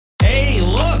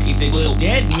It's a little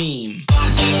dead meme.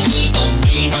 Fuck you, little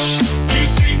bitch. You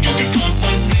think you can fuck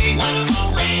with me? Wanna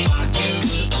roll ring? Fuck you,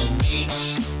 little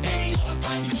bitch. Hey, look,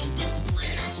 I'm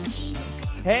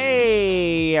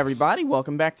Hey everybody,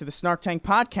 welcome back to the Snark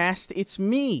podcast. It's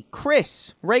me,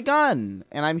 Chris Ray Gunn,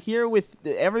 and I'm here with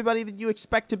everybody that you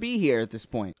expect to be here at this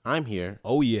point. I'm here.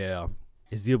 Oh yeah,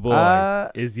 it's your boy.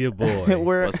 It's your boy.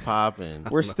 What's poppin'?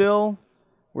 We're still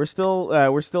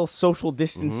social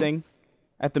distancing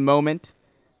at the moment,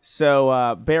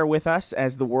 so bear with us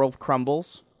as the world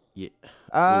crumbles. Yeah.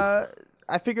 I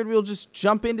figured we'll just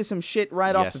jump into some shit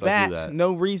right off the bat. Let's do that.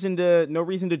 No reason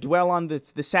to dwell on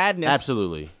the sadness.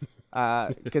 Absolutely.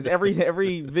 Because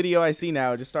every video I see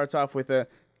now just starts off with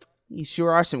 "These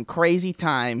sure are some crazy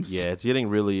times." Yeah, it's getting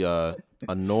really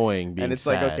annoying being and it's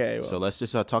sad. like, okay, well, so let's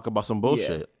just talk about some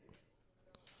bullshit. Yeah.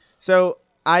 So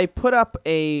I put up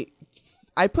a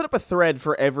thread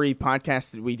for every podcast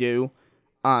that we do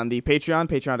on the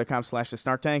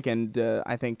patreon.com/thesnarktank, and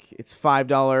I think it's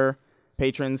 $5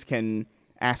 patrons can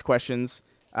ask questions.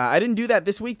 I didn't do that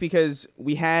this week because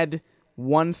we had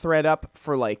one thread up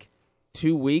for like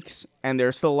 2 weeks, and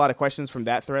there's still a lot of questions from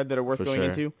that thread that are worth going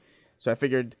into. So I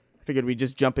figured we'd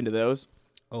just jump into those.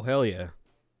 Oh hell yeah!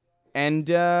 And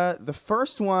the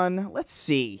first one, let's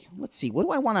see. What do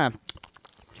we want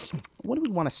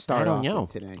to start off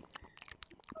with today?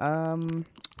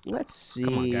 Let's see.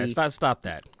 Come on, guys, stop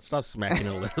that! Stop smacking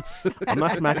your lips. I'm not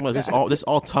smacking my. This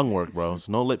all tongue work, bro. There's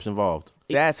no lips involved.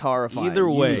 That's horrifying. Either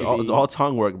way, it's all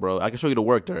tongue work, bro. I can show you the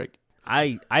work, Derek.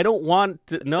 I don't want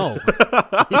to. No.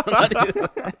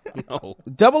 No.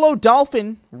 Double O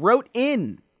Dolphin wrote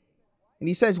in, and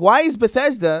he says, "Why is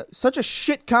Bethesda such a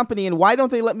shit company, and why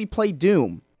don't they let me play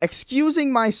Doom?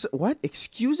 Excusing my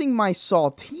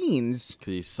saltines." Cause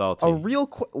he's salty.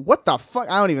 What the fuck?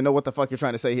 I don't even know what the fuck you're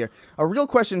trying to say here. A real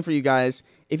question for you guys: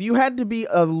 if you had to be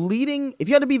the leading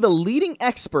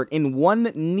expert in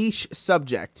one niche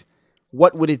subject,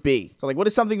 what would it be? So, like, what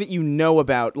is something that you know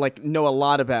about, like, know a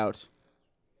lot about,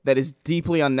 that is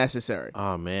deeply unnecessary?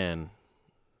 Oh man,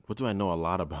 what do I know a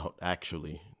lot about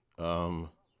actually?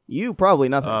 You probably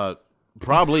nothing.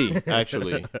 Probably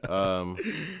actually.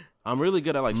 I'm really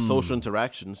good at like social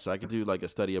interactions, so I could do like a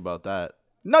study about that.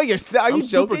 No, are you I'm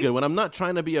super joking? good when I'm not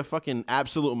trying to be a fucking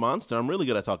absolute monster. I'm really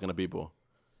good at talking to people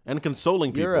and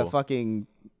consoling people. You're a fucking.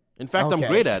 In fact, Okay. I'm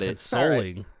great at it.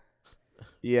 Consoling.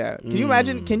 Yeah. Can you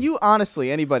imagine? Can you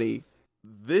honestly, anybody?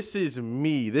 This is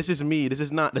me. This is me. It's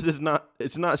not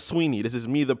Sweeney. This is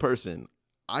me, the person.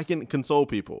 I can console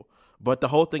people. But the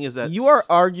whole thing is that You are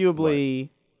arguably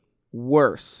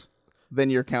worse than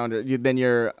your persona is.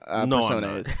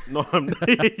 No, I'm no,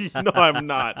 I'm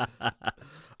not.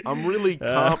 I'm really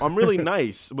calm. I'm really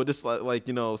nice, but just like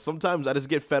sometimes I just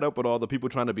get fed up with all the people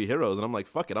trying to be heroes, and I'm like,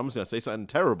 fuck it, I'm just gonna say something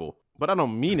terrible, but I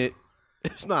don't mean it.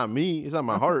 It's not me. It's not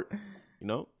my heart.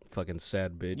 Fucking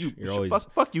sad bitch. You're always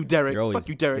fuck you, Derek. Fuck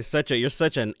you, Derek. You're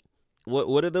such an.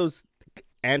 What are those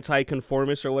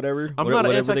anti-conformists or whatever? I'm not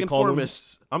an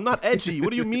anti-conformist. I'm not edgy.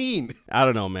 What do you mean? I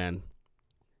don't know, man.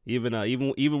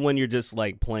 Even when you're just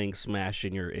like playing Smash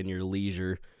in your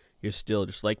leisure, you're still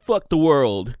just like fuck the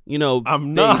world.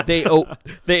 I'm not. They're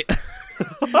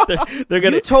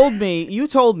gonna. You told me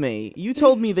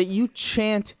that you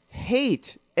chant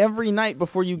hate every night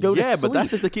before you go to sleep. Yeah, but that's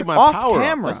just to keep my off power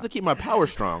camera. up. That's to keep my power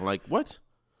strong. Like what?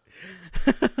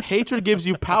 Hatred gives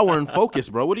you power and focus,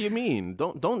 bro. What do you mean?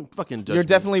 Don't fucking judge You're me.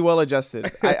 definitely well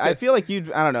adjusted. I feel like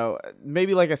I don't know,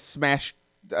 maybe like a Smash.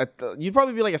 You'd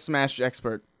probably be like a Smash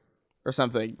expert or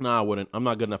something. Nah, I wouldn't. I'm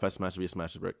not good enough at Smash to be a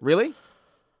Smash brick. Really?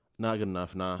 Not good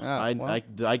enough. Nah, Oh, well. I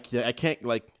can't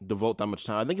like devote that much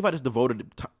time. I think if I just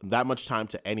devoted that much time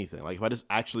to anything, like if I just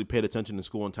actually paid attention in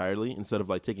school entirely instead of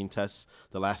like taking tests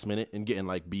the last minute and getting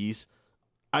like B's,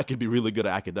 I could be really good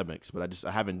at academics. But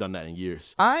I haven't done that in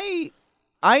years. I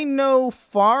know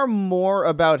far more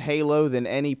about Halo than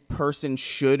any person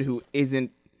should who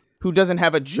doesn't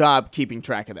have a job keeping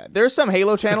track of that. There are some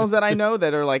Halo channels that I know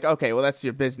that are like, okay, well that's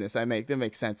your business. That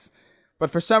makes sense.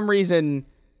 But for some reason,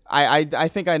 I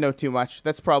think I know too much.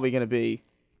 That's probably gonna be.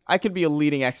 I could be a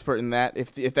leading expert in that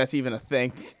if that's even a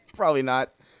thing. Probably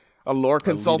not. A lore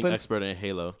consultant. Leading expert in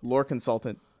Halo. Lore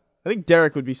consultant. I think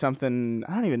Derek would be something.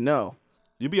 I don't even know.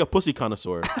 You'd be a pussy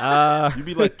connoisseur. You'd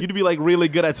be like really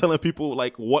good at telling people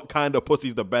like what kind of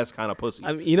pussy's the best kind of pussy.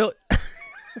 I mean,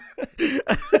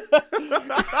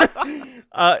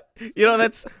 that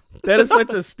is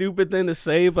such a stupid thing to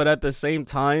say, but at the same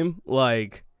time,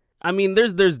 like, I mean,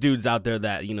 there's dudes out there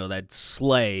that that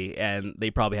slay, and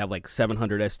they probably have like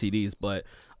 700 STDs. But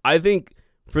I think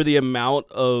for the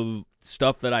amount of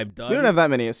stuff that I've done, We don't have that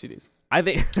many STDs. I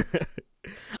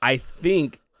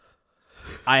think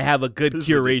I have a good This is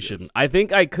curation. ridiculous. I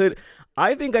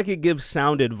think I could give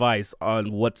sound advice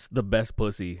on what's the best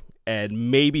pussy,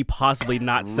 and maybe possibly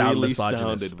not sound Really misogynist.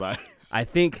 sound advice. I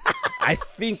think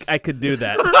I could do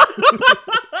that.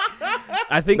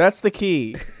 I think That's the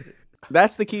key.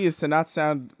 That's the key, is to not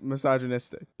sound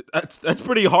misogynistic. That's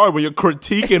pretty hard when you're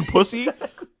critiquing pussy.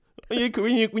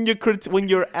 When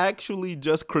you're actually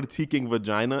just critiquing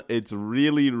vagina, it's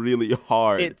really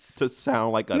hard to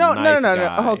sound like a nice guy.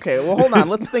 No. Okay, well, hold on.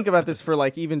 Let's think about this for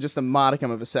like even just a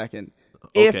modicum of a second.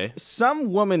 Okay. If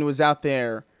some woman was out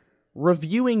there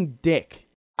reviewing dick,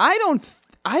 I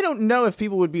don't know if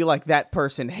people would be like, that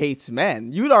person hates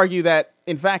men. You'd argue that,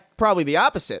 in fact, probably the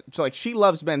opposite. It's like she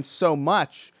loves men so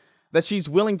much that she's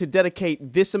willing to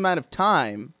dedicate this amount of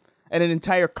time and an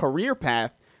entire career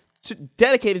path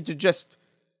dedicated to just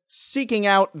seeking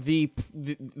out the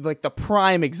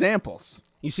prime examples.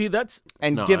 you see that's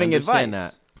And giving I advice. understand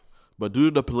that. But due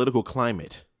to the political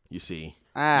climate, you see,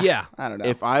 Yeah. I don't know.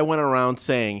 if I went around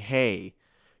saying, "Hey,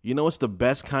 you know what's the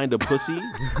best kind of pussy?"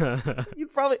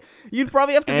 you'd probably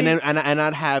have to and be, then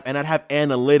I'd have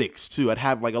analytics too. I'd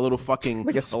have like a little fucking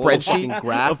Like a little spreadsheet? fucking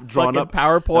graph drawn fucking up.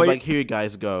 PowerPoint? I'm like, here you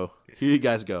guys go.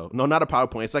 No, not a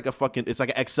PowerPoint. It's like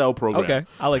an Excel program. okay.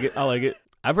 I like it.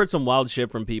 I've heard some wild shit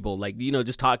from people, like,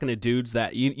 just talking to dudes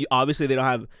that you obviously they don't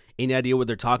have any idea what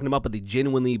they're talking about, but they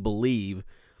genuinely believe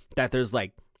that there's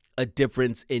like a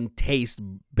difference in taste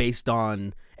based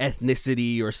on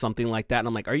ethnicity or something like that. And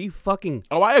I'm like, are you fucking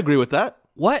Oh, I agree with that.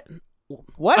 what?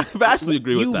 what? I vastly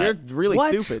agree with You're that. really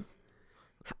What? stupid.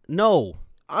 No.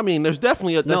 I mean, there's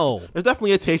definitely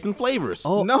a taste in flavors.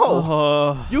 Oh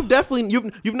No. You've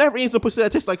never eaten some pussy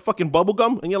that tastes like fucking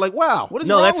bubblegum, and you're like, wow, What is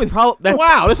no, wrong that's with that's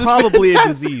Wow, this is probably a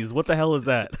fantastic. disease. What the hell is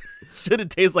that? Should it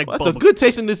taste like that's a bubble? good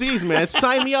tasting disease, man.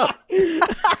 Sign me up.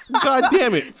 God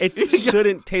damn it. It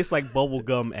shouldn't taste like bubble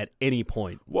gum at any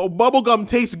point. Well, bubblegum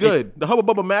tastes good. The Hubba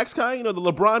Bubba Max kind, the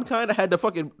LeBron kind that had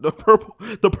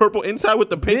the purple inside with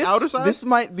the pink outer side. This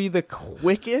might be the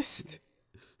quickest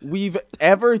we've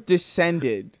ever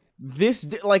descended.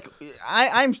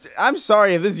 I'm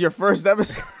sorry if this is your first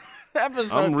episode.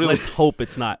 I'm really Let's hope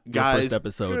it's not your Guys, first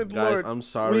episode. good guys, Lord. I'm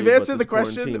sorry. We've but answered this the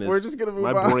question. quarantine We're just gonna move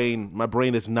my on. My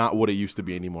brain is not what it used to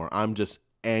be anymore. I'm just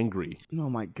angry. Oh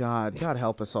my God! God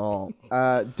help us all.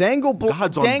 Dangle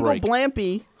God's on break.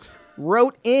 Blampy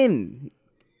wrote in.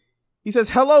 He says,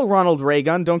 "Hello, Ronald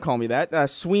Reagan. Don't call me that.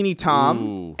 Sweeney Tom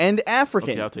Ooh. and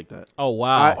African." Okay, I'll take that. Oh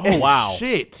wow! Oh wow!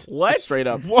 Shit. What? Straight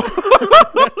up.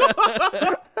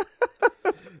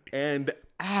 And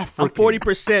African. I'm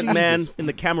 40%, man, Jesus. in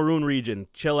the Cameroon region.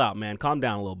 Chill out, man. Calm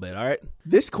down a little bit. All right.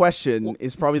 This question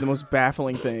is probably the most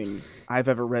baffling thing I've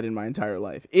ever read in my entire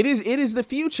life. It is the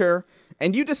future,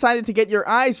 and you decided to get your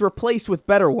eyes replaced with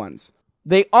better ones.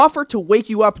 They offer to wake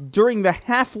you up during the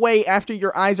halfway after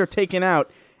your eyes are taken out,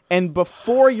 and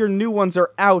before your new ones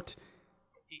are out,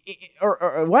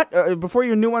 before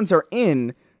your new ones are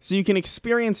in, so you can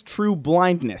experience true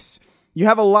blindness. You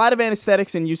have a lot of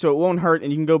anesthetics in you, so it won't hurt,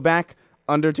 and you can go back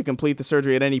under to complete the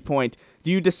surgery at any point.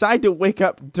 Do you decide to wake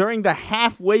up during the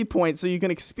halfway point so you can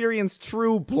experience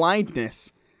true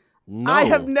blindness? No. I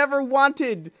have never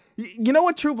wanted... You know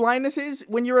what true blindness is?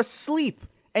 When you're asleep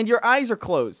and your eyes are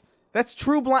closed. That's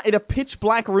true blind... In a pitch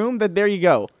black room, that there you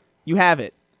go. You have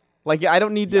it. Like, I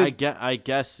don't need to... I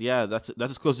guess, yeah, that's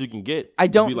as close as you can get. I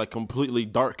don't- It'd be like completely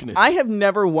darkness. I have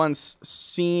never once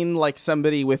seen, like,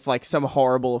 somebody with, like, some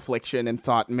horrible affliction and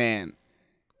thought, man,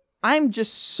 I'm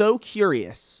just so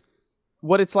curious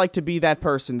what it's like to be that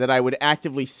person that I would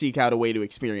actively seek out a way to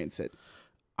experience it.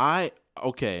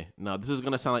 Okay, now this is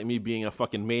gonna sound like me being a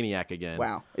fucking maniac again.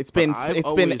 Wow. It's been I've been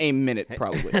always- a minute,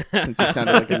 probably, since you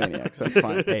sounded like a maniac, so it's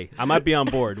fine. Hey, I might be on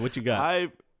board. What you got?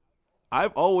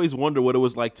 I've always wondered what it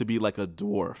was like to be like a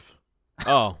dwarf.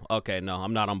 Oh, okay. No,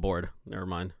 I'm not on board. Never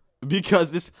mind.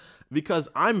 Because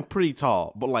I'm pretty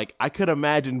tall, but like I could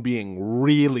imagine being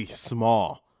really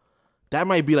small. That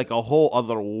might be like a whole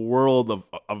other world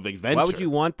of adventure. Why would you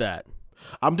want that?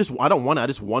 I don't want to. I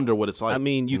just wonder what it's like. I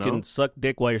mean, you know? can suck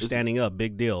dick while you're standing up.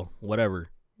 Big deal. Whatever.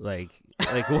 Like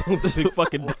big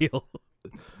fucking deal.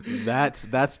 That's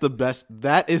the best.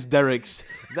 That is Derek's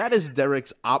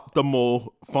optimal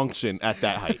function at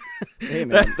that height. Hey,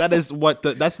 man. That's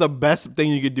the best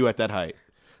thing you could do at that height.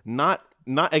 Not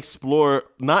explore,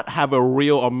 not have a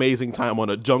real amazing time on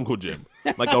a jungle gym.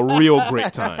 Like a real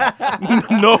great time.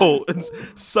 No, it's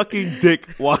sucking dick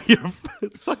while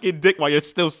you're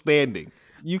still standing.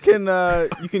 You can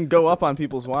go up on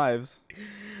people's wives,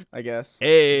 I guess.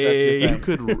 Hey. That's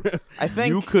your thing. I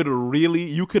think. you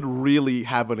could really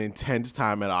have an intense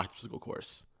time at an obstacle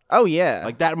course. Oh yeah.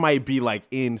 Like that might be like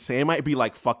insane. It might be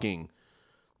like fucking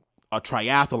a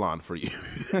triathlon for you.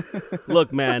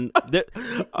 Look, man.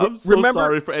 I'm so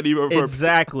sorry for any of our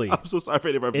exactly. I'm so sorry for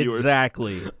any of our viewers.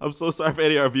 Exactly. I'm so sorry for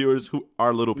any of our viewers who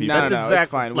are little people. No, That's no, exactly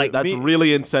it's fine. like That's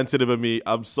really insensitive of me.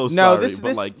 I'm so No, sorry, this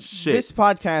but like shit. this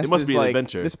podcast it must is be an like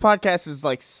adventure. this podcast is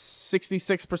like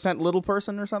 66% little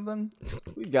person or something.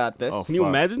 We got this. Oh, Can you fuck.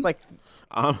 imagine? It's like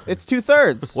Um, it's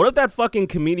 2/3. What if that fucking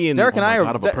comedian? Derek and I are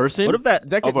God, of a person? What if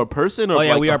that? Of a person? Or Oh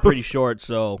yeah, like, we are pretty short,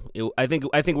 so I think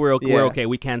we're okay. Yeah. We're okay.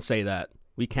 We can say that.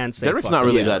 We can say. Derek's fuck not it.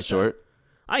 really Yeah, that like short.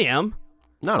 I am.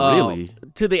 Not really.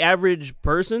 To the average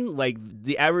person, like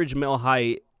the average male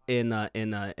height in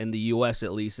the U.S.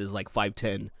 at least is like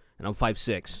 5'10", and I'm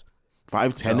 5'6".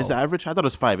 5'10" is the average? I thought it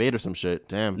was 5'8" or some shit.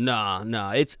 Damn.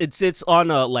 Nah. It's on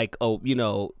a like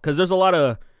because there's a lot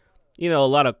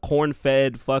of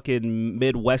corn-fed fucking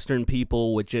Midwestern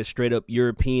people with just straight up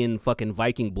European fucking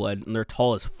Viking blood, and they're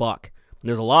tall as fuck. And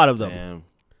there's a lot of them. Damn.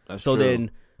 That's So true.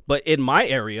 then, but in my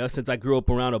area, since I grew up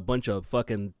around a bunch of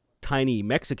fucking tiny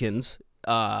Mexicans,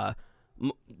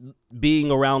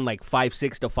 being around like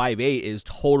 5'6" to 5'8" is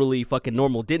totally fucking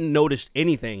normal. Didn't notice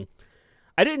anything.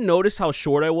 I didn't notice how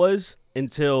short I was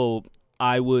until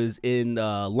I was in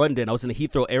London. I was in the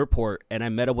Heathrow airport, and I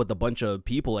met up with a bunch of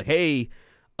people. Like, hey,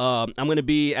 I'm gonna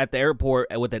be at the airport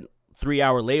with a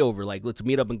 3-hour layover. Like, let's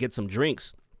meet up and get some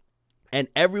drinks. And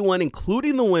everyone,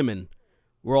 including the women,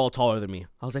 were all taller than me.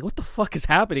 I was like, what the fuck is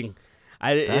happening?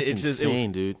 That's It's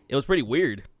insane, dude. It was pretty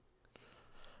weird.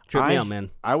 Tripped me out,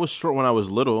 man. I was short when I was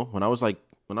little. When I was like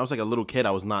a little kid,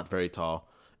 I was not very tall.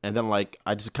 And then like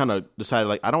I just kind of decided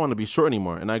like I don't want to be short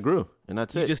anymore, and I grew, and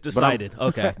that's it. You just But I'm- decided.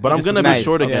 Okay. But I'm Just gonna nice, be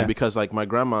short again yeah. because like my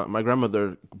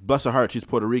grandmother, bless her heart, she's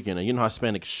Puerto Rican, and you know how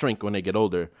Hispanics shrink when they get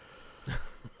older.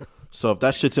 So if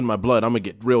that shit's in my blood, I'm gonna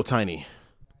get real tiny.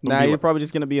 Nah, be you're like- probably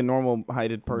just gonna be a normal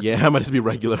heighted person. Yeah, I might just be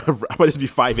regular. I might just be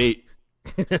 5'8".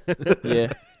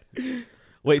 Yeah.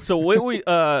 Wait, so we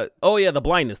oh yeah, the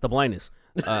blindness. So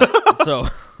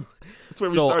That's where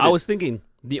we so started. I was thinking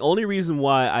the only reason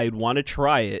why I'd want to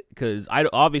try it, because I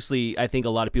think a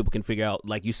lot of people can figure out,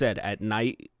 like you said, at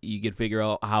night you can figure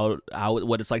out how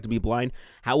what it's like to be blind.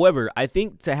 However, I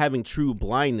think to having true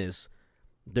blindness,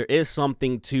 there is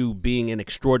something to being an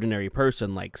extraordinary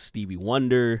person, like Stevie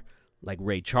Wonder, like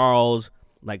Ray Charles,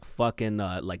 like fucking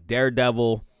like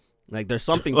Daredevil. Like there's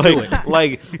something to it.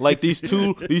 like these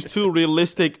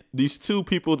two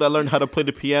people that learned how to play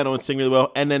the piano and sing really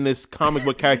well, and then this comic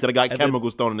book character that got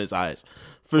chemicals thrown in his eyes.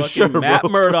 For sure, Matt bro.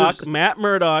 Murdock. Matt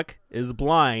Murdock is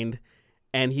blind,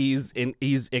 and he's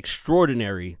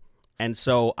extraordinary. And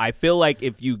so I feel like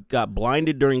if you got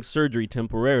blinded during surgery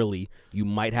temporarily, you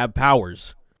might have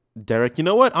powers. Derek, you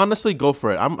know what? Honestly, go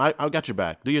for it. I got your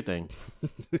back. Do your thing.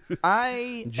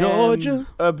 I Georgia. am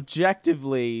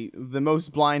objectively the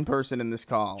most blind person in this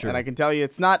call, and I can tell you,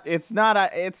 it's not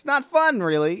fun.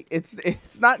 Really,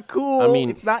 it's not cool. I mean,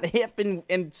 it's not hip and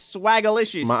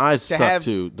swaggalicious. My eyes to suck have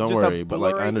too. Don't just a worry, but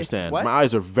like I blurry- understand. What? My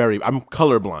eyes are I'm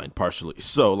colorblind partially,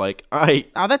 so like Oh,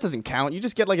 that doesn't count. You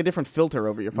just get like a different filter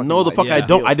over your fucking. no, the life. fuck Yeah. I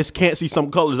don't. I just can't see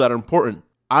some colors that are important.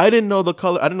 I didn't know the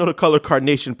color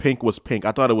carnation pink was pink.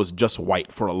 I thought it was just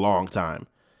white for a long time.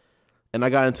 And I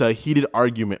got into a heated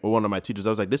argument with one of my teachers.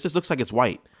 I was like, this just looks like it's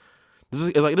white. This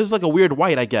is like a weird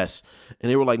white, I guess. And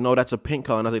they were like, no, that's a pink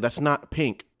color. And I was like, that's not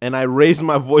pink. And I raised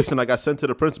my voice and I got sent to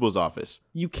the principal's office.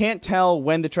 You can't tell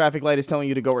when the traffic light is telling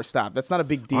you to go or stop. That's not a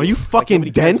big deal. Are you Like, fucking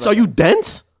nobody cares dense? about Are you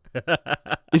dense?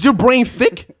 Is your brain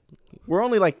thick? that. We're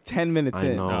only like 10 minutes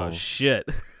I in. know. Oh shit!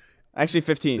 Actually,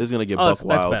 15. This is going to get Oh, buck that's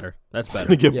wild. better. That's It's better.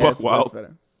 going to get Yeah, buck that's wild.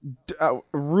 better.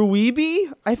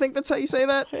 Ruibi, I think that's how you say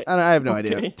that. I have no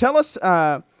idea. Tell us,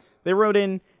 they wrote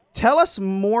in, tell us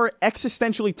more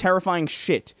existentially terrifying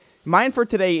shit. Mine for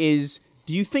today is,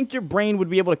 do you think your brain would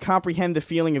be able to comprehend the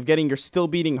feeling of getting your still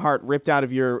beating heart ripped out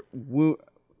of your womb?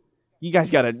 You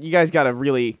guys gotta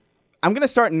really, I'm gonna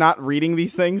start not reading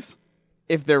these things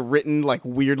if they're written like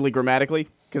weirdly grammatically,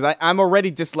 because I'm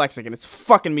already dyslexic and it's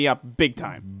fucking me up big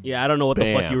time. Yeah, I don't know what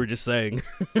the fuck Bam. you were just saying.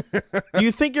 Do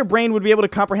you think your brain would be able to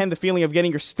comprehend the feeling of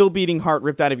getting your still beating heart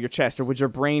ripped out of your chest, or would your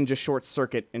brain just short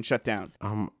circuit and shut down?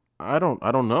 I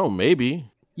don't know.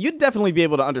 Maybe. You'd definitely be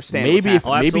able to understand. what's Maybe if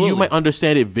happening. maybe you absolutely. might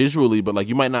understand it visually, but like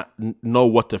you might not know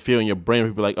what to feel in your brain.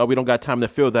 People be like, oh, we don't got time to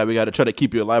feel that. We got to try to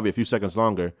keep you alive a few seconds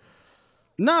longer.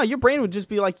 No, your brain would just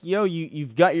be like, yo,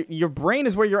 you've got your brain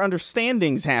is where your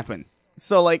understandings happen.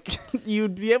 So like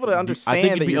you'd be able to understand. I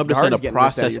think that you'd be your able to heart is understand the getting ripped out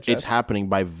of process your it's chest. happening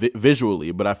by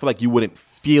visually, but I feel like you wouldn't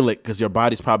feel it because your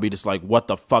body's probably just like, what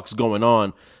the fuck's going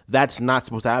on? That's not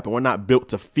supposed to happen. We're not built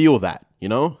to feel that, you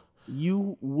know?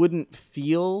 You wouldn't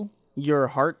feel your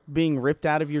heart being ripped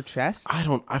out of your chest.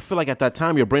 I feel like at that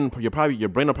time your brain will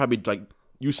probably like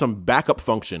use some backup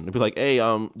function. It'd be like, hey,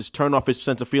 just turn off his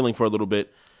sense of feeling for a little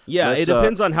bit. Yeah, it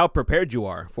depends on how prepared you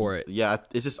are for it. Yeah,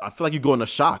 it's just I feel like you go into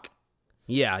shock.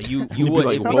 Yeah, you like, would.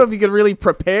 I don't know if you could really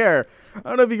prepare. I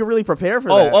don't know if you could really prepare for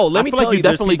that. Let me feel like tell you you,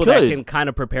 there's definitely people that could. can kind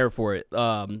of prepare for it.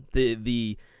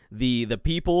 The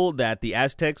people that the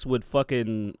Aztecs would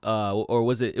fucking or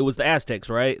was it was the Aztecs,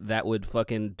 right? That would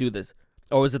fucking do this.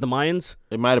 Or was it the Mayans?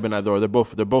 It might have been either or. They're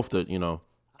both the, you know.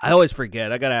 I always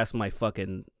forget. I gotta ask my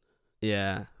fucking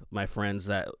my friends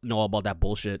that know all about that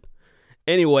bullshit.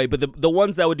 Anyway, but the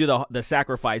ones that would do the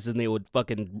sacrifices and they would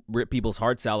fucking rip people's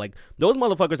hearts out, like those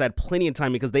motherfuckers had plenty of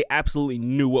time because they absolutely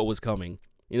knew what was coming.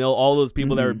 You know, all those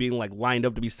people that were being like lined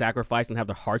up to be sacrificed and have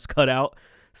their hearts cut out.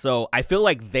 So I feel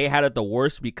like they had it the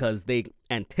worst because they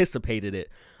anticipated it,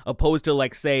 opposed to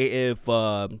like say if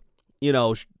you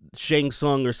know, Shang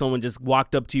Tsung or someone just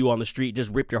walked up to you on the street,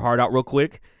 just ripped your heart out real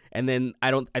quick, and then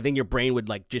I think your brain would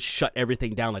like just shut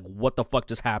everything down. Like, what the fuck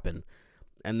just happened?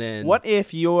 And then what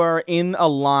if you're in a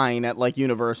line at like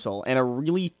Universal and a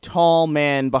really tall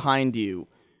man behind you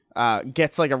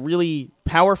gets like a really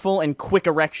powerful and quick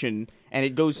erection, and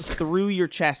it goes through your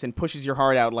chest and pushes your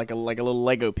heart out like a little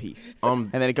Lego piece,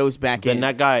 and then it goes back in.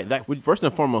 Then that guy, first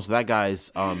and foremost, that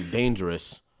guy's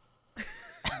dangerous.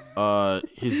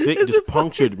 His dick just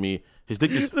punctured me. His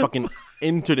dick just fucking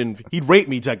entered and he'd rape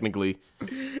me technically.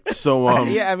 So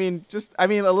yeah, I mean a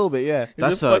little bit, yeah.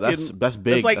 That's big.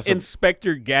 That's like that's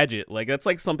Inspector Gadget. Like that's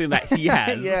like something that he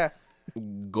has. Yeah.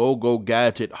 Go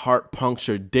gadget heart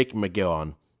puncture dick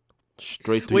McGill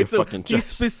straight through your fucking he chest.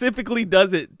 specifically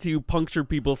does it to puncture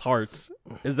people's hearts.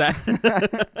 Is that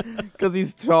Because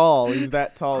he's tall. He's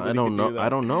that tall. That I don't know. I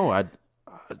don't know.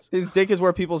 His dick is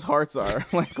where people's hearts are.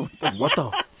 Like What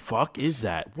the fuck is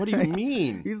that? What do you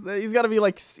mean? he's got to be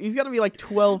like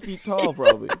 12 feet tall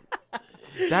probably.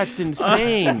 That's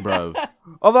insane, bro.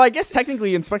 Although I guess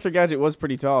technically Inspector Gadget was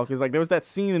pretty tall because like there was that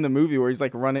scene in the movie where he's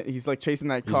like chasing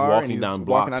that car walking and he's down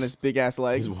walking blocks. on his big ass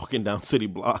legs. He's walking down city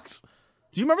blocks.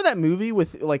 Do you remember that movie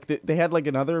with like they had like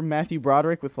another Matthew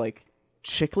Broderick with like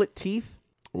chiclet teeth?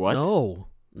 What? No,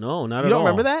 not at all. You don't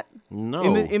remember that?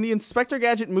 No. In the Inspector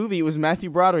Gadget movie, it was Matthew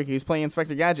Broderick. He was playing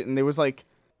Inspector Gadget, and there was like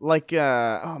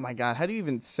oh my god, how do you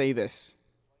even say this?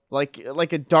 Like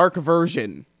a dark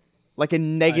version, like a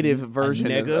negative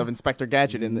version of Inspector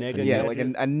Gadget in the Nega yeah, gadget? like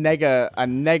a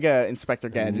nega Inspector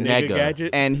Gadget. Nega Gadget?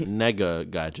 And Nega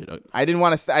gadget. I didn't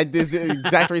want to. This is the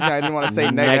exact reason I didn't want to say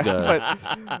nega.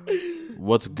 Nega.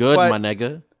 What's good, but- my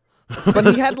nega?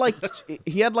 But he had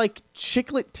like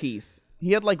chiclet teeth.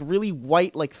 He had like really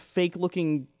white, like fake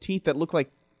looking teeth that looked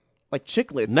like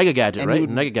chiclets. Nega gadget, And right? he would-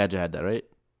 Nega gadget had that, right?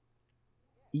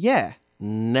 Yeah.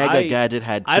 Nega gadget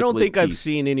had. I don't think teeth. I've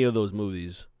seen any of those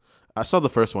movies. I saw the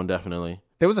first one definitely.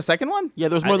 There was a second one? Yeah,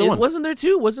 there was more than one. Wasn't there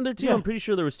two? Wasn't there two? Yeah. I'm pretty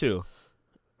sure there was two.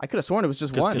 I could have sworn it was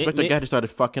just Because one. Inspector Gadget started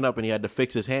fucking up and he had to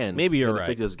fix his hands. Maybe He you're had to right.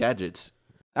 Fix his gadgets.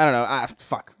 I don't know.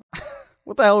 Fuck.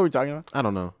 What the hell are we talking about? I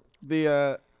don't know.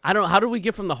 The I don't. How do we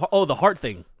get from the heart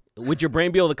thing? Would your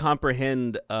brain be able to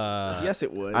comprehend? yes,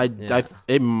 it would.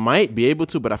 It might be able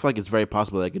to, but I feel like it's very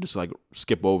possible that I could just like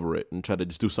skip over it and try to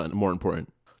just do something more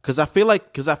important. Because I feel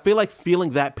like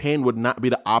feeling that pain would not be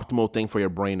the optimal thing for your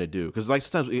brain to do. Because like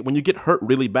sometimes when you get hurt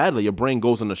really badly, your brain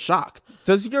goes into shock.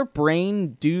 Does your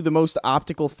brain do the most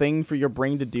optical thing for your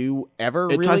brain to do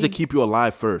ever? It tries to keep you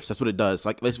alive first. That's what it does.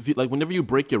 Like whenever you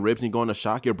break your ribs and you go into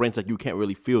shock, your brain's like, you can't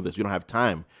really feel this. You don't have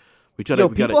time.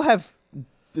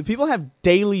 People have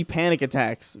daily panic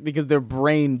attacks because their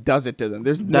brain does it to them.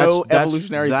 There's no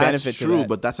evolutionary benefit to that. That's true,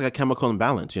 but that's like a chemical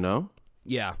imbalance, you know?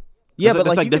 Yeah. Yeah, that's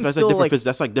but like you can still like,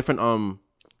 that's like different.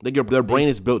 Like their brain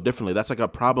is built differently. That's like a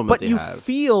problem but that they you have.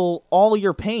 feel all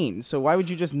your pain. So why would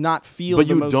you just not feel? But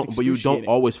the you most don't. But you don't excruciating?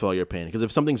 always feel your pain because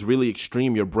if something's really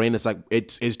extreme, your brain is like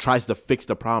it tries to fix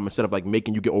the problem instead of like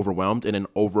making you get overwhelmed and then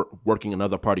overworking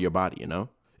another part of your body. You know,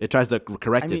 it tries to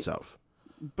correct itself.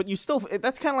 But you still,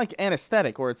 that's kind of like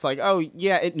anesthetic, where it's like, oh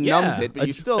yeah, it numbs it, but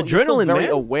you're still adrenaline, very man.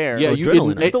 aware. Yeah,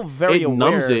 Adrenaline. You're still very aware.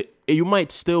 numbs it. You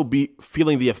might still be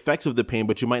feeling the effects of the pain,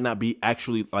 but you might not be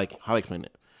actually like how do I explain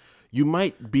it. You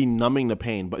might be numbing the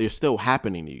pain, but it's still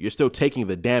happening to you. You're still taking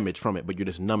the damage from it, but you're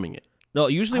just numbing it. No, I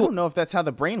usually don't know if that's how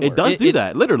the brain works. It does do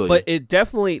that, literally. But it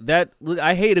definitely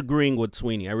I hate agreeing with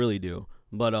Sweeny. I really do.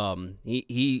 But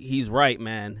he's right,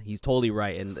 man. He's totally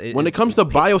right. And when it comes to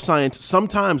bioscience, some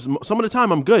of the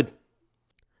time, I'm good.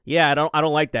 Yeah, I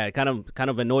don't like that. It kind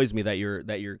of annoys me that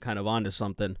you're kind of onto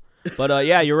something. But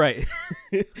yeah, you're right.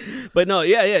 But no,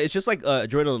 yeah, it's just like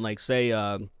adrenaline. Like say,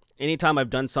 anytime I've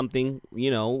done something,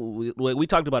 you know, we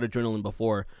talked about adrenaline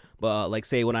before. But like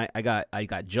say when I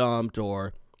got jumped,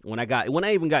 or when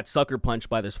I even got sucker punched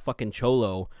by this fucking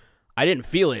cholo. I didn't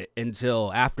feel it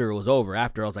until after it was over.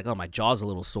 After I was like, oh, my jaw's a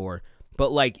little sore.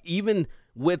 But like even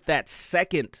with that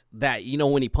second that, you know,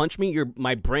 when he punched me,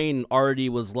 my brain already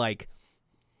was like,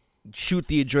 shoot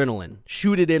the adrenaline,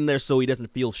 shoot it in there so he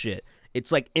doesn't feel shit.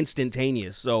 It's like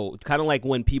instantaneous. So kind of like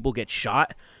when people get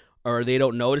shot or they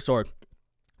don't notice. Or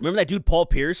remember that dude Paul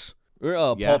Pierce? Yeah,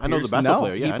 Paul I know the Pierce? basketball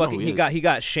player. Yeah, he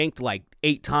got shanked like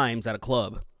 8 times at a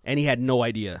club, and he had no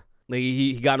idea. Like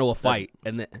he got into a fight,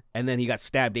 and then he got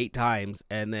stabbed 8 times,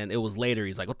 and then it was later.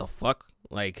 He's like, "What the fuck?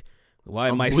 Like, why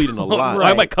am I bleeding a lot? Why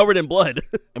am I covered in blood?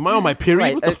 Am I on my period?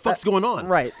 Right. What the fuck's going on?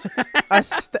 Right. I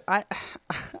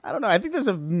don't know. I think there's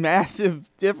a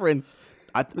massive difference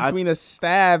between a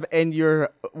stab and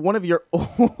one of your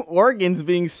organs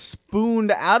being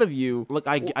spooned out of you. Look,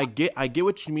 I get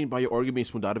what you mean by your organ being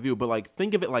spooned out of you, but like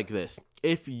think of it like this: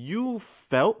 if you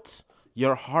felt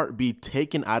your heart be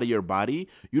taken out of your body,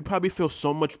 you'd probably feel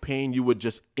so much pain you would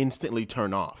just instantly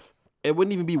turn off. It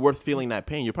wouldn't even be worth feeling that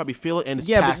pain. You'd probably feel it and just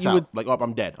pass out. Like, oh,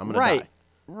 I'm dead. I'm gonna die.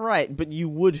 Right, but you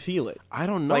would feel it. I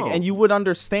don't know. Like, and you would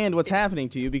understand what's happening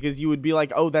to you because you would be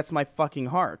like, "Oh, that's my fucking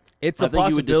heart." It's I a think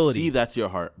you would just possibility. see that's your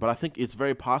heart, but I think it's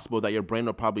very possible that your brain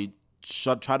will probably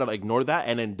try to ignore that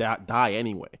and then die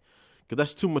anyway, because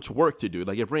that's too much work to do.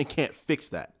 Like your brain can't fix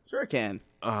that. Sure it can.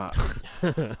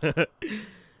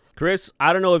 Chris,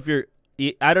 I don't know if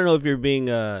you're being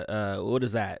what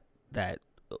is that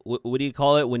what do you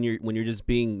call it when you're just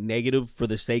being negative for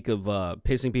the sake of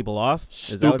pissing people off?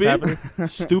 Is that what's happening?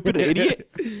 Stupid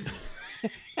idiot.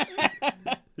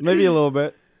 Maybe a little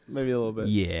bit.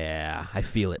 Yeah, I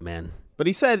feel it, man. But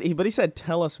he said,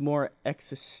 tell us more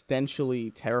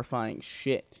existentially terrifying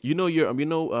shit.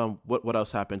 What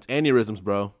else happens? Aneurysms,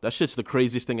 bro. That shit's the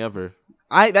craziest thing ever.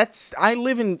 I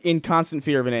live in constant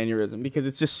fear of an aneurysm because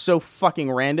it's just so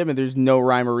fucking random and there's no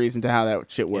rhyme or reason to how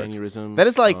that shit works. Aneurysms. That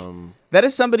is like that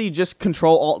is somebody just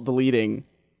Control-Alt-Deleting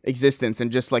existence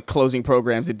and just like closing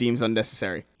programs it deems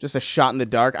unnecessary. Just a shot in the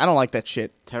dark. I don't like that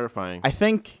shit. Terrifying. I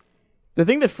think the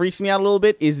thing that freaks me out a little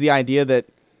bit is the idea that,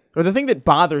 or the thing that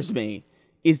bothers me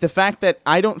is the fact that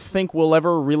I don't think we'll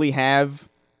ever really have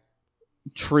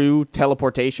true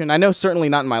teleportation. I know certainly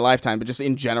not in my lifetime, but just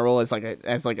in general as like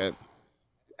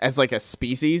a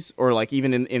species, or like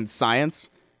even in science,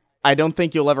 I don't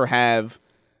think you'll ever have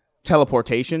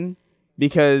teleportation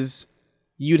because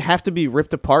you'd have to be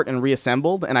ripped apart and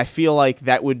reassembled, and I feel like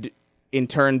that would in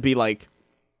turn be like,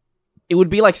 it would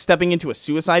be like stepping into a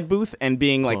suicide booth and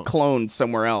being like cloned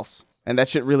somewhere else. And that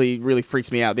shit really, really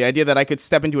freaks me out. The idea that I could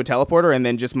step into a teleporter and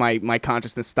then just my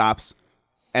consciousness stops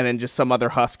and then just some other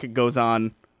husk goes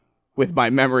on with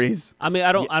my memories. I mean,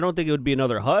 I don't think it would be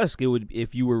another husk. It would,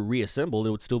 if you were reassembled,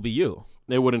 it would still be you.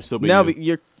 It wouldn't still be no,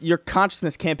 you. but your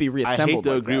consciousness can't be reassembled. I hate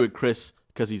to agree with Chris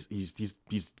because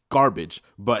he's garbage,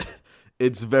 but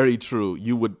it's very true.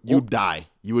 You'd die.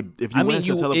 You would if you went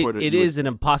to a teleporter. It is an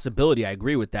impossibility. I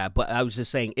agree with that, but I was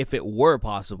just saying if it were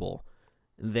possible,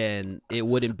 then it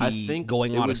wouldn't be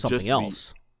going on to something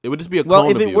else. It would just be a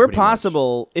clone if of it you, were pretty much.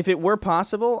 if it were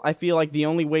possible, I feel like the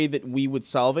only way that we would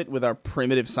solve it with our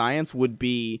primitive science would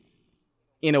be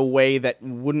in a way that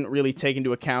wouldn't really take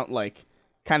into account like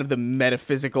kind of the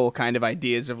metaphysical kind of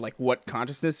ideas of like what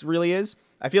consciousness really is.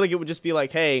 I feel like it would just be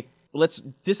like, hey, let's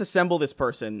disassemble this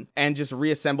person and just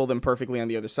reassemble them perfectly on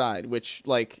the other side, which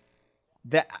like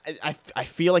that I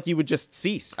feel like you would just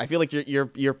cease. I feel like your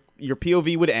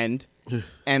POV would end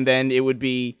and then it would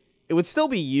still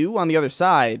be you on the other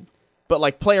side, but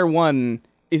like player one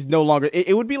is no longer.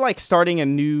 It would be like starting a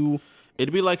new.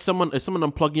 It'd be like someone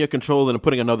unplugging your controller and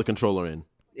putting another controller in.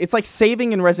 It's like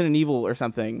saving in Resident Evil or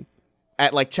something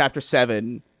at like chapter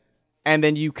 7, and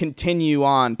then you continue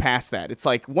on past that. It's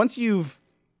like once you've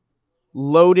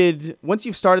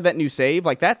started that new save,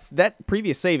 like that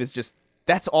previous save is just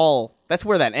that's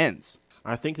where that ends.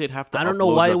 I think they'd have to. I don't know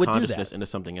why it would do consciousness that. into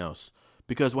something else,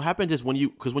 because what happens is when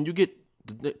you get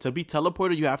to be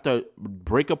teleported, you have to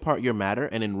break apart your matter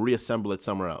and then reassemble it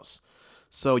somewhere else.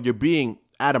 So you're being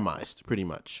atomized pretty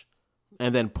much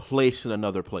and then placed in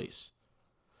another place.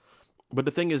 But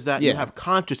the thing is that you have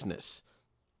consciousness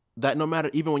that no matter,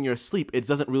 even when you're asleep, it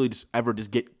doesn't really ever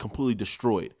get completely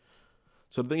destroyed.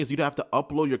 So the thing is, you'd have to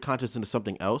upload your consciousness into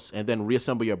something else and then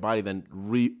reassemble your body, then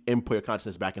re-input your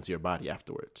consciousness back into your body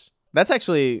afterwards. That's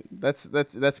actually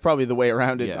that's probably the way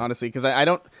around it, honestly, because I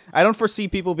don't foresee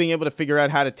people being able to figure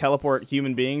out how to teleport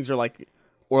human beings or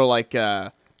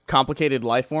complicated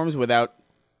life forms without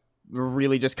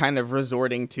really just kind of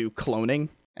resorting to cloning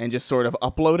and just sort of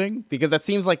uploading, because that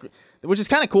seems like, which is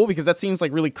kind of cool because that seems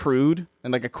like really crude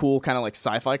and like a cool kind of like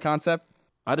sci-fi concept.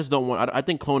 I just don't want. I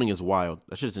think cloning is wild.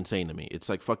 That shit is insane to me. It's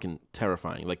like fucking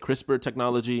terrifying. Like CRISPR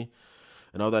technology.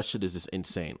 and all that shit is just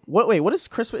insane. What is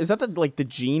CRISPR? Is that the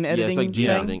gene editing? Yeah, it's like gene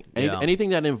thing? editing. Yeah. Anything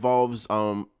that involves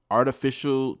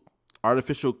artificial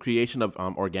creation of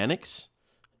organics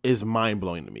is mind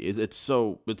blowing to me. It's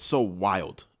so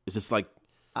wild. It's just like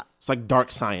it's like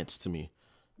dark science to me.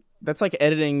 That's like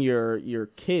editing your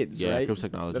kids, Yeah, right? CRISPR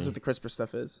technology. That's what the CRISPR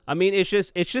stuff is. I mean, it's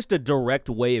just a direct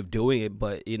way of doing it,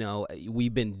 but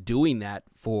we've been doing that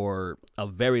for a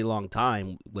very long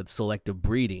time with selective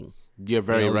breeding. You're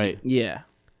very right. Yeah.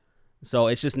 So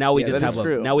it's just now we just that have is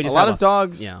true. now we just a lot have of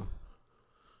dogs. Yeah.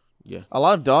 Yeah. A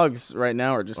lot of dogs right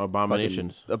now are just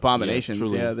Abominations. fucking abominations. Yeah,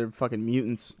 truly. Yeah, they're fucking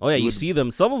mutants. Oh yeah, you see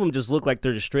them. Some of them just look like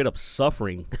they're just straight up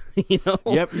suffering.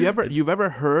 You've ever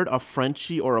heard a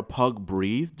Frenchie or a pug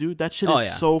breathe, dude? That shit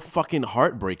is so fucking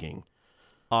heartbreaking.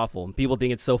 Awful. And people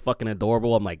think it's so fucking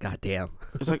adorable. I'm like, God damn.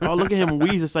 It's like, oh, look at him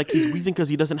wheeze. It's like he's wheezing because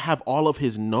he doesn't have all of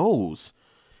his nose.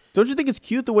 Don't you think it's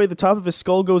cute the way the top of his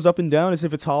skull goes up and down as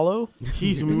if it's hollow?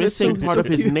 He's missing part of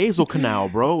his nasal canal,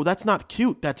 bro. That's not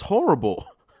cute. That's horrible.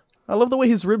 I love the way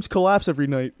his ribs collapse every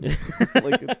night.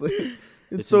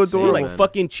 It's so insane, adorable. Like man.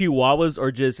 fucking chihuahuas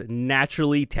are just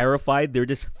naturally terrified. They're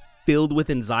just filled with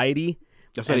anxiety.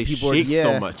 That's why they people are- shake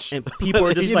so yeah. much. And people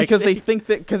are just Yeah, like, because they think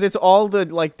that it's all the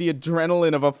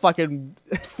adrenaline of a fucking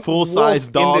Full-size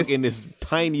wolf dog in this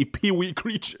tiny peewee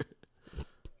creature.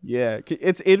 Yeah,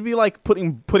 it'd be like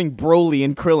putting Broly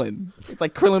in Krillin. It's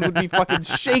like Krillin would be fucking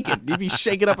shaking. He'd be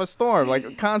shaking up a storm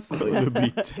like constantly. It would be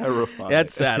terrifying.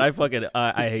 that's sad. I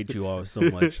hate chihuahuas so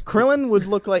much. Krillin would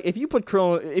look like if you put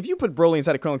Broly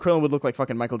inside of Krillin would look like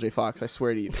fucking Michael J. Fox. I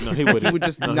swear to you. No, he wouldn't. He would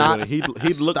just No, not. He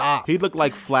wouldn't. stop. He'd look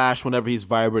like Flash whenever he's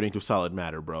vibrating through solid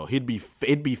matter, bro. It'd be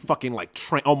fucking like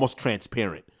almost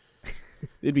transparent.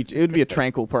 It would be a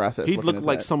tranquil process. He'd looking look at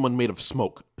like that. someone made of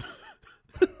smoke.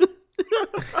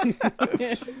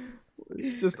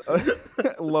 Just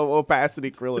low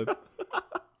opacity Krillin.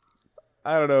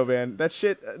 I don't know, man. That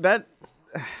shit.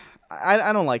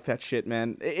 I don't like that shit,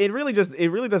 man. It really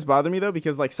does bother me though,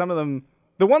 because like some of them,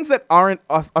 the ones that aren't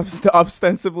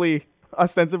ostensibly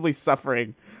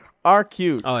suffering, are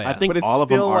cute. Oh yeah. I think But it's all of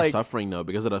them still, are like- suffering though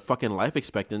because of the fucking life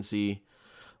expectancy.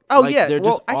 Oh Like, yeah. they're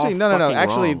Well, just all actually, no. fucking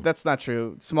Actually, wrong. that's not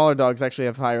true. Smaller dogs actually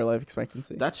have higher life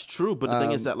expectancy. That's true, but the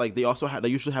thing is that like they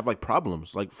usually have like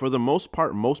problems. Like for the most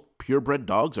part, most purebred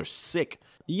dogs are sick.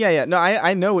 Yeah. No,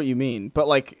 I know what you mean, but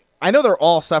like I know they're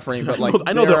all suffering, but like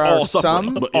I know there they're are all suffering.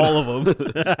 some. But, all of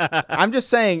them. I'm just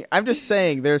saying.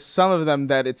 There's some of them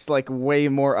that it's like way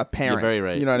more apparent. You're very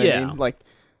right. You know what I Yeah. mean?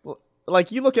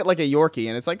 Like you look at like a Yorkie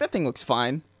and it's like that thing looks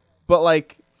fine, but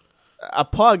like a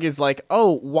pug is like,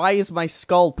 oh, why is my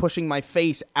skull pushing my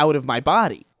face out of my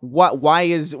body? Why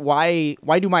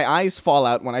do my eyes fall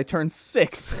out when I turn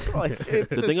 6? Like it's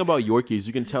the just, thing about Yorkies,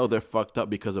 you can tell they're fucked up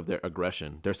because of their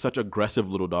aggression. They're such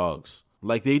aggressive little dogs.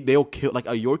 Like they'll kill like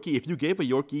a Yorkie. If you gave a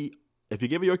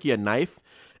Yorkie a knife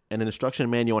and an instruction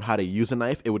manual on how to use a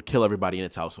knife, it would kill everybody in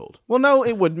its household. well, no,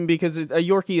 it wouldn't, because a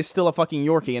Yorkie is still a fucking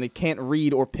Yorkie and it can't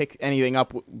read or pick anything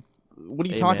up. What are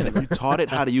you Hey, talking man, about? if you taught it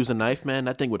how to use a knife, man,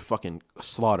 that thing would fucking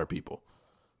slaughter people.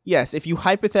 Yes, if you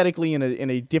hypothetically in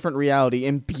a different reality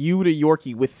imbued a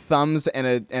Yorkie with thumbs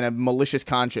and a malicious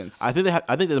conscience. I think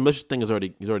the malicious thing is already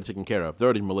taken care of. They're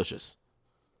already malicious.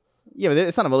 Yeah, but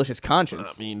it's not a malicious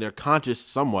conscience. I mean, they're conscious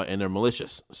somewhat and they're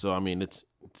malicious. So I mean, it's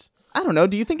I don't know.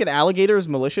 Do you think an alligator is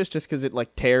malicious just because it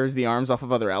like tears the arms off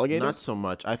of other alligators? not so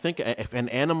much. I think if an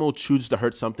animal chooses to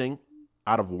hurt something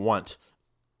out of want,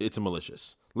 it's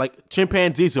malicious. Like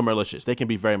chimpanzees are malicious. They can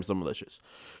be very malicious.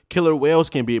 Killer whales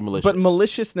can be malicious. But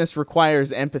maliciousness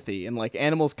requires empathy, and like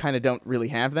animals kind of don't really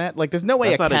have that. Like, there's no way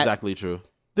That's a not cat. exactly true.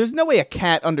 There's no way a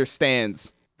cat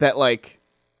understands that. Like,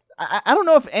 I don't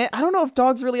know if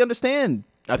dogs really understand.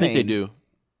 I think they pain. do.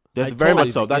 That's I very totally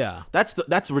much so. think-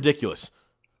 That's ridiculous.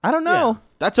 I don't know.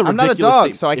 That's a I'm ridiculous not a dog,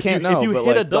 thing. so I can't know. If you but,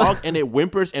 hit like, a dog and it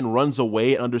whimpers and runs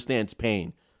away, it understands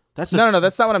pain. That's No,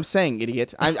 that's not what I'm saying,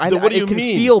 idiot. Then what do you it can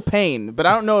mean? feel pain, but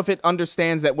I don't know if it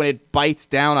understands that when it bites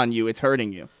down on you, it's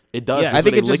hurting you. It does. Yeah, Yeah, I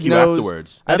think they it just lick you knows-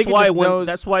 afterwards. I think it just knows.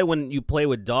 That's why when you play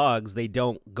with dogs, they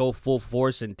don't go full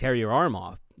force and tear your arm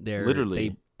off.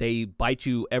 Literally. They bite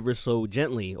you ever so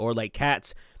gently, or like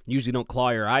cats usually don't claw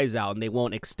your eyes out, and they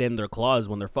won't extend their claws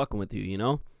when they're fucking with you. You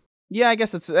know? Yeah, I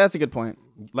guess that's a good point.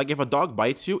 Like if a dog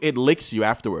bites you, it licks you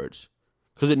afterwards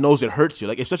because it knows it hurts you.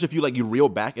 Like especially if you reel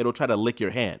back, it'll try to lick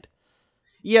your hand.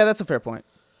 Yeah, that's a fair point.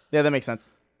 Yeah, that makes sense.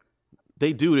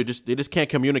 They do. They just can't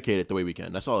communicate it the way we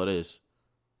can. That's all it is.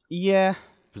 Yeah.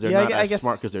 Because they're Yeah, not I as guess-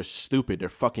 smart. Because they're stupid. They're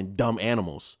fucking dumb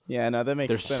animals. Yeah, no, that makes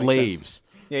They're that makes slaves. sense.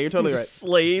 Yeah, you're totally right.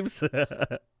 Slaves.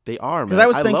 They are, man. 'Cause I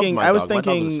was love thinking- my I was dog. My dog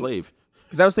was a thinking- slave.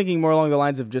 Because I was thinking more along the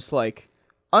lines of just like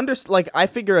like I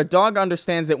figure a dog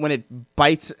understands it when it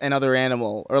bites another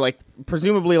animal, or like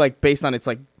presumably like based on its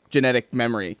like genetic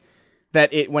memory,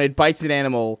 that when it bites an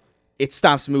animal, it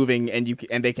stops moving and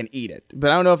they can eat it.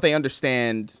 But I don't know if they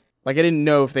understand. Like I didn't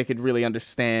know if they could really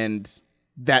understand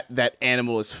that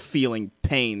animal is feeling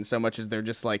pain so much as they're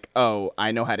just like, oh,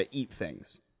 I know how to eat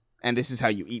things, and this is how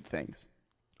you eat things.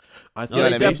 I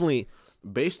think definitely.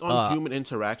 Based on human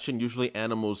interaction, usually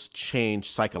animals change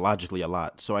psychologically a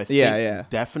lot. So I think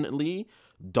definitely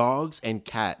dogs and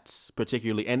cats,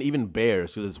 particularly, and even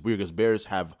bears, because it's weird because bears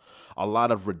have a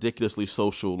lot of ridiculously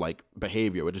social like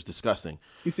behavior, which is disgusting.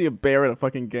 You see a bear at a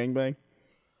fucking gangbang?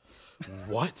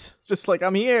 What? It's just like,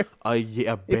 I'm here.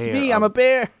 Yeah, a bear. It's me. I'm a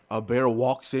bear. A bear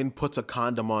walks in, puts a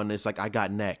condom on. It's like, I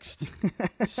got next.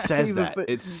 Says that.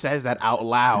 It says that out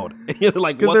loud. You're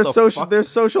like, what the fuck? They're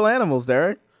social animals,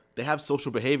 Derek. They have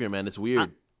social behavior, man. It's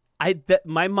weird.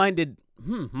 My mind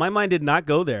did not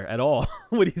go there at all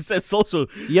when he said social.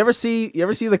 You ever see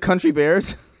the Country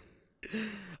Bears?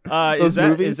 Is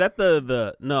that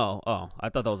the no? Oh, I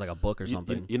thought that was like a book or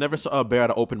something. You never saw a bear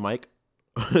at an open mic?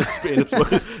 Just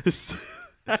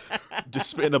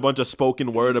spitting a bunch of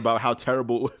spoken word about how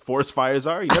terrible forest fires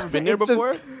are. You never been there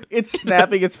before? It's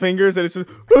snapping its fingers and it's just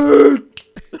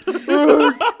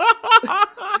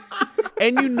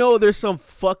and you know there's some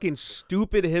fucking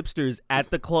stupid hipsters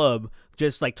at the club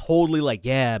just like totally like,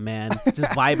 yeah, man, just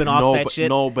vibing off that shit.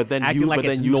 No, but then you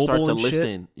start to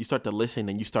listen. Shit. You start to listen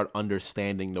and you start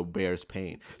understanding the bear's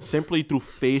pain simply through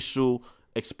facial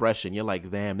expression. You're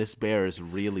like, damn, this bear is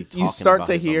really talking. You start about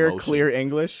to his hear emotions. clear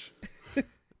English.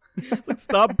 It's like,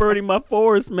 stop burning my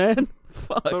forest, man.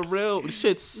 Fuck. For real,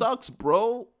 shit sucks,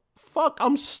 bro. Fuck,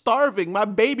 I'm starving. My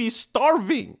baby's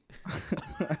starving.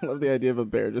 I love the idea of a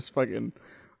bear just fucking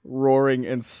roaring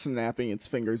and snapping its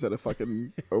fingers at a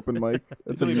fucking open mic.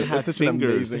 That's such an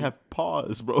amazing. They have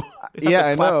paws, bro. Yeah,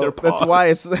 I know. That's why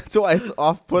it's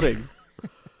off-putting.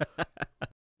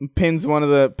 Pins one of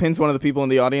the people in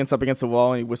the audience up against the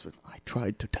wall, and he whispers, "I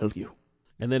tried to tell you."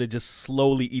 And then it just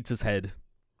slowly eats his head.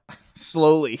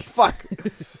 Slowly, fuck.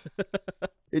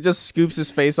 It just scoops his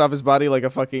face off his body like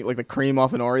the cream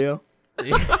off an Oreo.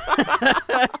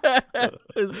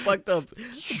 It's fucked up.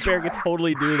 Bear could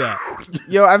totally do that.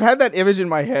 Yo, I've had that image in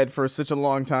my head for such a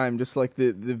long time. Just like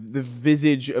the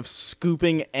visage of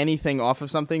scooping anything off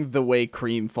of something the way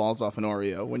cream falls off an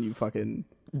Oreo when you fucking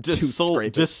just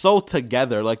so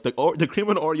together. Like the cream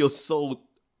and Oreo so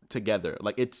together.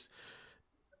 Like it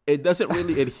doesn't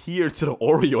really adhere to the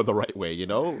Oreo the right way, you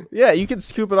know? Yeah, you can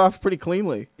scoop it off pretty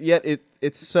cleanly. Yet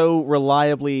it's so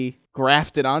reliably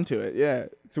grafted onto it. Yeah,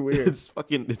 it's weird.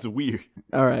 It's weird.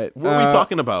 All right. What are we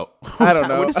talking about? I don't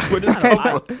know. Where does come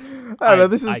from? I don't know.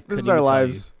 This is our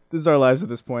lives. This is our lives at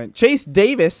this point. Chase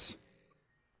Davis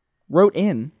wrote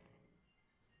in,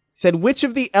 said, which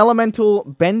of the elemental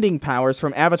bending powers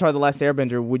from Avatar: The Last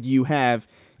Airbender would you have?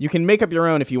 You can make up your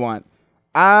own if you want.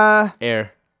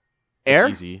 Air. Air?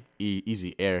 It's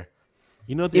easy air.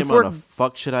 You know the amount of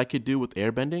fuck shit I could do with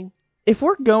airbending? If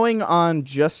we're going on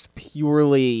just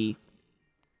purely...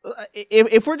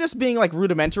 If we're just being like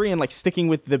rudimentary and like sticking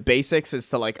with the basics as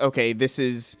to like, okay, this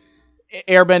is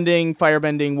airbending,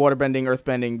 firebending, waterbending,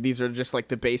 earthbending. These are just like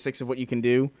the basics of what you can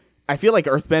do. I feel like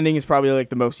earthbending is probably like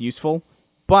the most useful.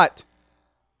 But...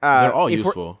 they're all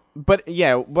useful. But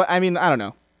yeah, but I mean, I don't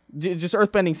know. Just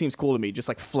earthbending seems cool to me. Just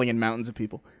like flinging mountains at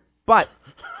people. But...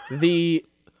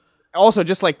 also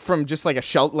just like from just like a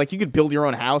shelter, like you could build your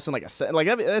own house and like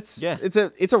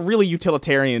it's a really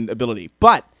utilitarian ability.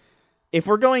 But if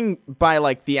we're going by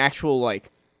like the actual like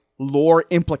lore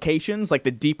implications, like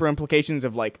the deeper implications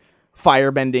of like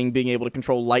firebending being able to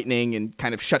control lightning and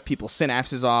kind of shut people's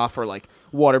synapses off, or like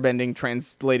waterbending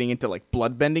translating into like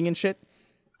bloodbending and shit,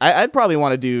 I'd probably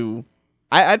want to do.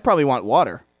 I'd probably want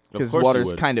water because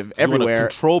water's kind of everywhere. You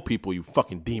want to control people, you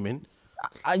fucking demon.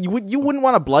 You wouldn't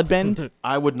want to bloodbend?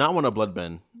 I would not want to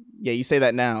bloodbend. Yeah, you say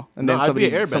that now, and then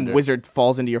some wizard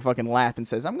falls into your fucking lap and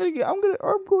says, "I'm going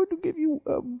to give you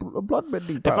a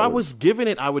bloodbending power." If I was given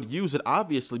it, I would use it,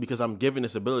 obviously, because I'm given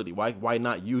this ability. Why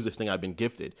not use this thing I've been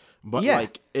gifted? But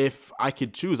like, if I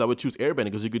could choose, I would choose airbending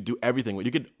because you could do everything.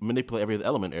 You could manipulate every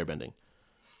element airbending.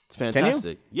 It's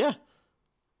fantastic. Can you? Yeah.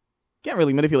 Can't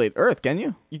really manipulate Earth, can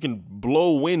you? You can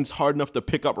blow winds hard enough to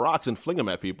pick up rocks and fling them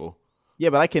at people. Yeah,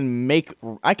 but I can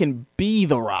be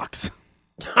the rocks.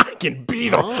 I can be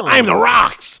I'm the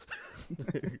rocks.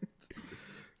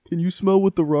 Can you smell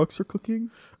what the rocks are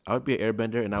cooking? I would be an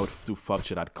airbender and I would do fuck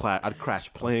shit. I'd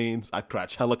crash planes. I'd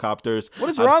crash helicopters. What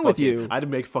is wrong with you? I'd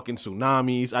make fucking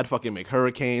tsunamis. I'd fucking make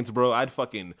hurricanes, bro. I'd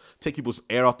fucking take people's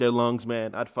air off their lungs,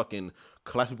 man. I'd fucking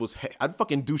collapse people's head. I'd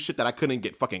fucking do shit that I couldn't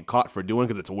get fucking caught for doing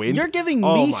because it's wind. You're giving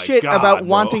Oh me my shit God, about bro.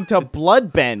 wanting to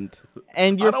bloodbend,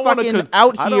 and you're I don't wanna fucking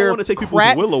out here. I don't want to take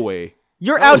people's will away.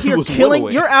 You're I don't out want here people's will killing.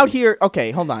 away. You're out here. Okay,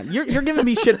 hold on. You're giving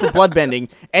me shit for bloodbending,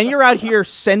 and you're out here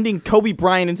sending Kobe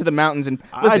Bryant into the mountains. And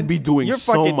listen, I'd be doing you're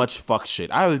so fucking- much fuck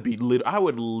shit. I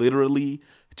would literally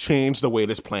change the way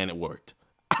this planet worked.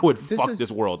 I would fuck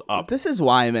this world up. This is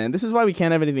why, man. This is why we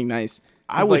can't have anything nice.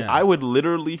 I would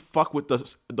literally fuck with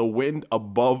the wind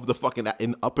above the fucking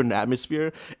upper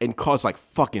atmosphere and cause like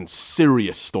fucking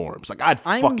serious storms. Like I'd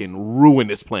fucking ruin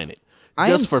this planet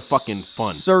just for fucking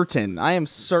fun. I am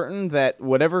certain that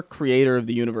whatever creator of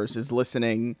the universe is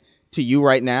listening to you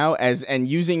right now and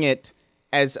using it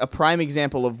as a prime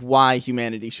example of why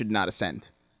humanity should not ascend.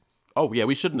 Oh yeah,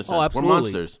 we shouldn't ascend. We're absolutely.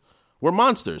 monsters. We're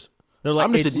monsters. They're like,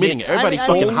 I'm just admitting it. Everybody I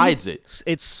fucking mean, hides it.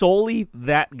 It's solely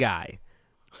that guy.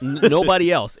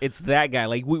 Nobody else. It's that guy.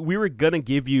 Like we were gonna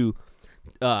give you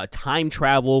time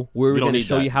travel. We were don't gonna need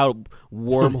show that. you how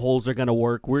wormholes are gonna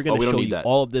work. We're gonna we don't show need you that.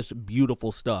 all of this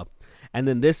beautiful stuff. And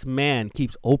then this man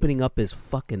keeps opening up his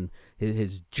fucking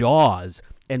his jaws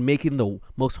and making the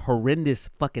most horrendous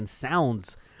fucking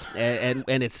sounds, and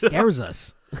it scares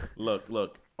us.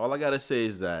 Look. All I gotta say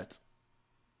is that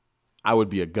I would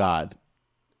be a god.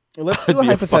 Let's do a I'd be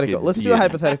a hypothetical. fucking Let's do a deity.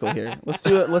 hypothetical here.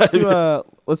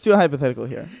 Let's do a hypothetical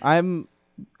here.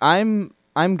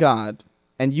 I'm God,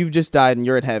 and you've just died, and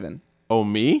you're at heaven. Oh,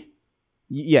 me?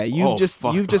 Yeah, Oh,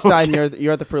 fuck. you've just died, and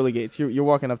you're at the pearly gates. You're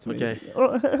walking up to me. Okay.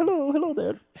 Oh, hello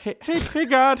there. Hey,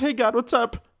 God, what's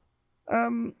up?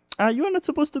 You are not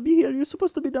supposed to be here. You're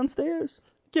supposed to be downstairs.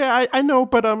 Yeah, I know,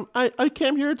 but I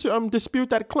came here to dispute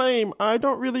that claim. I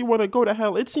don't really want to go to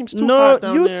hell. It seems too hot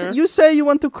down there. you say you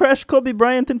want to crash Kobe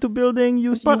Bryant into building. It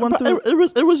was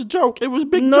a joke. It was a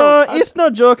big No, joke. it's no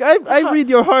joke. I read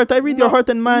your heart. I read your heart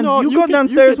and mind. No, you go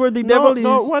downstairs where the devil is.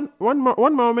 No,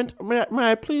 one moment. May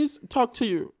I please talk to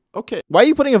you? Okay, Why are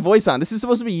you putting a voice on? This is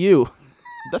supposed to be you.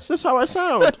 that's just how I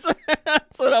sound.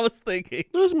 That's what I was thinking.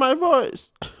 This is my voice.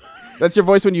 That's your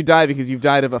voice when you die because you've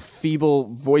died of a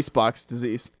feeble voice box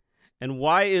disease. And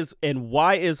why is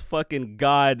fucking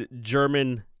God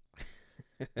German?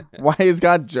 Why is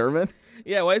God German?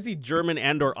 Yeah, why is he German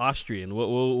and or Austrian? What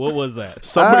was that?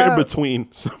 Somewhere in between.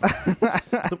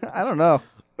 I don't know.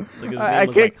 Like his I name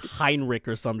was can't- like Heinrich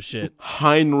or some shit.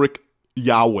 Heinrich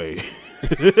Yahweh.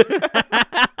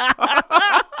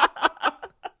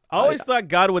 I always thought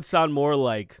God would sound more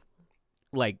like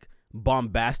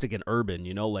bombastic and urban,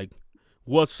 you know, like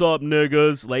what's up,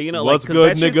 niggas? Like, you know, What's like, 'cause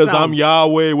good, that shit niggas? I'm sounds-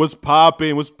 Yahweh. What's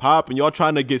poppin'? What's poppin'? Y'all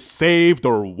trying to get saved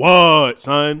or what,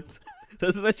 son?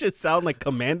 Doesn't that shit sound like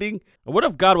commanding? Or what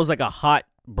if God was like a hot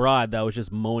broad that was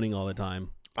just moaning all the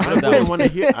time? I wouldn't want to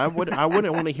hear. I wouldn't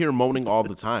want to hear moaning all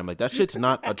the time. Like that shit's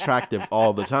not attractive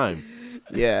all the time.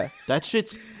 Yeah. That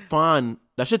shit's fun.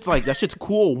 That shit's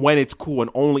cool when it's cool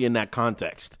and only in that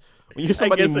context. When you hear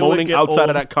somebody guess it would moaning get outside of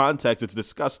old. that context, it's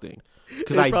disgusting.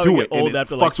 Because It'd I probably do get it and old it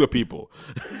after, fucks like- with people.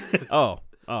 Oh,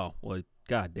 well,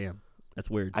 goddamn, that's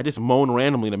weird. I just moan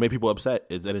randomly to make people upset,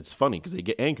 and it's funny because they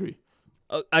get angry.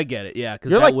 I get it, yeah.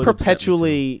 Because You're like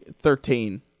perpetually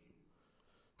 13.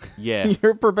 Yeah.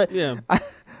 You're Yeah.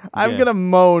 I'm Yeah. gonna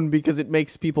moan because it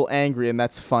makes people angry, and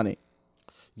that's funny.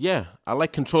 Yeah. I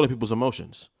like controlling people's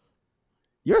emotions.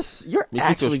 You're Makes you feel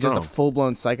actually just a strong. full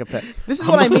blown psychopath. This is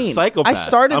I'm what I not a mean. psychopath. I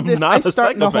started I'm this. not I a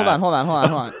start. No, hold psychopath. on.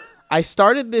 Hold on. I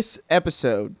started this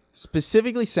episode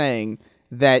specifically saying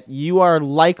that you are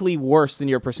likely worse than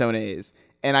your persona is,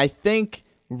 and I think,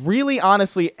 really,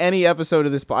 honestly, any episode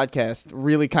of this podcast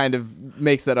really kind of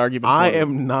makes that argument. I for you.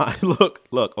 am not.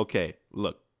 Look. Okay.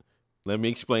 Look. Let me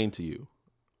explain to you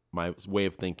my way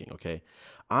of thinking. Okay.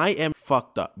 I am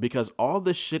fucked up because all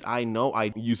this shit I know,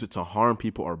 I use it to harm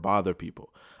people or bother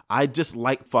people. I just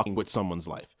like fucking with someone's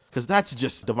life because that's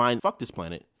just divine. Fuck this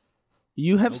planet.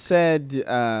 You have said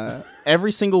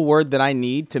every single word that I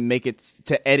need to make it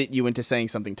to edit you into saying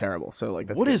something terrible. So like,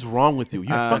 that's What good. is wrong with you?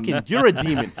 You're a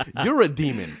demon. You're a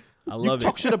demon. I You love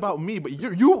talk it. shit about me, but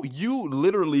you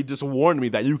literally just warned me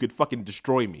that you could fucking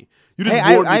destroy me. You just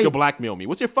Hey, warned me I- you could blackmail me.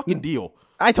 What's your fucking deal?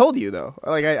 I told you though.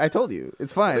 Like I told you,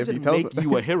 it's fine if you Doesn't tell. make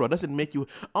you a hero. Doesn't make you.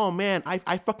 Oh man,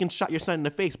 I fucking shot your son in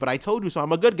the face, but I told you so.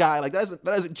 I'm a good guy. Like that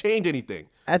doesn't change anything.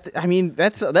 I mean,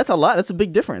 that's a lot. That's a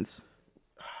big difference.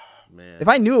 Man, If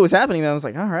I knew it was happening, then I was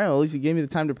like, all right, well, at least you gave me the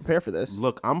time to prepare for this.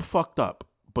 look, I'm fucked up,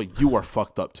 but you are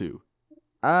fucked up too.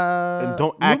 And And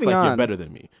don't act like you're better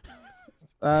than me.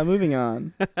 Moving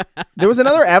on. There was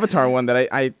another Avatar one that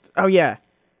I oh yeah.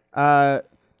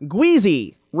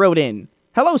 Gweezy wrote in.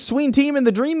 Hello, Sween team and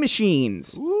the Dream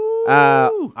Machines.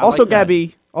 Also, like that.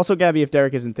 Gabby. Also, Gabby, if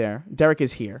Derek isn't there. Derek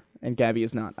is here, and Gabby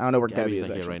is not. I don't know where Gabby is not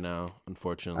actually. here right now,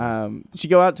 unfortunately. Did she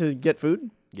go out to get food?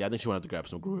 Yeah, I think she wanted to grab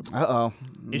some group. Uh-oh.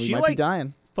 Is We she might like be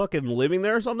dying? fucking living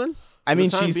there or something? I mean,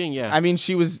 time she's. being, yeah. I mean,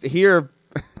 she was here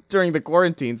during the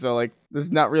quarantine, so like,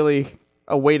 there's not really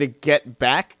a way to get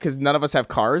back because none of us have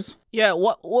cars. Yeah,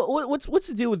 what's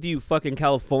the deal with you fucking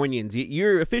Californians?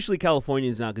 You're officially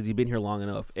Californians now because you've been here long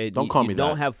enough. Don't call me You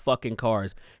don't that. have fucking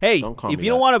cars. Hey, Don't call if me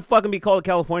you don't that. want to fucking be called a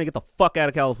Californian, get the fuck out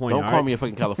of California. Don't call me a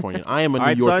fucking Californian. I am a New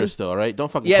right, Yorker son? still, all right?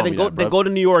 Don't fucking Yeah, call then me go that, then bruv. go to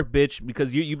New York, bitch,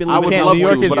 because you've been I living. would Can't. love New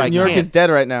York to, is but I New York can't. is dead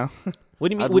right now. What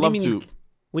do you mean? I'd What do you love mean? to.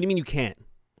 What do you mean you can't?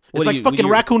 It's like fucking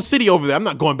Raccoon City over there. I'm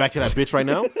not going back to that bitch right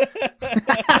now.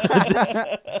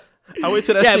 I wait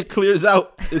till that shit clears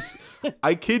out.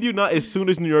 I kid you not. As soon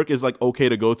as New York is like okay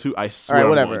to go to, I All swear right, I'm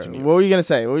whatever. going to New York. What were you gonna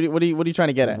say? What are you trying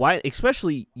to get at? Why,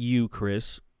 especially you,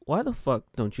 Chris? Why the fuck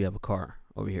don't you have a car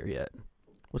over here yet?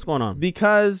 What's going on?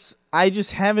 Because I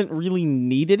just haven't really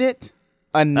needed it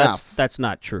enough. That's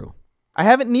not true. I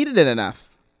haven't needed it enough.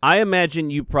 I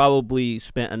imagine you probably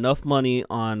spent enough money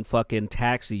on fucking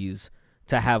taxis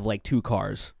to have like 2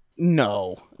 cars.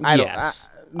 No, Yes,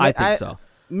 I think so.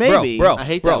 Maybe, Bro, I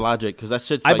hate bro. that logic because that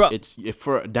shit's I like brought- it's if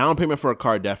for a down payment for a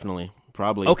car, definitely,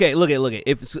 probably. Okay, look at.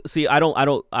 If see, I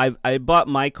bought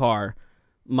my car,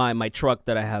 my truck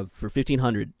that I have for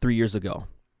 $1,500 3 years ago.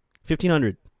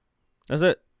 $1,500. That's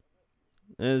it.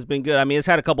 It's been good. I mean, it's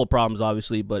had a couple of problems,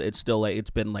 obviously, but it's still like it's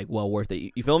been like well worth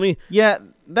it. You feel me? Yeah,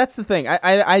 that's the thing.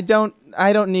 I don't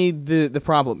need the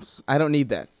problems. I don't need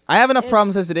that. I have enough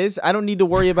problems as it is. I don't need to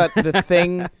worry about the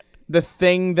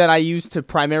thing that I use to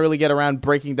primarily get around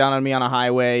breaking down on me on a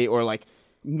highway or like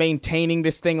maintaining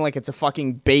this thing like it's a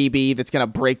fucking baby that's gonna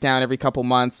break down every couple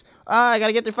months. Oh, I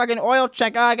gotta get the fucking oil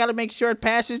check. Oh, I gotta make sure it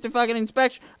passes the fucking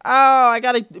inspection. Oh, I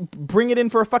gotta bring it in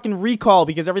for a fucking recall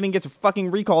because everything gets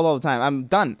fucking recalled all the time. I'm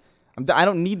done. I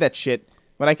don't need that shit.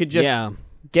 But I could just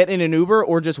get in an Uber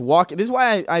or just walk. This is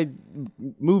why I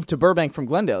moved to Burbank from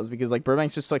Glendale, is because like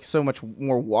Burbank's just like so much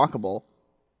more walkable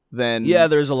than. Yeah,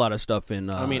 there's a lot of stuff in.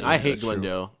 I mean, yeah, I hate that's true.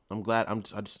 Glendale. I'm glad.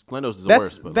 Glendale's is the That's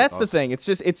worst. But that's like, the also- thing. It's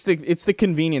just it's the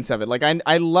convenience of it. Like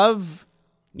I love.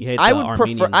 You hate I the would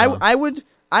prefer. Armenians, huh?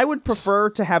 I would prefer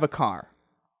to have a car.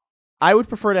 I would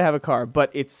prefer to have a car, but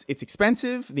it's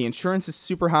expensive. The insurance is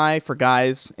super high for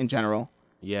guys in general.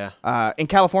 Yeah. In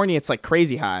California, it's like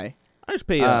crazy high. I just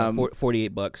pay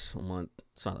 $48 a month.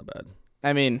 It's not that bad.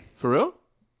 I mean, For real?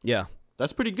 Yeah,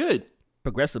 That's pretty good.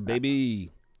 progressive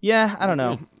baby. yeah, I don't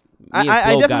know. and I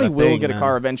Flo got definitely a will thing, get a man.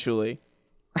 car eventually.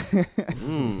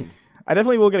 Mm. I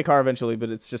definitely will get a car eventually, but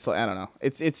it's just like I don't know.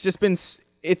 It's just been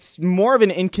it's more of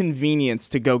an inconvenience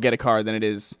to go get a car than it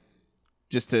is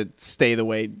just to stay the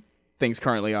way things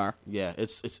currently are. Yeah,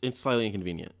 it's slightly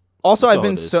inconvenient. Also, That's I've all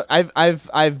been it is. so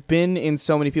I've been in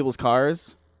so many people's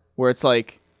cars where it's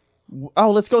like,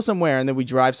 oh, let's go somewhere, and then we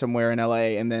drive somewhere in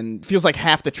LA, and then it feels like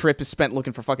half the trip is spent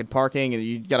looking for fucking parking, and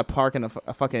you got to park in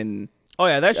a fucking. Oh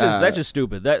yeah, that's just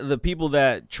stupid. That the people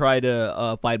that try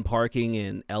to find parking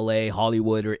in L.A.,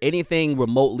 Hollywood, or anything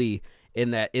remotely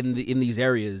in these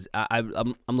areas,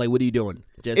 I'm like, what are you doing?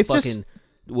 Just It's fucking just-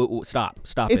 stop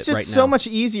It's it right now. just so much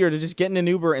easier to just get in an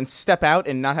Uber and step out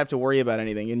and not have to worry about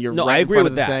anything, and you're No, right I in agree front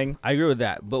with of the that. thing. I agree with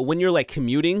that. But when you're like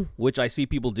commuting, which I see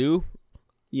people do,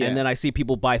 Yeah. and then I see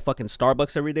people buy fucking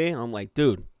Starbucks every day, I'm like,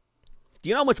 dude, do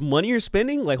you know how much money you're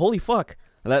spending? Like, holy fuck.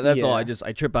 That's all. Yeah.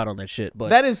 I trip out on that shit. But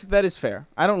that is fair.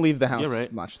 I don't leave the house You're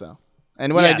right. much though,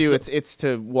 and when I Yeah, do, so- it's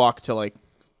to walk to like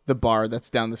the bar that's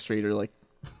down the street, or like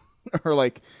or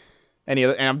like any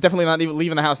other. And I'm definitely not even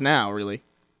leaving the house now. Really.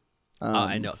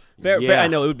 I know. Fair. yeah. I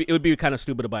know it would be kind of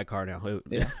stupid to buy a car now.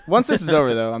 Yeah. Once this is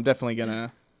over, though, I'm definitely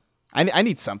gonna. I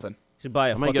need something. Should buy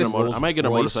a I might get a fucking I might get a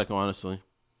Rolls-Royce. motorcycle. Honestly,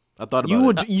 I thought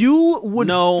about it. You would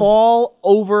No. fall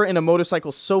over in a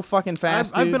motorcycle so fucking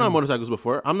fast. I've dude. been on motorcycles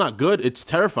before. I'm not good. It's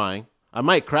terrifying. I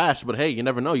might crash, but hey, you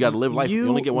never know. You got to live life. You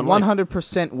only get one life.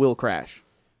 100% will crash.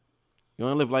 You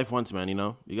only live life once, man. You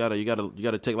know. You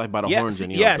gotta take life by the horns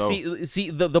and yeah. go. See,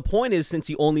 the point is, since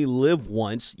you only live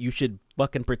once, you should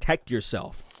fucking protect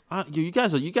yourself. You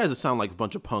guys sound like a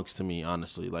bunch of punks to me.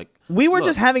 Honestly, like We were look,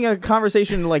 just having a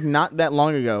conversation like not that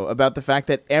long ago about the fact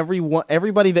that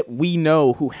everybody that we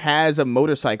know who has a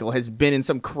motorcycle has been in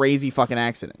some crazy fucking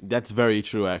accident. That's very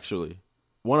true. Actually,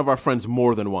 one of our friends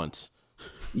more than once.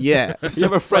 Yeah. We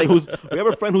have a friend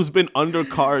who's been under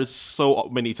cars so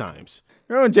many times.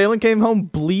 Remember when Jalen came home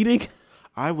bleeding?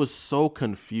 I was so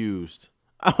confused.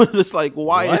 I was just like,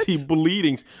 why is What? he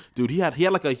bleeding? Dude, he had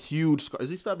like a huge scar. Does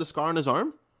he still have the scar on his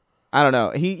arm? I don't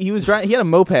know. He was driving. He had a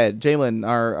moped. Jalen,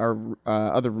 our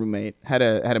other roommate, had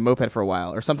a moped for a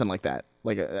while or something like that.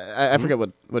 Like I forget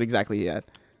what exactly he had,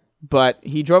 but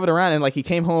he drove it around and like he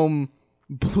came home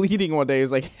bleeding one day. He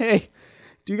was like, "Hey,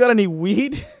 do you got any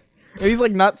weed?" And he's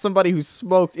like not somebody who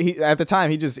smoked. At the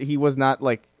time he was not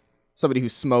like somebody who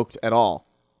smoked at all.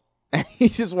 And he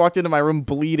just walked into my room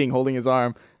bleeding, holding his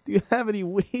arm. Do you have any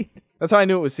weed? That's how I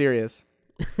knew it was serious.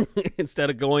 Instead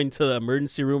of going to the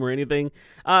emergency room or anything,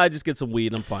 just get some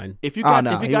weed. I'm fine. If you got he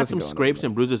some wasn't going scrapes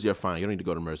and bruises, you're fine. You don't need to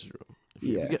go to the emergency room. If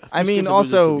you Yeah. get a few I mean, scrapes and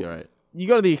bruises, also, you'll be all right. you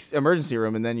go to the emergency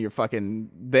room and then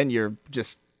you're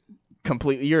just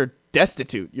completely, you're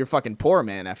destitute. You're fucking poor,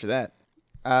 man, after that.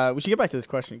 We should get back to this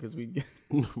question because we...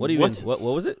 What do you mean? What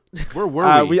was it? Where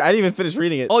were we? I didn't even finish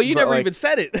reading it. Oh, you but, never like, even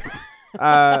said it.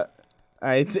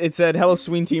 It said, hello,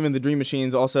 Sween team and the Dream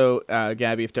Machines. Also,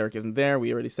 Gabby, if Derek isn't there,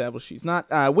 we already established she's not.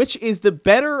 Which is the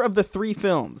better of the three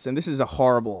films? And this is a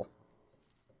horrible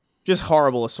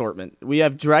assortment. We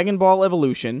have Dragon Ball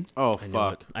Evolution, Oh,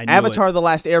 fuck. I knew Avatar The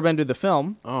Last Airbender, the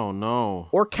film, Oh, no.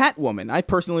 or Catwoman. I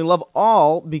personally love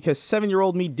all because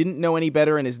 7-year-old me didn't know any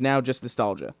better and is now just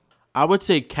nostalgia. I would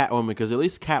say Catwoman because at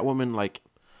least Catwoman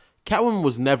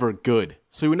was never good.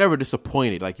 So you were never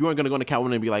disappointed. Like, you weren't going to go into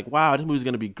Catwoman and be like, wow, this movie's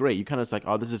going to be great. You kind of like,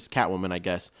 oh, this is Catwoman, I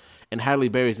guess. And Halle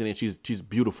Berry's in it. She's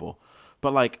beautiful.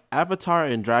 But, like, Avatar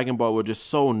and Dragon Ball were just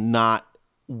so not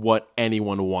what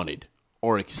anyone wanted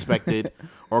or expected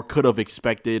or could have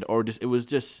expected or just, it was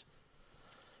just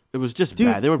Dude,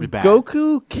 bad. They were bad.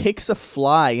 Goku kicks a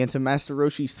fly into Master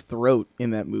Roshi's throat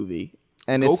in that movie.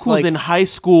 And it's Goku's like, in high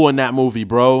school in that movie,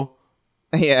 bro.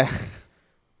 yeah.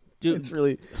 Dude, It's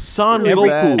really... Son Really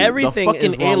Goku, bad. everything the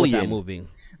fucking is wrong with that alien. movie.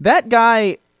 That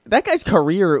guy's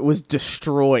career was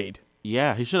destroyed.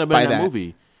 Yeah, he shouldn't have been By in that that.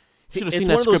 movie. He should have It's seen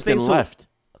one that of those script and things, so- left.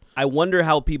 I wonder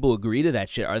how people agree to that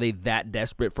shit. Are they that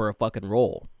desperate for a fucking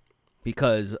role?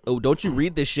 Because don't you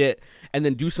read this shit and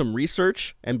then do some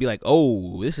research and be like,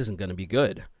 oh, this isn't gonna be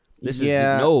good. This is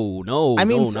no. I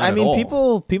mean, not at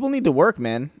all. people need to work,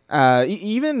 man.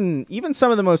 Even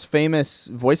some of the most famous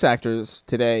voice actors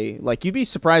today, like you'd be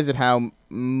surprised at how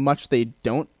much they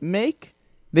don't make.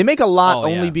 They make a lot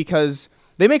only because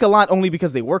they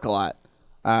work a lot,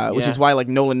 which is why like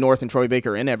Nolan North and Troy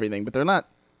Baker are in everything, but they're not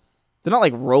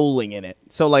like rolling in it.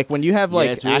 So like when you have like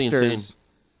it's really actors, insane.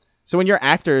 so when you're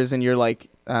actors and you're like,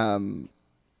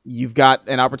 you've got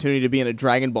an opportunity to be in a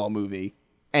Dragon Ball movie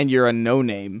and you're a no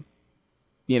name.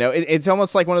 You know, it's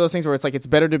almost like one of those things where it's like it's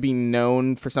better to be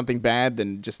known for something bad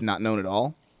than just not known at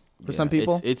all for some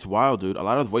people. It's wild, dude. A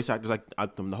lot of the voice actors, like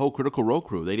the whole Critical Role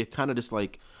crew, they kind of just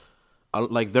like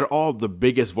they're all the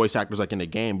biggest voice actors like in the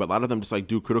game, but a lot of them just like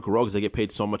do Critical Role because they get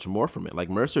paid so much more from it. Like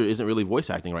Mercer isn't really voice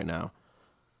acting right now.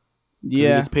 He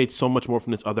gets paid so much more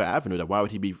from this other avenue that why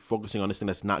would he be focusing on this thing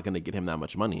that's not going to get him that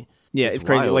much money? Yeah, it's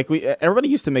crazy. wild. Like everybody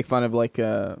used to make fun of like,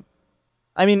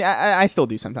 I mean, I still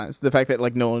do sometimes. The fact that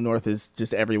like Nolan North is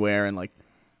just everywhere and like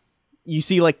you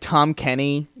see like Tom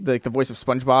Kenny, the voice of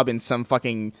SpongeBob in some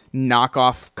fucking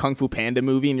knockoff Kung Fu Panda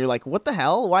movie, and you're like, what the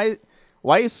hell? Why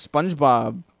is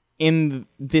SpongeBob in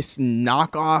this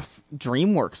knockoff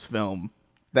DreamWorks film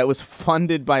that was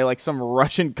funded by like some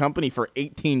Russian company for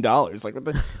 $18? Like what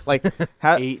the like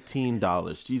how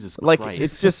 $18. Jesus like Christ.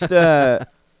 it's just and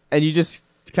you just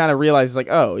kind of realize like,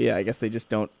 oh yeah, I guess they just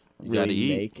don't You gotta really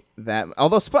eat. make that.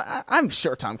 Although I'm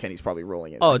sure Tom Kenny's probably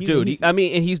rolling it. Oh, He's- dude. he's, I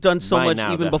mean, and he's done so By much now,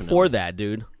 even definitely. before that,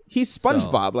 dude. he's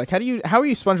SpongeBob. Like how are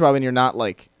you SpongeBob and you're not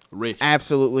like Rich.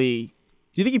 absolutely?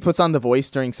 Do you think he puts on the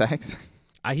voice during sex?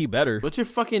 He better. What's your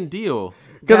fucking deal?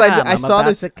 Because Damn, I I'm saw about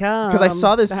this to because I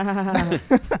saw this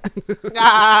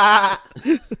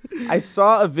I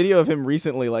saw a video of him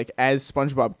recently like as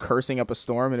SpongeBob cursing up a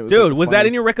storm, and it was Dude, like, the was that in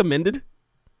funniest- your recommended?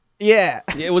 Yeah.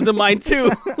 Yeah, it was in mine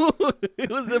too. It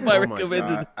was in my Oh my recommended.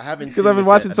 God. I haven't 'Cause seen I've been this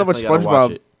watching yet. so much Definitely gotta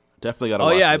watch SpongeBob. it. Definitely gotta Oh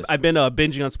watch yeah, this. I've been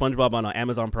binging on SpongeBob on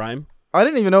Amazon Prime. I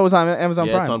didn't even know it was on Amazon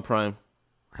yeah, Prime. it's on Prime.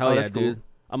 Hell Oh, yeah, that's cool. dude!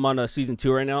 I'm on season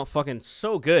 2 right now. Fucking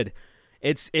so good.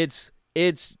 It's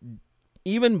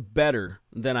even better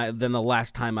than the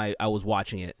last time I was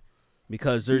watching it,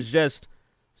 because there's just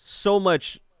so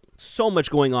much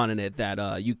going on in it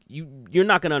that you're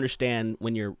not gonna understand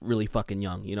when you're really fucking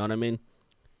young. You know what I mean?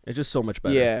 It's just so much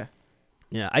better. Yeah.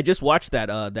 Yeah, I just watched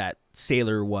that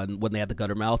sailor one when they had the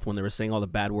gutter mouth when they were saying all the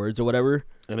bad words or whatever.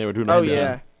 And they were doing Oh that,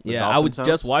 yeah. the Yeah, I dolphin was sounds?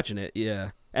 just watching it.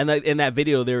 Yeah, and in that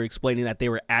video they were explaining that they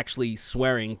were actually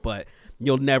swearing, but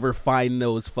you'll never find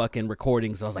those fucking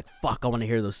recordings. I was like, fuck, I want to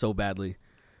hear those so badly.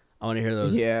 I want to hear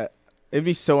those. Yeah. It'd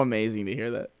be so amazing to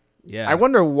hear that. Yeah. I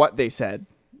wonder what they said.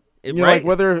 You know, right?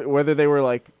 like whether they were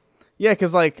like, Yeah,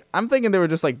 because like I'm thinking they were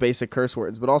just like basic curse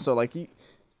words, but also like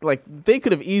they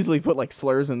could have easily put like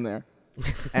slurs in there.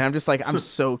 And I'm just like, I'm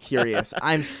so curious.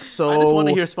 I just want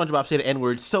to hear SpongeBob say the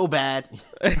N-word so bad.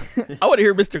 I want to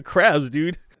hear Mr. Krabs,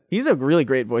 dude. He's a really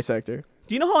great voice actor.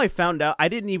 Do you know how I found out? I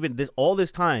didn't even all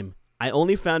this time. I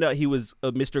only found out he was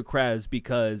Mr. Krabs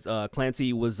because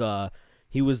Clancy was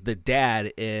he was the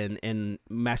dad in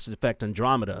Mass Effect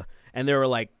Andromeda, and they were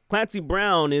like, Clancy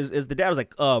Brown is the dad. I was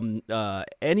like,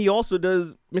 and he also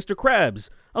does Mr. Krabs.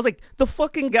 I was like, the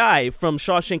fucking guy from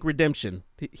Shawshank Redemption.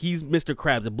 He's Mr.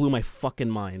 Krabs. It blew my fucking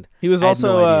mind. He was I had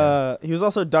no idea. he was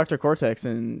also Dr. Cortex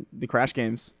in the Crash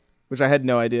games, which I had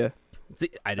no idea. See,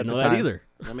 I didn't know the that time. either.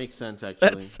 That makes sense, actually.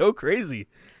 That's so crazy.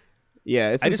 Yeah,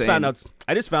 it's I insane.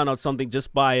 just found out something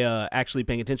just by actually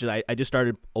paying attention. I just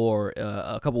started, or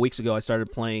a couple weeks ago, I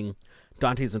started playing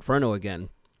Dante's Inferno again,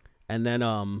 and then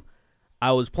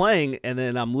I was playing, and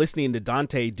then I'm listening to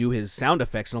Dante do his sound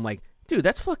effects, and I'm like, dude,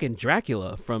 that's fucking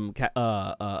Dracula from the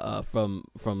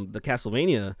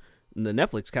Castlevania, the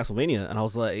Netflix Castlevania, and I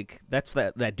was like, that's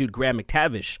that dude Graham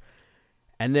McTavish,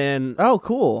 and then Oh,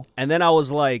 cool. and then I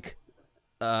was like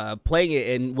playing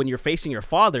it, and when you're facing your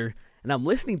father. And I'm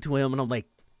listening to him, and I'm like,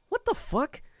 what the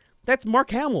fuck? That's Mark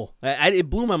Hamill.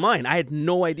 It blew my mind. I had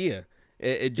no idea.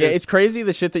 It just, Yeah, it's crazy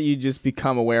the shit that you just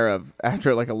become aware of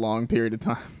after like a long period of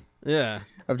time yeah.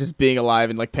 of just being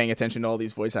alive and like paying attention to all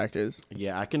these voice actors.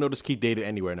 Yeah, I can notice Keith David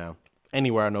anywhere now.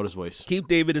 Anywhere I know his voice. Keith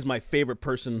David is my favorite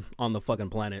person on the fucking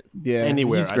planet. Yeah,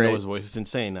 Anywhere he's I great. know his voice. It's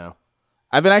insane now.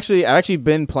 I've actually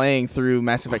been playing through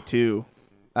Mass Effect 2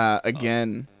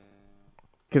 again.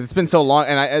 Because it's been so long,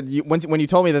 and when you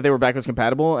told me that they were backwards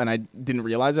compatible, and I didn't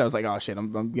realize it, I was like, "Oh shit,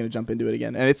 I'm gonna jump into it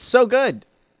again." And it's so good.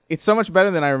 It's so much better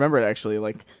than I remember it. Actually,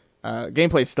 like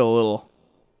gameplay's still a little,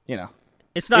 you know,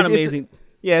 It's not amazing.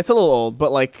 yeah, it's a little old,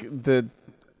 but like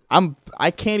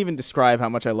I can't even describe how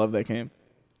much I love that game.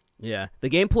 Yeah, the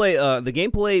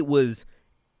gameplay was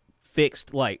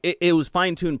fixed. Like it was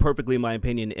fine tuned perfectly, in my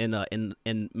opinion,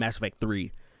 in Mass Effect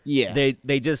 3. Yeah,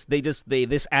 They just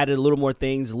added a little more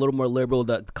things, a little more liberal.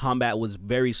 The combat was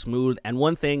very smooth, and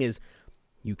one thing is,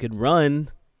 you could run.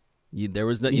 There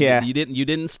was no, you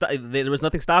didn't there was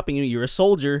nothing stopping you. You're a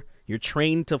soldier. You're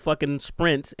trained to fucking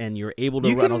sprint, and you're able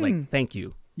to run. I was like, thank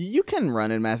you. You can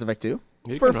run in Mass Effect 2.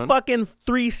 For fucking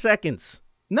 3 seconds.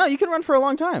 No, you can run for a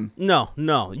long time. No,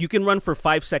 you can run for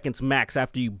 5 seconds max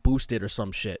after you boost it or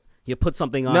some shit. You put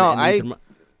something on No, it. And you can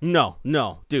run.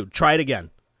 No, dude, try it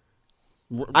again.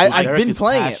 I've Derek been is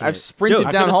playing passionate. it. I've sprinted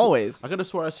Dude, down hallways. I could have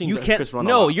swore I seen You Chris can't. run a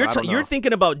No, lot, but I don't you're know.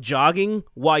 thinking about jogging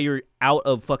while you're out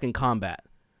of fucking combat.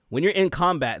 When you're in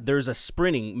combat, there's a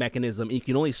sprinting mechanism, and you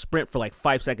can only sprint for like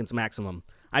 5 seconds maximum.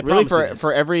 I Really, promise you this.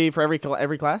 for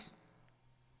every class?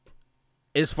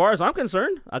 As far as I'm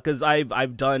concerned, because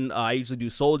I've done. I usually do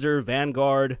soldier,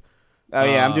 vanguard. Oh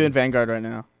yeah, I'm doing Vanguard right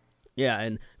now. Yeah,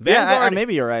 and Yeah, vanguard.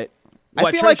 maybe you're right.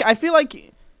 What,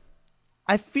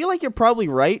 I feel like you're probably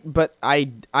right, but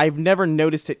I've never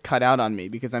noticed it cut out on me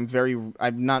because I'm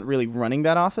not really running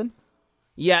that often.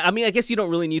 Yeah, I mean, I guess you don't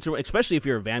really need to, especially if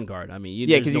you're a vanguard. I mean,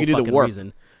 Yeah, there's 'cause no you can do the fucking warp.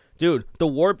 reason. Dude, the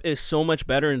warp is so much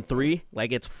better in 3.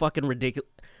 Like, it's fucking ridiculous.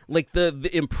 Like, the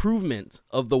improvement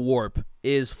of the warp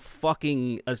is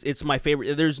fucking, it's my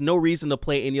favorite. There's no reason to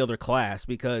play any other class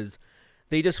because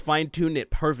they just fine-tuned it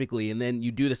perfectly, and then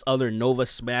you do this other Nova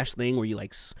Smash thing where you,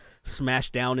 like, smash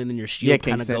down and then your shield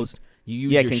kind of Kingston. goes, you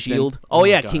use Yeah, your Kingston. shield. Oh Oh,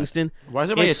 yeah, my God. Kingston. Why is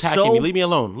everybody It's attacking so- me? Leave me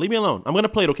alone. Leave me alone. I'm gonna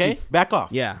play it, okay? Back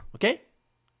off. Yeah. Okay?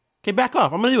 Okay, back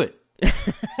off. I'm gonna do it.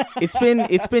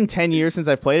 It's been 10 years since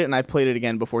I've played it, and I played it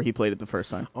again before he played it the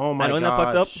first time. Oh my I know, God. isn't that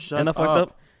fucked up? Shut Isn't that fucked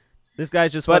up? This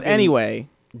guy's just But fucking anyway,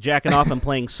 jacking off and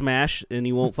playing Smash, and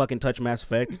he won't fucking touch Mass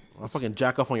Effect. I'll fucking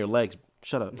jack off on your legs.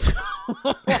 Shut up.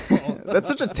 that's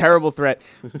such a terrible threat.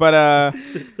 But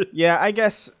yeah, I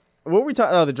guess what were we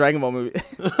talking? Oh, the Dragon Ball movie.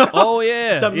 Oh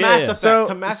yeah, To yeah. Mass Effect. So-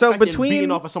 to Mass so Effect and between-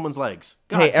 beating off of someone's legs.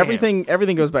 God Hey, damn.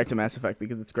 everything goes back to Mass Effect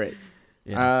because it's great.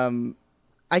 Yeah.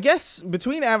 I guess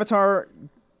between Avatar,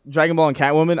 Dragon Ball, and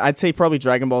Catwoman, I'd say probably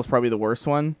Dragon Ball is probably the worst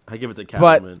one. I give it to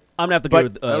But- Catwoman. I'm gonna have to but-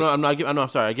 go with. No, I'm not. I'm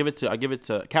sorry. I give it to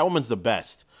Catwoman's the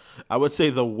best. I would say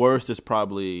the worst is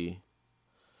probably.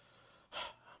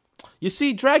 You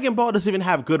see, Dragon Ball doesn't even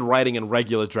have good writing in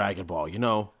regular Dragon Ball. You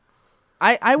know,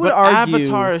 I would but argue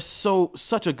Avatar is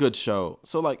such a good show.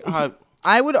 So like,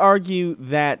 I would argue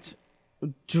that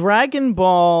Dragon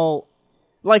Ball,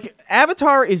 like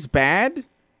Avatar, is bad,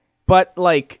 but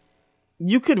like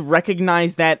you could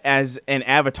recognize that as an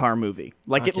Avatar movie.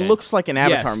 Like it Okay. looks like an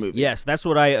Avatar yes, movie. Yes, that's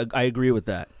what I agree with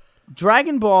that.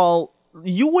 Dragon Ball,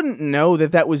 you wouldn't know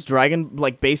that was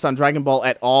based on Dragon Ball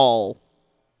at all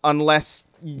unless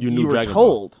you knew were Dragon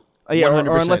told. Yeah, or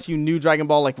 100%. unless you knew Dragon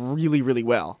Ball like really, really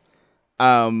well.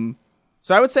 So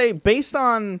I would say based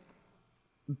on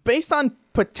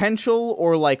potential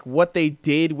or like what they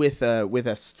did with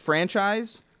a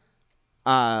franchise,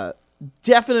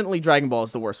 definitely Dragon Ball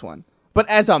is the worst one. But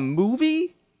as a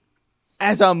movie,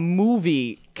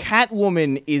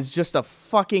 Catwoman is just a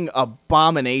fucking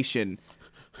abomination.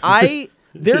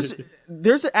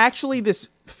 There's actually this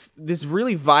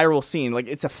really viral scene, like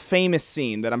it's a famous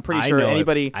scene that I'm pretty sure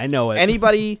I know it.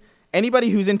 Anybody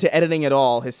who's into editing at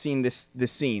all has seen this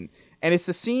scene, and it's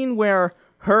the scene where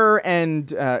her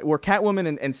and where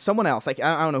Catwoman and someone else, like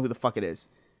I don't know who the fuck it is,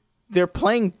 they're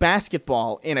playing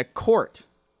basketball in a court,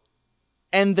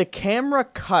 and the camera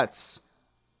cuts,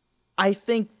 I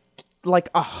think, like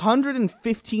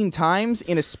 115 times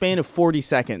in a span of 40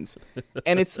 seconds.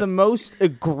 And it's the most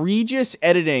egregious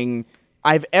editing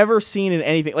I've ever seen in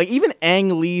anything. Like even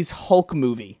Ang Lee's Hulk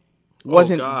movie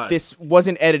wasn't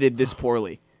edited this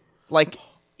poorly. Like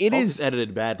it Hulk is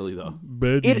edited badly though.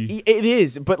 it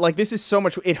is, but like this is so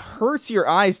much, it hurts your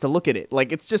eyes to look at it.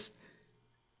 Like it's just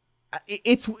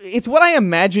it's what I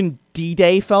imagine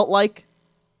D-Day felt like.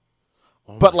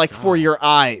 But like for your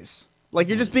eyes. Like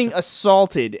you're just being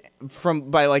assaulted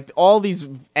by like all these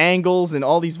angles and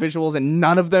all these visuals, and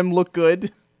none of them look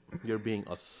good. You're being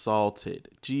assaulted.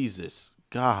 Jesus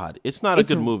God, it's not a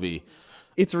good movie.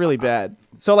 It's really bad.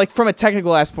 So like from a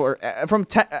technical aspect,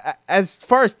 as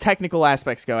far as technical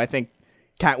aspects go, I think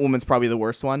Catwoman's probably the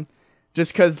worst one.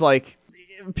 Just because like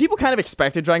people kind of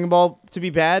expected Dragon Ball to be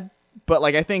bad, but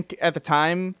like I think at the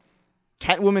time,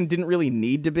 Catwoman didn't really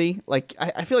need to be. Like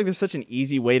I feel like there's such an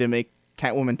easy way to make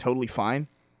Catwoman totally fine,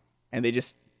 and they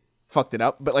just fucked it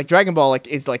up. But like Dragon Ball like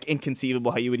is like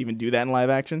inconceivable how you would even do that in live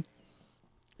action.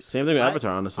 Same thing with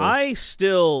Avatar, honestly. I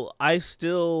still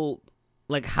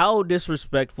like, how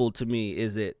disrespectful to me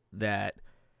is it that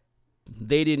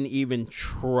they didn't even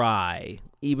try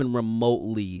even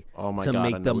remotely to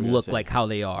make them look like how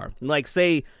they are. Like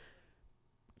say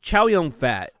Chow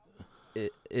Yun-Fat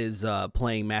is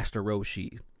playing Master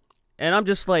Roshi, and I'm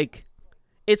just like,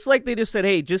 it's like they just said,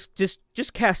 hey, just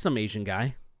cast some Asian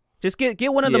guy. Just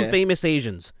get one of them famous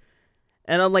Asians.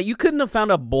 And I'm like, you couldn't have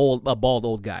found a bald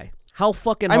old guy. How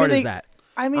fucking hard is that?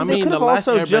 I mean, they could have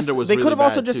also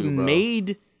just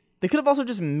made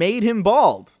him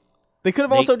bald. They could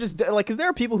have also just like, because there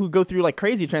are people who go through like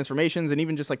crazy transformations, and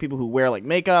even just like people who wear like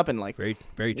makeup and like very,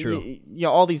 very true. You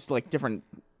know, all these like different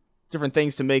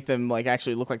things to make them like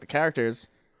actually look like the characters.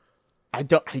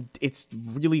 It's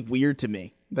really weird to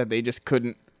me that they just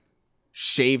couldn't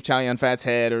shave Chow Yun-Fat's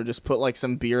head or just put like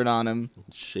some beard on him.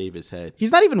 Shave his head.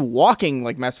 He's not even walking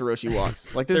like Master Roshi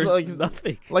walks. Like there's like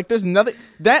nothing. Like there's nothing.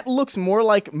 That looks more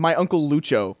like my Uncle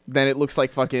Lucho than it looks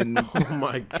like fucking. Oh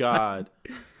my God.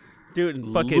 Dude,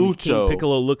 fucking Lucho. King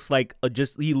Piccolo looks like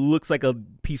he looks like a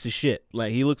piece of shit.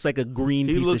 Like he looks like a green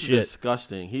piece of shit. He looks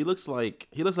disgusting. He looks like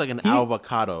an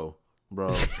avocado,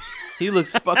 bro. He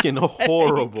looks fucking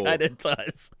horrible. He kind of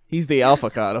does. He's the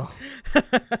avocado.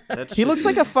 He looks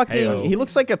like a fucking. Hey-o. He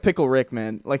looks like a Pickle Rick,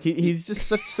 man. Like he's just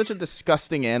such a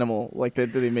disgusting animal. Like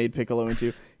that they made Piccolo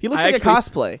into. He looks like a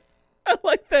cosplay. I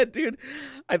like that, dude.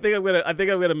 I think I'm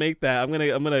gonna make that. I'm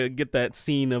gonna get that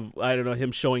scene of, I don't know,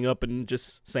 him showing up and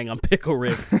just saying I'm Pickle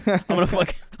Rick. I'm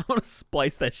gonna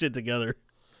splice that shit together.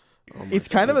 Oh it's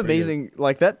kind of amazing.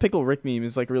 Like that Pickle Rick meme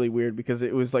is like really weird because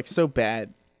it was like so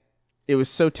bad. It was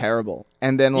so terrible.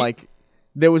 And then like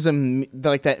there was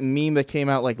like that meme that came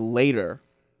out like later,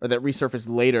 or that resurfaced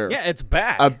later. Yeah, it's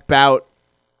back.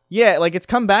 Like it's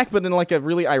come back, but in like a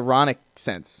really ironic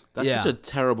sense. That's such a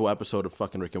terrible episode of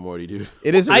fucking Rick and Morty, dude.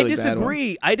 It is. I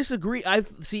disagree. I disagree. I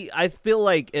feel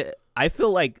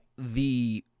like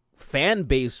the fan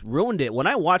base ruined it when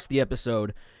I watched the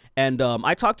episode. And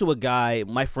I talked to a guy,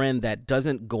 my friend, that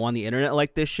doesn't go on the internet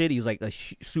like this shit. He's like a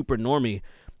super normie.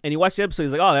 And he watched the episode.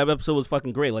 He's like, oh, that episode was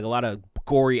fucking great. Like a lot of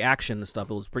gory action and stuff.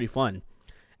 It was pretty fun.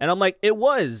 And I'm like, it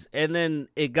was. And then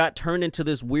it got turned into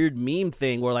this weird meme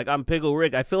thing where like, I'm Pickle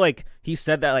Rick. I feel like he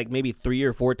said that like maybe 3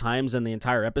 or 4 times in the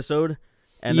entire episode.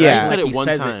 And yeah, he said it one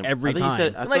says time. It every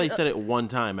time. I thought he said it one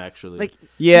time actually. Like,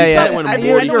 yeah. He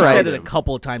said it a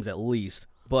couple of times at least.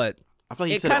 But I thought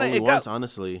he said it only once,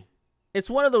 honestly. It's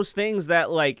one of those things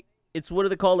that like, it's what do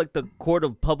they call, like the court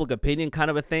of public opinion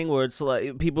kind of a thing, where it's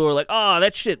like people are like, oh,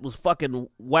 that shit was fucking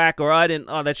whack, or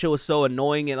that shit was so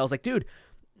annoying. And I was like, dude,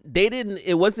 I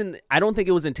don't think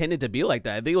it was intended to be like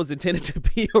that. I think it was intended to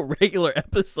be a regular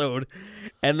episode.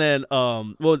 And then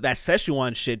that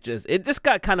Szechuan shit just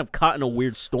got kind of caught in a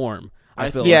weird storm. I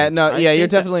feel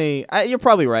you're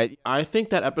probably right. I think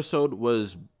that episode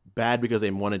was bad because they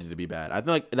wanted it to be bad. I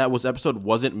think like episode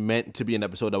wasn't meant to be an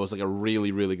episode that was like a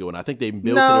really, really good one. I think they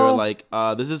built it. They were like,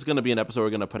 this is going to be an episode we're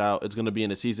going to put out. It's going to be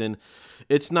in a season.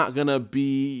 It's not going to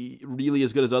be really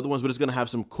as good as other ones, but it's going to have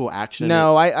some cool action.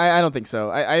 No, I don't think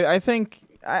so. I think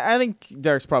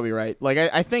Derek's probably right. Like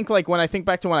I think like when I think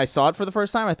back to when I saw it for the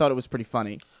first time, I thought it was pretty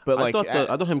funny. But like I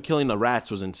thought him killing the rats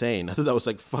was insane. I thought that was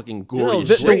like fucking gory. No, as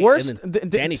the shit. worst.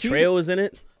 Danny Trejo is in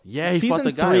it. Yeah, he fought season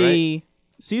the guy, 3. right?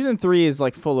 Season 3 is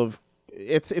like full of.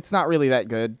 It's not really that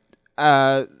good.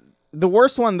 The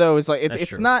worst one though is like it's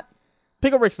true. not.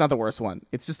 Pickle Rick's not the worst one.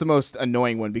 It's just the most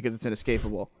annoying one because it's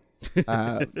inescapable.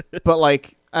 But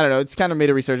like I don't know, it's kind of made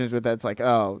a resurgence with that. It's like,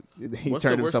 oh, he What's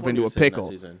turned the worst himself one into a you've seen that pickle.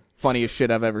 season? Funniest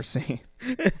shit I've ever seen,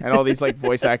 and all these like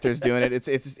voice actors doing it.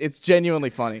 It's genuinely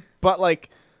funny. But like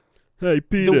Hey,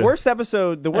 Peter. the worst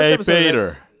episode. The worst Hey, episode.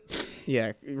 Peter.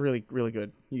 Yeah, really, really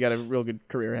good. You got a real good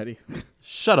career ahead of you.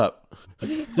 Shut up.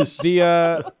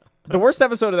 The worst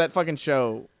episode of that fucking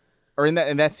show, or in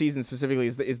that season specifically,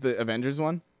 is the Avengers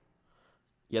one.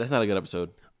 Yeah, that's not a good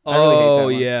episode. I really hate that Oh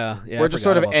one. yeah. Where it just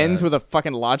sort of ends with a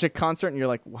fucking Logic concert, and you're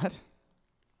like, what?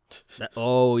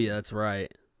 Oh yeah, that's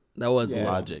right. That was Yeah.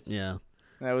 Logic. Yeah.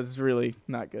 That was really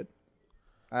not good.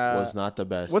 Was not the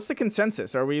best. What's the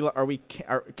consensus? Are we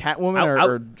Catwoman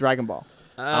or Dragon Ball?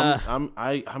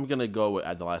 I'm gonna go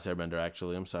with The Last Airbender.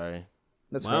 Actually, I'm sorry.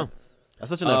 That's Wow. fair. That's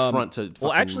such an affront to.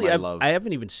 Well, actually, my love. I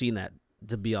haven't even seen that.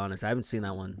 To be honest, I haven't seen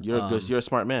that one. You're a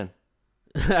smart man.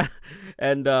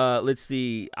 And let's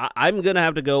see. I'm gonna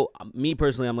have to go. Me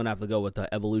personally, I'm gonna have to go with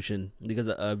the evolution because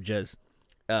of just.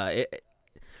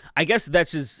 I guess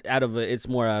that's just it's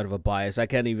more out of a bias. I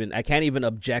can't even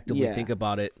objectively think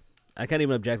about it. I can't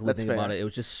even objectively think about it. It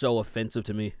was just so offensive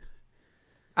to me.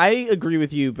 I agree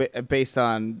with you, based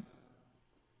on.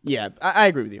 Yeah, I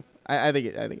agree with you. I think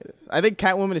it is. I think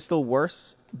Catwoman is still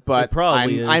worse, but It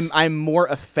probably is. I'm more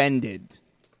offended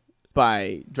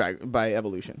by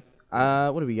Evolution.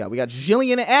 What do we got? We got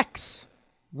Jillian X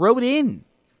wrote in.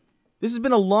 This has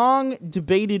been a long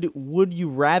debated would you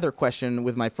rather question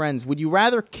with my friends. Would you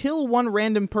rather kill one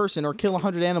random person or kill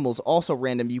 100 animals? Also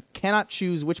random. You cannot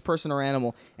choose which person or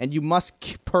animal, and you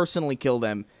must personally kill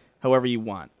them however you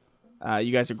want.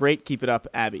 You guys are great. Keep it up,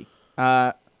 Abby.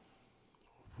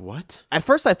 What? At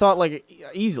first, I thought like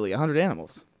easily 100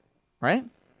 animals, right?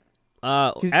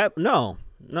 No.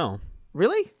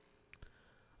 Really?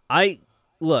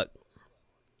 Look.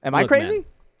 Am I crazy? Man.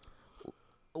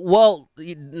 Well,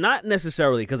 not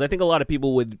necessarily, because I think a lot of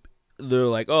people they're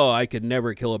like, oh, I could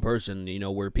never kill a person.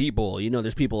 We're people.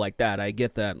 There's people like that. I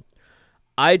get that.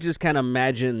 I just can't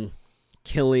imagine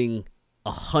killing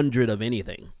 100 of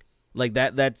anything like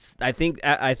that. I think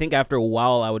after a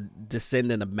while I would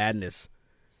descend into madness.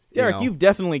 Derek, you've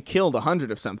definitely killed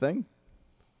 100 of something.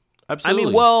 Absolutely. I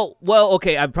mean, well,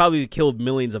 okay. I've probably killed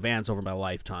millions of ants over my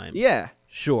lifetime. Yeah.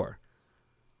 Sure.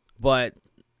 But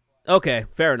okay,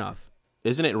 fair enough.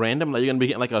 Isn't it random? Like you're gonna be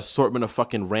getting like an assortment of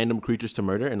fucking random creatures to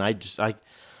murder, and I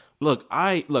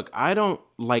don't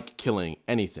like killing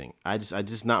anything. I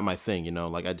just not my thing,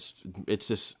 Like it's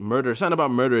just murder. Something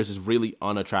about murder is just really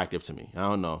unattractive to me. I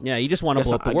don't know. Yeah, you just want to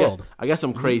blow up the world. I guess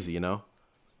I'm crazy,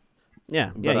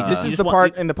 Yeah, But, This is the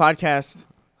part in the podcast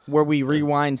where we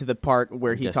rewind to the part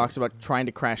where he talks about trying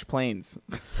to crash planes.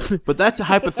 But that's a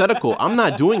hypothetical. I'm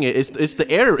not doing it. It's the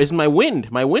air. It's my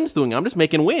wind. My wind's doing it. I'm just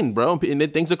making wind, bro, and then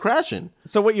things are crashing.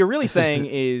 So what you're really saying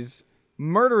is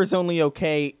murder is only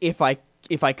okay if I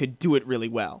could do it really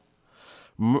well.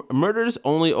 Murder is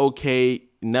only okay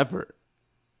never.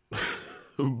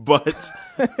 But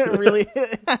Really?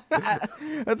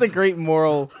 That's a great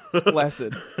moral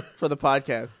lesson for the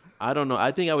podcast. I don't know.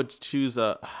 I think I would choose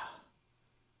a.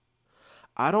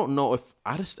 I don't know if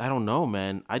I don't know,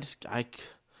 man.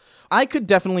 I could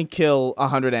definitely kill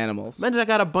 100 animals. Man, I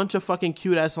got a bunch of fucking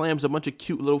cute ass lambs, a bunch of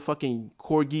cute little fucking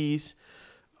corgis,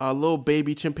 a little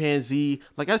baby chimpanzee.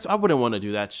 Like I wouldn't want to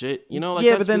do that shit, Like,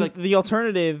 yeah, but then the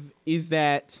alternative is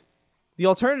that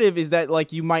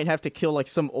like you might have to kill like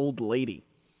some old lady.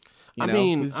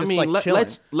 Who's just, like, chilling.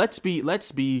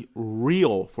 let's be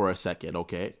real for a second,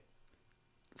 okay?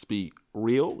 Let's be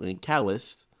real and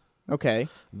calloused. Okay.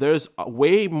 There's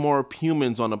way more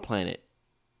humans on the planet.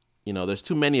 There's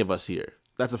too many of us here.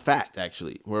 That's a fact,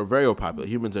 actually. We're very overpopulated.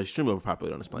 Humans are extremely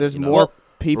overpopulated on this planet. There's more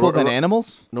people than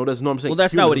animals? No, I'm saying. Well,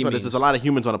 that's not what he means. There's a lot of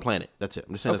humans on the planet. That's it.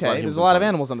 I'm just saying. Okay, there's a lot of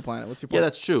animals on the planet. What's your point? Yeah,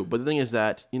 that's true. But the thing is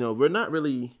that we're not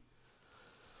really.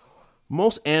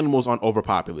 Most animals aren't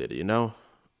overpopulated, But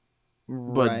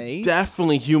Right.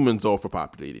 definitely humans are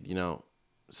overpopulated,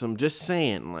 So I'm just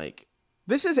saying, like.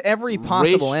 This is every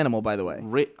possible animal, by the way.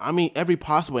 I mean, every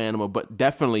possible animal, but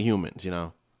definitely humans,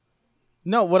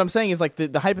 No, what I'm saying is like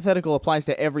the hypothetical applies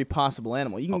to every possible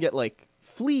animal. You can get like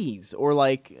fleas or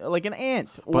like an ant,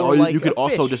 But or like you could a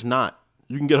also fish. just not.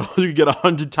 You can get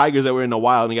 100 tigers that were in the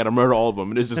wild, and you got to murder all of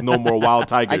them, and there's just no more wild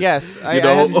tigers. I guess I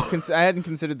hadn't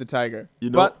considered the tiger,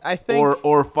 you know, but I think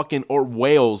or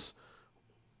whales,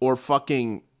 or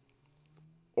probably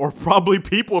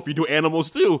people. If you do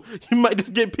animals too, you might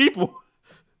just get people.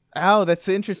 Oh, that's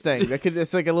interesting.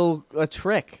 It's like a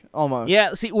trick almost.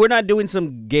 Yeah, see, we're not doing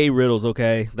some gay riddles,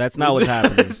 okay? That's not what's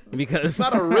happening. Because It's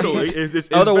not a riddle. It's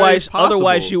otherwise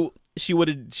she would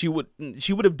have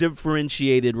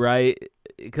differentiated, right?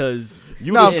 Because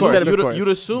you'd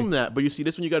assume that, but you see,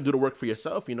 this one you got to do the work for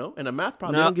yourself, you know. And a math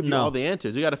problem, they don't give you all the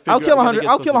answers. You got to figure. I'll kill out 100.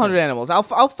 I'll kill 100 animals. I'll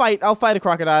fight a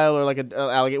crocodile or like an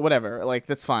alligator, whatever. Like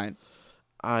that's fine.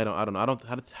 I don't. I'm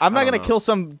not gonna kill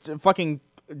some fucking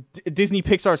Disney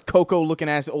Pixar's Coco looking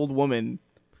ass old woman.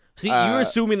 see, you're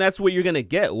assuming that's what you're gonna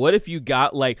get. What if you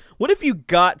got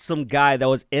some guy that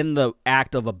was in the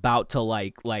act of about to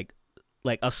like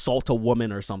assault a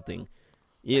woman or something?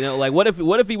 You know, like what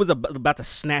if he was about to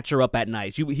snatch her up at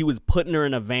night? He was putting her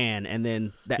in a van, and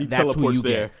then that's who you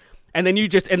get. And then you're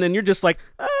just like,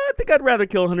 I think I'd rather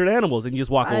kill 100 animals, and you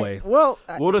just walk away. Well,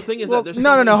 the thing is that there's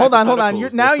no. Hold on. Hold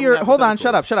on.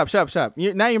 Shut up.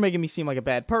 Now you're making me seem like a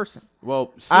bad person.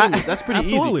 Well, that's pretty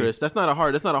easy, Chris. That's not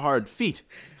a hard feat.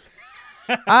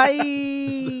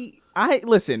 I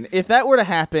listen. If that were to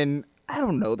happen, I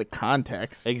don't know the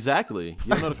context. Exactly. You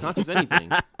don't know the context of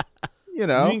anything. You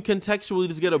know, you can contextually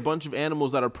just get a bunch of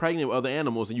animals that are pregnant with other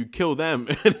animals, and you kill them,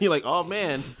 and you're like, oh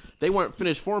man, they weren't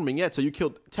finished forming yet, so you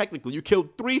killed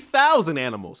 3,000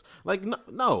 animals. Like,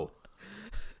 no.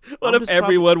 What if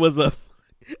every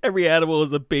animal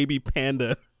was a baby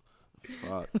panda?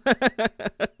 Fuck.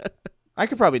 I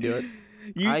could probably do it.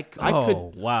 I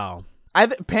could. Wow.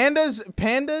 Pandas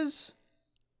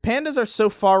are so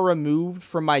far removed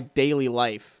from my daily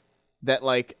life that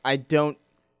like I don't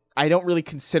really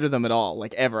consider them at all,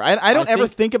 like ever. I don't ever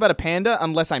think about a panda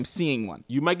unless I'm seeing one.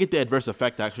 You might get the adverse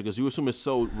effect, actually, because you assume it's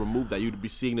so removed that you'd be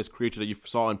seeing this creature that you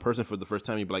saw in person for the first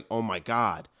time. You'd be like, oh my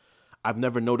God, I've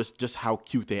never noticed just how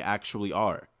cute they actually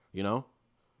are, you know?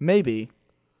 Maybe.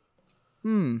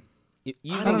 You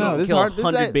I don't know. This kill hard.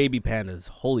 100 baby pandas.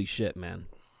 Holy shit, man.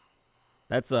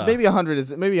 That's maybe 100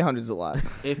 is a lot.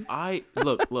 If I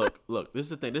look,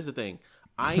 this is the thing.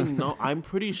 I know I'm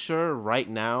pretty sure right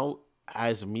now,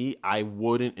 as me, I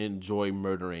wouldn't enjoy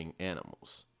murdering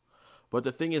animals. But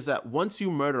the thing is that once you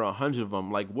murder 100 of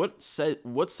them, like what says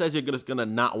you're gonna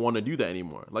not want to do that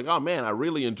anymore? Like, oh man, I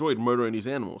really enjoyed murdering these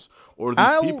animals or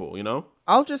these people, you know?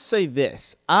 I'll just say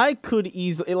this. I could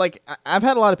easily, like, I've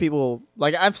had a lot of people,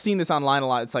 like, I've seen this online a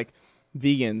lot. It's like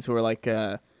vegans who are like,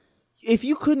 if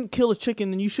you couldn't kill a chicken,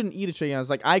 then you shouldn't eat a chicken. I was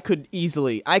like, I could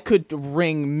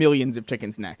wring millions of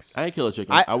chickens' necks. I kill a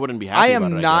chicken. I wouldn't be happy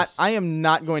about it, I am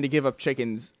not going to give up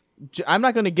chickens. I'm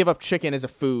not going to give up chicken as a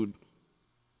food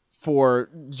for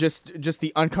just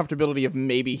the uncomfortability of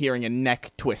maybe hearing a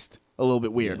neck twist a little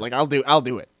bit weird. Yeah. Like, I'll do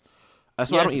it.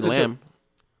 That's why I don't eat lamb.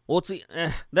 Well, see,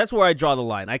 that's where I draw the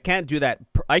line. I can't do that.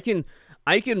 I can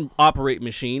operate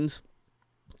machines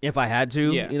if I had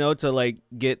to, you know, to like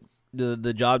get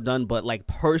the job done, but like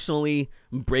personally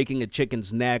breaking a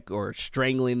chicken's neck or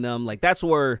strangling them, like that's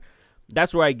where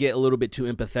I get a little bit too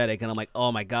empathetic, and I'm like,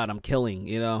 oh my God, I'm killing,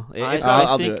 you know.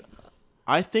 I'll do it.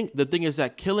 I think the thing is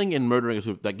that killing and murdering is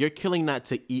like you're killing not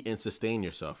to eat and sustain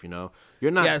yourself, you know.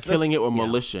 You're not killing it with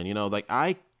malicious, you know. Like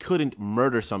I couldn't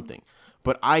murder something,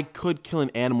 but I could kill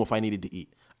an animal if I needed to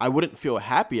eat. I wouldn't feel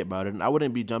happy about it, and I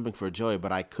wouldn't be jumping for joy,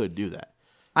 but I could do that.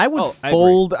 I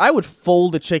would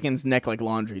fold a chicken's neck like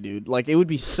laundry, dude. Like it would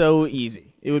be so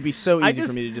easy. It would be so easy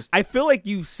for me to just. I feel like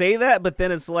you say that, but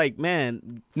then it's like,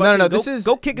 man, no.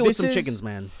 Go kick it with some chickens,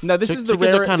 man. No, this is the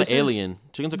chickens rare. Are kind of alien.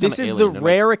 Chickens are kind of alien. This is the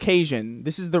rare occasion.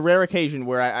 This is the rare occasion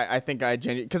where I think I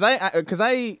genuinely because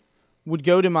I would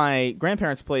go to my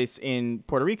grandparents' place in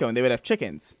Puerto Rico and they would have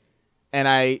chickens, and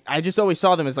I just always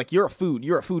saw them as like, you're a food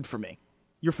for me.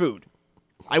 You're food.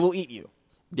 I will eat you.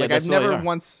 Yeah, like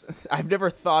I've never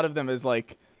thought of them as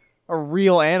like a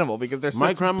real animal because they're my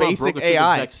such grandma basic broke a AI.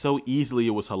 chicken's neck so easily it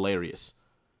was hilarious.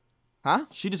 Huh?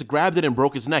 She just grabbed it and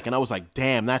broke its neck, and I was like,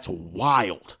 damn, that's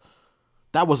wild.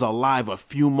 That was alive a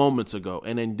few moments ago,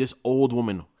 and then this old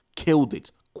woman killed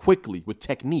it quickly with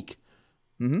technique.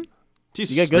 Mm-hmm. She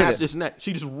snapped its neck.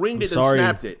 She just ringed it and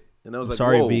snapped it, and I was like,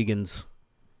 sorry, whoa. Vegans.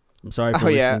 I'm sorry for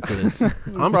listening to this.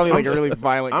 I'm probably like a really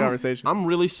violent conversation. I'm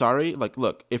really sorry. Like,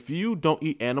 look, if you don't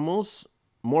eat animals,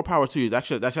 more power to you.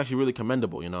 That's actually really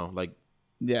commendable. You know, like,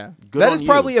 yeah, good that is on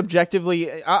probably you.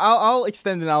 objectively. I'll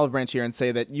extend an olive branch here and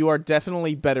say that you are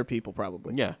definitely better people.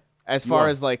 Probably. Yeah, as far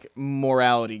as like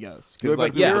morality goes. Because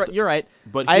like but you're right.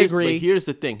 But I agree. But here's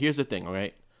the thing. All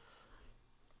right,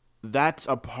 that's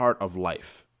a part of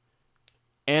life.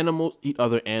 Animals eat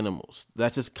other animals.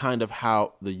 That's just kind of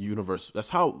how the universe. That's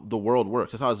how the world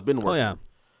works. That's how it's been working. Oh yeah.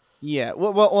 Yeah.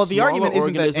 Well. The argument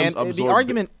isn't that. And the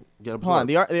argument. Hold on.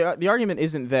 The argument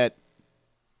isn't that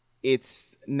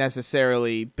it's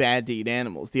necessarily bad to eat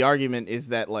animals. The argument is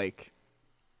that like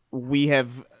we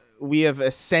have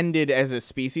ascended as a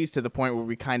species to the point where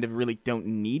we kind of really don't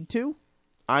need to.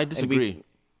 I disagree.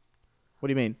 What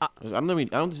do you mean?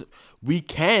 We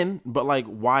can, but like,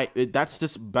 why? That's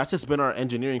just been our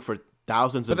engineering for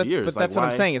thousands of years. But that's what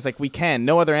I'm saying. It's like we can.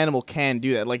 No other animal can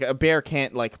do that. Like a bear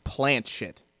can't like plant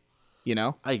shit. You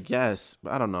know? I guess,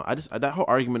 but I don't know. That whole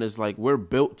argument is like we're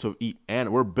built to eat,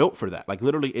 and we're built for that. Like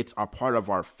literally, it's a part of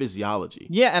our physiology.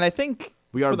 Yeah, and I think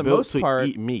we are for the built most to part,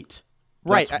 eat meat.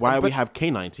 Right. That's why we have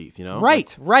canine teeth. You know?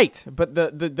 Right. But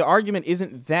the argument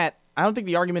isn't that. I don't think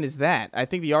the argument is that. I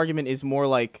think the argument is more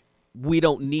like we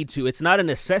don't need to. It's not a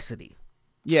necessity.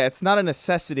 Yeah, it's not a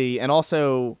necessity, and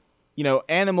also, you know,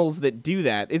 animals that do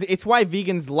that. It's why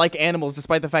vegans like animals,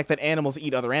 despite the fact that animals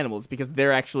eat other animals, because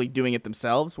they're actually doing it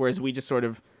themselves, whereas we just sort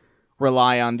of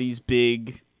rely on these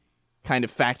big kind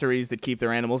of factories that keep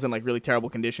their animals in like really terrible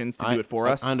conditions to do it for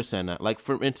us. I understand that. Like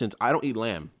for instance, I don't eat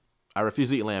lamb. I refuse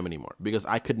to eat lamb anymore because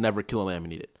I could never kill a lamb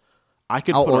and eat it. I'll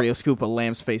Oreo scoop a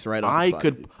lamb's face right off.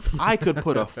 I could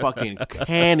put a fucking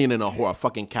canyon in a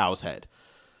fucking cow's head.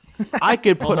 I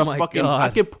could put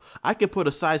I could put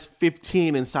a size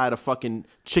 15 inside a fucking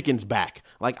chicken's back.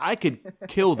 Like I could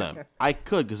kill them. I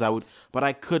could because I would, but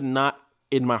I could not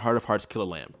in my heart of hearts kill a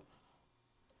lamb.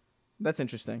 That's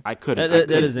interesting. I couldn't. That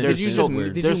is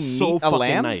interesting. They're so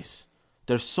fucking nice.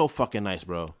 They're so fucking nice,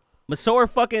 bro. But so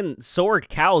are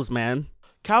cows, man.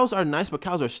 Cows are nice, but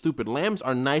cows are stupid. Lambs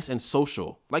are nice and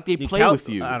social. Like they play with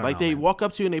you. Like they walk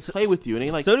up to you and they play with you, and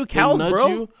they like so do cows, they nudge bro.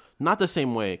 you. Not the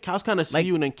same way. Cows kind of see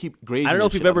you and then keep grazing. I don't know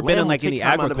if you've ever been in like any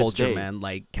any agriculture, man.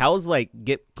 Like cows like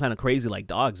get kind of crazy like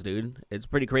dogs, dude. It's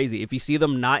pretty crazy. If you see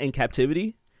them not in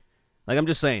captivity, like I'm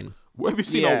just saying. Where have you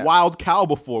seen a wild cow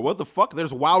before? What the fuck?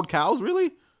 There's wild cows,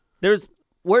 really?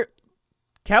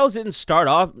 Cows didn't start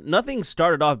off. Nothing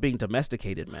started off being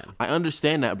domesticated, man. I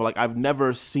understand that, but like I've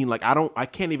never seen like I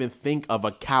can't even think of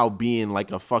a cow being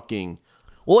like a fucking.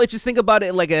 Well, just think about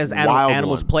it like as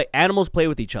animals one. Animals play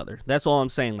with each other. That's all I'm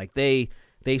saying. Like they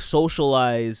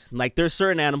socialize. Like there's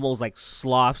certain animals like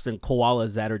sloths and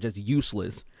koalas that are just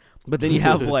useless. But then you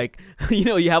have like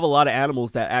you have a lot of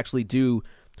animals that actually do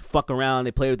fuck around.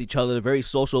 They play with each other. They're very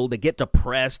social. They get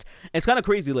depressed. And it's kind of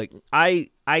crazy. Like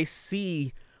I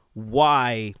see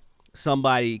why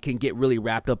somebody can get really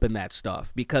wrapped up in that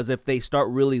stuff, because if they start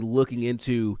really looking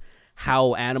into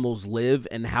how animals live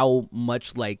and how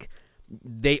much like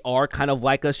they are kind of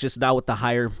like us, just now with the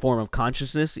higher form of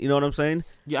consciousness, you know what I'm saying?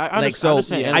 Yeah, I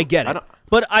understand. I get it,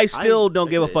 but I still don't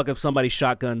give a fuck if somebody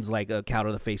shotguns like a cow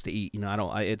to the face to eat.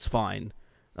 It's fine.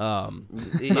 You got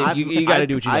to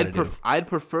do what you got to do. I'd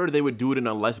prefer they would do it in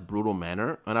a less brutal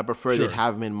manner, and I prefer they'd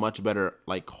have them in much better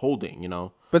like holding,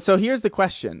 But so here's the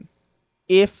question: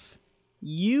 if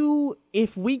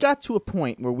we got to a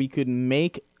point where we could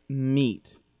make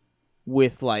meat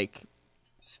with like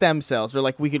stem cells, or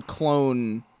like we could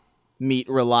clone meat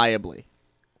reliably,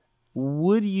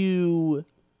 would you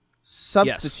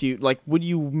substitute? Yes. Like, would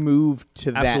you move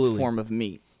to that form of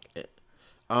meat?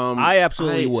 I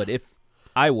absolutely would. If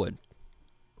I would.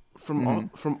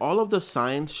 From all of the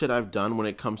science shit I've done when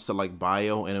it comes to like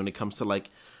bio and when it comes to like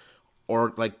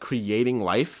creating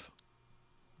life,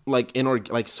 like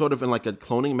sort of in like a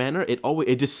cloning manner,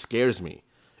 it just scares me.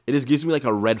 It just gives me like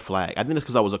a red flag. I think it's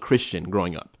because I was a Christian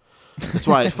growing up. That's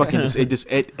why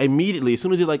it immediately, as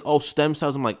soon as you're like, oh, stem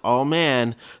cells, I'm like, oh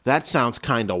man, that sounds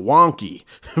kind of wonky.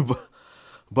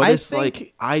 but it's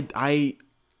like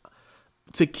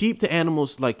to keep the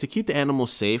animals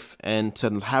safe and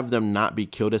to have them not be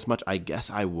killed as much, I guess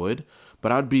I would.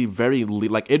 But I'd be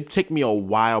it'd take me a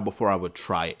while before I would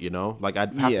try it, Like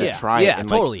I'd have to try it. Yeah, and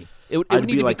totally. It would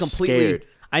need to be completely scared.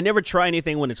 I never try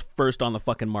anything when it's first on the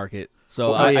fucking market.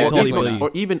 So I totally feel you.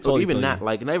 Or even that,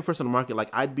 like not even first on the market, like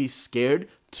I'd be scared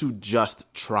to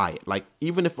just try it. Like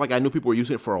even if like I knew people were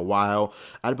using it for a while,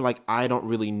 I'd be like, I don't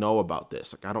really know about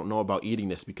this. Like I don't know about eating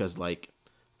this because like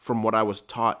from what I was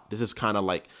taught, this is kind of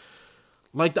like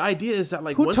the idea is that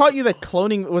like who taught you that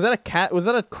cloning was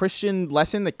that a Christian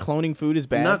lesson that cloning food is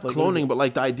bad? Not cloning, but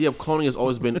like the idea of cloning has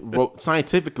always been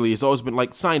scientifically. It's always been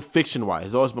like science fiction wise.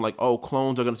 It's always been like, oh,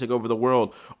 clones are gonna take over the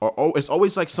world, or oh, it's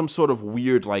always like some sort of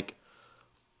weird like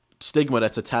stigma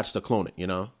that's attached to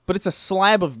cloning. But it's a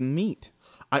slab of meat.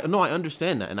 I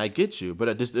understand that, and I get you,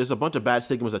 but there's a bunch of bad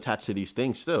stigmas attached to these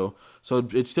things still, so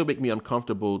it still make me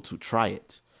uncomfortable to try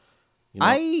it. You know?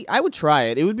 I would try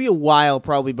it. It would be a while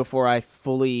probably before I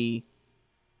fully,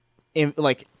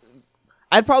 like,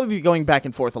 I'd probably be going back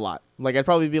and forth a lot. Like, I'd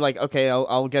probably be like, okay,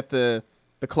 I'll get the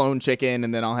clone chicken,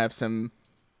 and then I'll have some,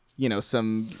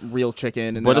 some real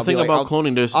chicken. And but then the thing about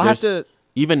cloning,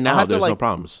 even now there's no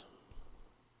problems.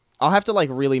 I'll have to like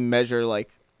really measure like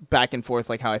back and forth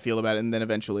like how I feel about it, and then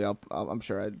eventually I'm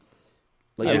sure I'd.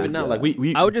 Like even now, like we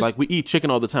eat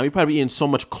chicken all the time. We probably eating so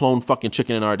much clone fucking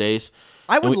chicken in our days.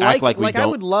 I would I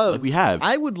would love. Like we have.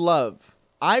 I would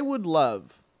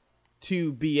love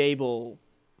to be able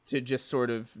to just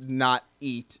sort of not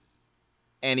eat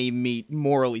any meat,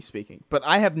 morally speaking. But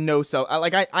I have no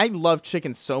I love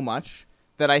chicken so much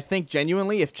that I think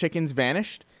genuinely if chickens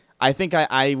vanished, I think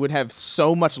I would have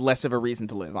so much less of a reason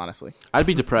to live, honestly. I'd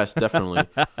be depressed, definitely.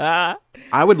 I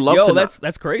would love to.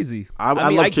 That's crazy. I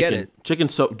love chicken. Get it. Chicken,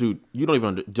 so dude, you don't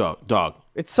even dog.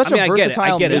 It's such a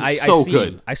versatile meat. It's so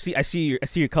good. I see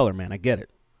your color, man. I get it.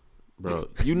 Bro,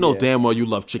 you know damn well you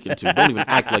love chicken too. Don't even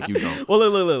act like you don't. Well,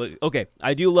 look. Okay,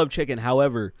 I do love chicken.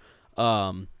 However,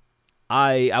 I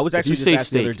was actually just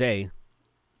asked the other day.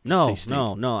 No,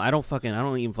 I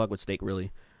don't even fuck with steak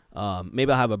really.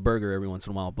 Maybe I'll have a burger every once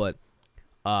in a while, but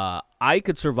I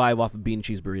could survive off of bean and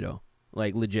cheese burrito,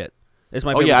 like legit. It's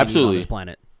my favorite thing to eat on this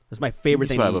planet. It's my favorite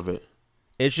thing to eat. Of it.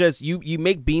 It's just you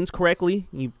make beans correctly,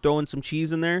 you throw in some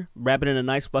cheese in there, wrap it in a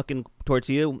nice fucking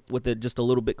tortilla with it just a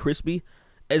little bit crispy.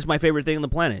 It's my favorite thing on the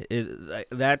planet.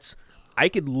 I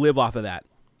could live off of that.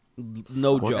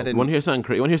 No joke. Want to hear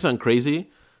something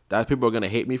crazy that people are gonna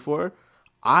hate me for?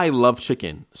 I love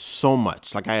chicken so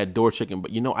much. Like, I adore chicken,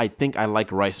 but I think I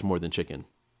like rice more than chicken.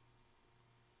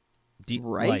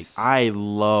 Rice? I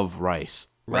love rice.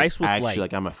 Rice with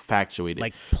actually, I'm infatuated.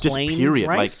 Like just plain period.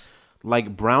 rice?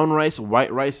 Like brown rice,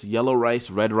 white rice, yellow rice,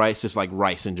 red rice, just like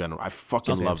rice in general. I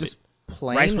fucking love it.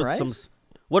 Plain rice with some.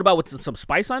 What about with some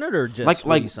spice on it, or just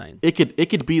like it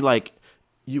could be like.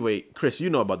 Chris, you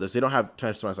know about this. They don't have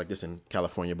restaurants like this in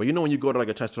California, but when you go to like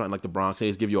a restaurant in like the Bronx, they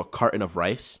just give you a carton of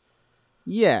rice.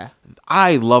 Yeah,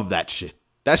 I love that shit.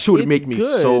 That shit would make me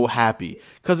so happy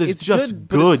because it's just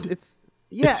good. But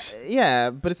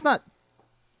it's not.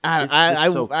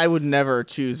 I would never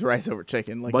choose rice over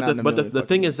chicken. Like, but the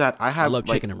thing is that I love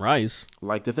chicken and rice.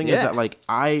 Like the thing is that like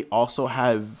I also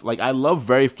have like I love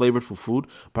very flavorful food,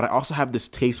 but I also have this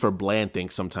taste for bland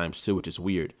things sometimes too, which is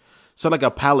weird. So like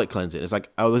a palate cleansing. It's like,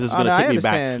 oh, this is gonna take me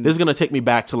back. This is gonna take me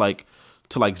back to like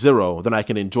zero. Then I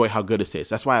can enjoy how good it tastes.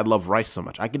 That's why I love rice so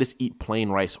much. I can just eat plain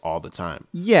rice all the time.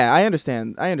 Yeah, I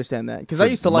understand that because I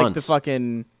used to like the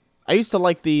fucking. I used to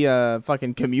like the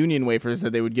fucking communion wafers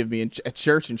that they would give me at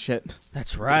church and shit.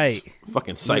 That's right. It's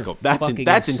fucking psycho. That's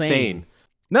insane.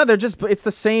 No, it's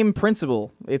the same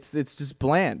principle. It's just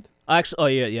bland.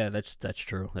 Actually, yeah, that's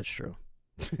true. That's true.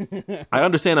 I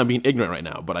understand I'm being ignorant right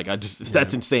now, but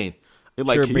that's insane.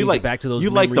 Back to those you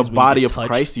like the body of touched.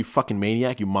 Christ, you fucking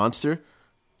maniac, you monster.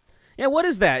 Yeah, what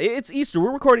is that? It's Easter.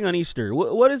 We're recording on Easter.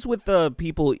 What is with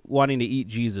people wanting to eat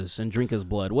Jesus and drink his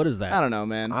blood? What is that? I don't know,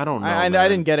 man. I don't know. I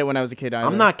didn't get it when I was a kid either.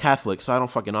 I'm not Catholic, so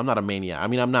I'm not a maniac. I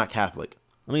mean, I'm not Catholic.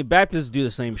 I mean, Baptists do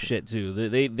the same shit too.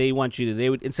 They want you to. They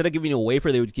would, instead of giving you a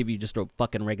wafer, they would give you just a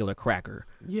fucking regular cracker.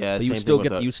 Yeah, but you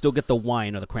still get the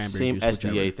wine or the cranberry juice.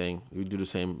 Same SDA thing. You do the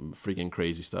same freaking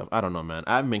crazy stuff. I don't know, man.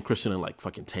 I haven't been Christian in like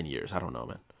fucking 10 years. I don't know,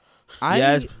 man.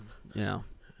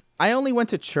 I only went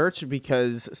to church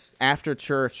because after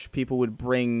church, people would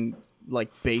bring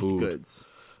like baked goods.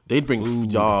 They'd bring food,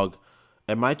 dog.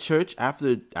 At my church,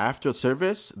 after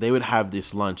service, they would have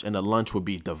this lunch, and the lunch would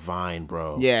be divine,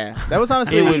 bro. Yeah, that was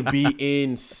honestly it would be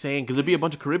insane because it'd be a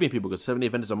bunch of Caribbean people because 70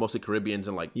 Adventists are mostly Caribbeans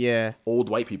and like old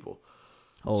white people.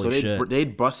 Holy shit.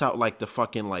 They'd bust out like the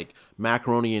fucking like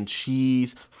macaroni and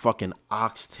cheese, fucking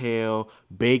oxtail,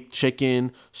 baked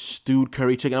chicken, stewed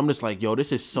curry chicken. I'm just like, yo,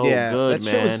 this is so good,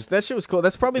 man. That shit was cool.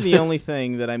 That's probably the only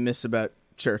thing that I miss about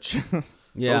church.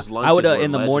 Yeah, those lunches I would were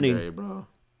in the morning. legendary, bro.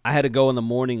 I had to go in the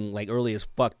morning like early as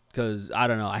fuck because I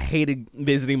don't know. I hated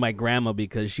visiting my grandma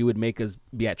because she would make us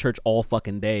be at church all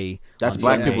fucking day. That's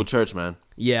black people church, man.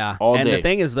 Yeah, all day. And the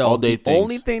thing is though, the things.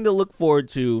 only thing to look forward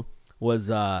to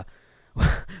was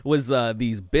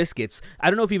these biscuits. I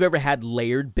don't know if you've ever had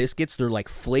layered biscuits. They're like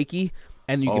flaky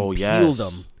and you can peel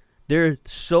them. They're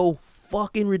so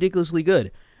fucking ridiculously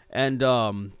good. And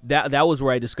that was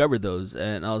where I discovered those.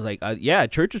 And I was like, yeah,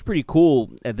 church is pretty cool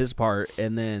at this part.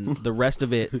 And then the rest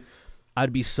of it,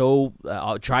 I'd be so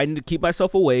trying to keep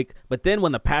myself awake. But then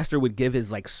when the pastor would give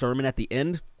his like sermon at the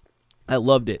end, I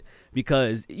loved it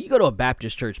because you go to a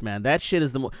Baptist church, man. That shit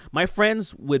is the my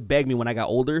friends would beg me when I got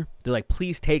older. They're like,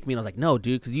 please take me. And I was like, no,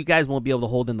 dude, because you guys won't be able to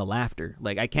hold in the laughter.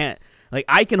 Like, I can't. Like,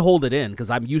 I can hold it in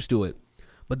because I'm used to it.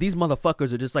 But these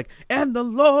motherfuckers are just like, and the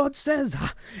Lord says,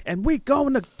 and we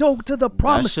going to go to the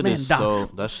promised land.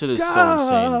 That shit is so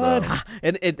insane, bro.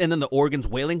 And then the organs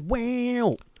wailing,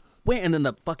 wow, and then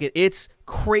the fucking, it's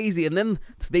crazy. And then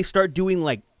they start doing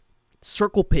like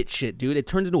circle pit shit, dude. It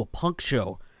turns into a punk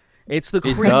show. It's the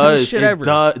craziest shit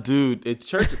ever. Dude. It's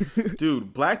church.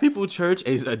 Dude, black people church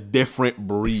is a different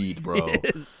breed, bro.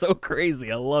 It's so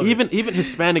crazy. I love it. Even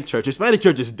Hispanic church. Hispanic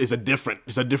church is a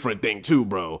different thing too,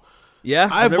 bro. Yeah,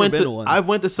 I've never been to one. I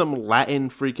went to some Latin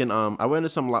freaking I went to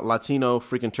some Latino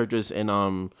freaking churches in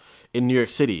New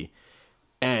York City,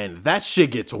 and that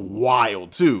shit gets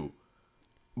wild too.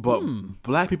 But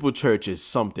black people church is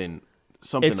something.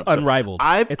 It's absurd. Unrivaled.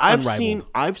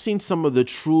 I've seen some of the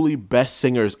truly best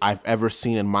singers I've ever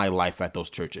seen in my life at those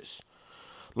churches.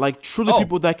 Like truly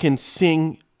people that can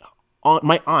sing.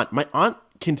 My aunt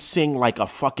can sing like a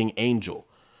fucking angel.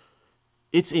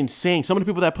 It's insane. Some of the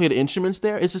people that play the instruments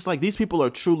there, it's just like these people are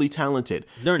truly talented.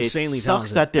 They're insanely talented. It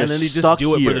sucks that they're and then they stuck just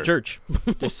do here. it for the church.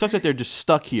 It sucks that they're just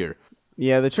stuck here.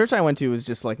 Yeah, the church I went to was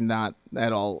just like not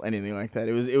at all anything like that.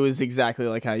 It was exactly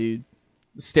like how you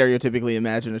stereotypically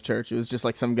imagine a church. It was just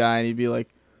like some guy, and he'd be like,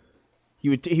 he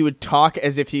would talk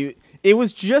as if it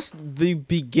was just the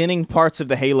beginning parts of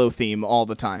the Halo theme all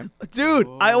the time. Dude,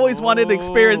 I always wanted to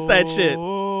experience that shit.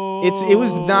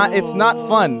 It's not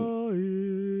fun.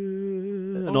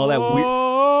 And all that weird.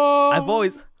 I've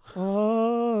always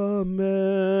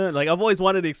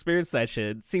wanted to experience that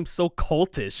shit. It seems so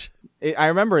cultish. I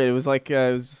remember it was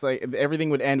just like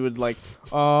everything would end with like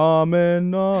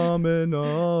amen, amen,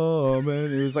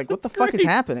 amen. It was like, what the fuck is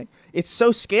happening? It's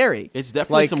so scary. It's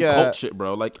definitely some cult shit,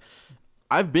 bro. Like,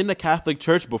 I've been to Catholic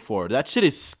church before. That shit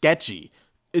is sketchy.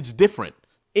 It's different.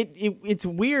 It's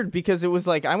weird because it was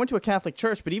like I went to a Catholic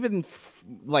church, but even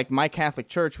like my Catholic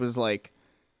church was like,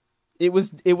 it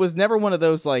was never one of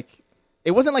those like,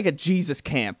 it wasn't like a Jesus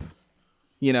camp.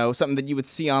 You know, something that you would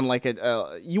see on like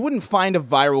you wouldn't find a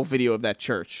viral video of that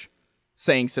church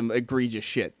saying some egregious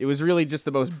shit. It was really just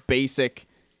the most basic,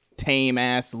 tame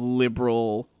ass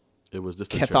liberal. It was just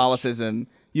Catholicism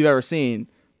you've ever seen,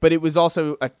 but it was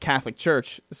also a Catholic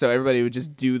church, so everybody would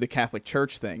just do the Catholic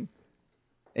church thing,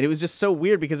 and it was just so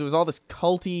weird because it was all this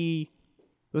culty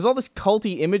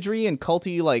imagery and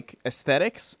culty like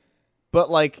aesthetics, but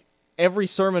like every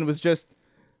sermon was just,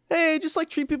 hey, just like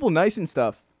treat people nice and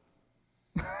stuff.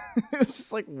 It was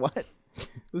just like, what? It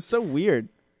was so weird.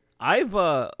 I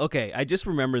just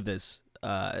remember this.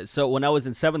 So when I was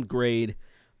in 7th grade,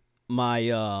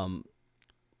 my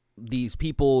these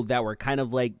people that were kind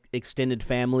of like extended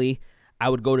family, I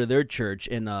would go to their church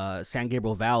in San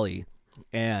Gabriel Valley,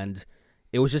 and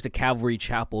it was just a Calvary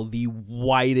chapel, the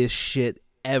whitest shit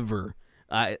ever.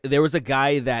 There was a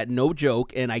guy that, no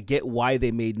joke, and I get why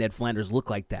they made Ned Flanders look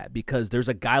like that, because there's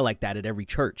a guy like that at every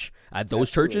church, at those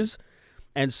churches.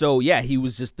 And so, yeah, he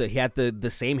was just, he had the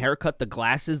same haircut, the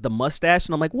glasses, the mustache,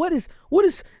 and I'm like, what is,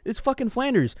 it's fucking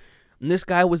Flanders. And this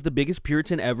guy was the biggest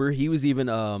Puritan ever. He was even,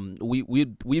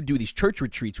 we'd do these church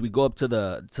retreats. We'd go up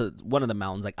to one of the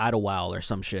mountains, like Idlewild or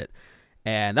some shit.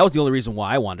 And that was the only reason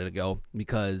why I wanted to go,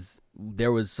 because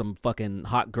there was some fucking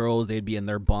hot girls. They'd be in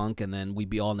their bunk, and then we'd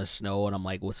be all in the snow, and I'm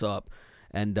like, what's up?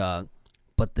 And,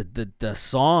 but the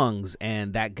songs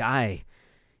and that guy,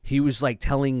 he was like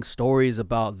telling stories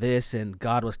about this, and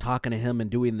God was talking to him and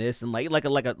doing this, and like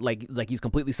he's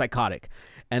completely psychotic.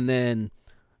 And then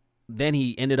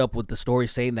he ended up with the story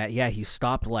saying that, yeah, he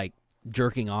stopped like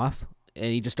jerking off and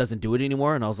he just doesn't do it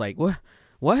anymore. And I was like,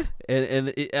 what?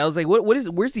 And I was like,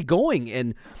 where's he going?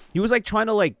 And he was like trying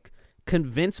to like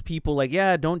convince people like,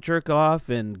 yeah, don't jerk off,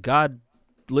 and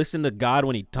listen to God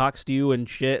when he talks to you and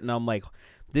shit. And I'm like,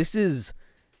 this is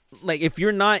like, if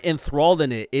you're not enthralled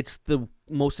in it, it's the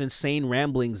most insane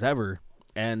ramblings ever.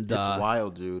 And it's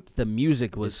wild, dude. The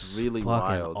music was really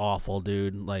fucking wild. Awful,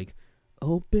 dude. Like,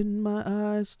 open my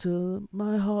eyes to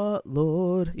my heart,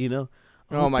 Lord. You know?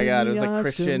 Oh my God, it was like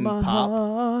Christian pop.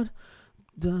 Heart.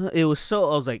 It was so,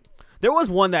 I was like, there was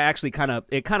one that actually kind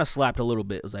of slapped a little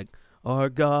bit. It was like, our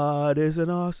God is an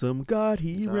awesome God,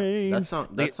 he reigns.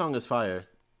 That song is fire.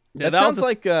 Yeah, that sounds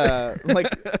like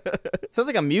sounds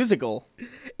like a musical.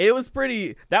 It was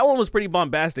pretty. That one was pretty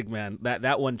bombastic, man.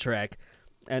 That one track,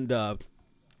 and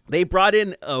they brought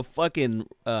in a fucking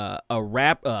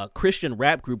Christian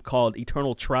rap group called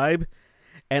Eternal Tribe,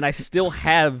 and I still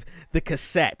have the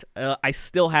cassette. I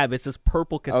still have it's this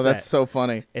purple cassette. Oh, that's so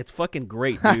funny. It's fucking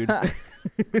great, dude.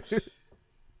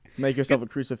 Make yourself a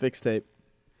crucifix tape.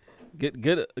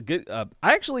 Good. I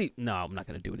actually no, I'm not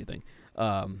gonna do anything.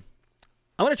 I'm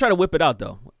gonna try to whip it out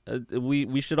though.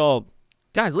 We should all,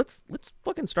 guys. Let's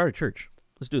fucking start a church.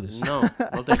 Let's do this. No,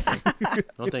 no thank you.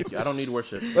 No thank you. I don't need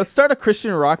worship. Let's start a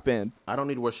Christian rock band. I don't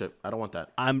need worship. I don't want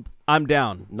that. I'm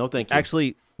down. No thank you.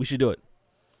 Actually, we should do it.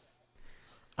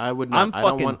 I would not.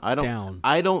 Down.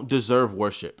 I don't deserve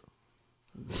worship.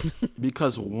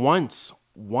 Because once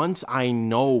I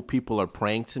know people are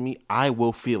praying to me, I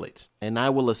will feel it and I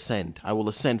will ascend. I will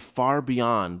ascend far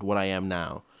beyond what I am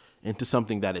now into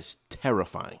something that is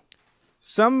terrifying.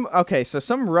 Some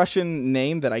Russian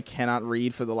name that I cannot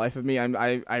read for the life of me.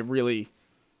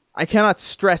 I cannot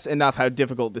stress enough how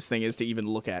difficult this thing is to even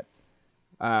look at.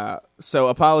 So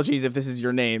apologies if this is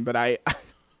your name, but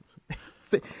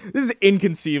this is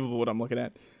inconceivable what I'm looking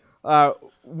at.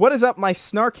 What is up, my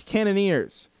Snark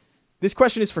cannoneers? This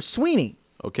question is for Sweeny.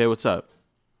 Okay, what's up?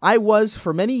 I was,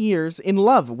 for many years, in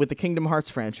love with the Kingdom Hearts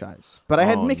franchise, but I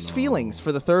had mixed feelings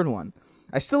for the third one.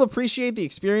 I still appreciate the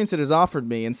experience it has offered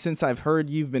me, and since I've heard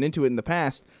you've been into it in the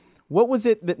past, what was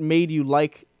it that made you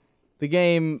like the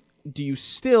game? Do you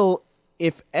still,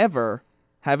 if ever,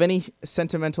 have any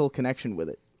sentimental connection with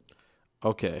it?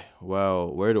 Okay,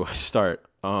 well, where do I start?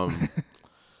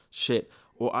 Shit.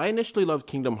 Well, I initially loved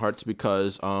Kingdom Hearts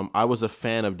because I was a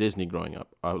fan of Disney growing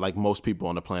up, like most people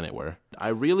on the planet were. I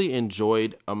really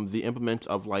enjoyed the implement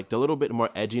of like the little bit more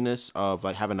edginess of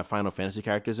like having the Final Fantasy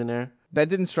characters in there. That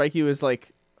didn't strike you as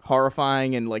like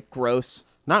horrifying and like gross?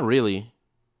 Not really.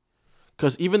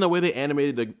 Because even the way they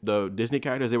animated the Disney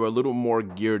characters, they were a little more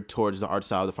geared towards the art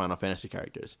style of the Final Fantasy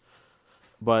characters.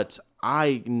 But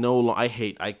I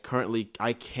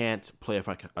can't play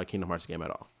a Kingdom Hearts game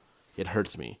at all. It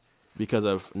hurts me. Because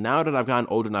of now that I've gotten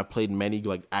older and I've played many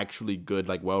like actually good,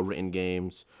 like well-written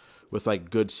games with like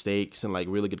good stakes and like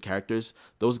really good characters,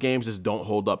 those games just don't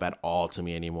hold up at all to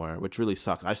me anymore, which really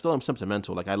sucks. I still am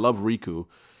sentimental. Like I love Riku.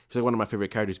 He's like one of my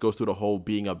favorite characters. He goes through the whole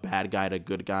being a bad guy to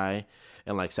good guy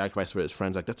and like sacrifice for his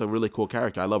friends. Like that's a really cool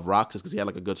character. I love Roxas because he had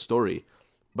like a good story,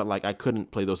 but like I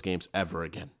couldn't play those games ever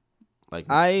again. Like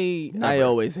I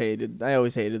always hated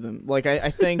them. Like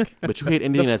I think. But you hate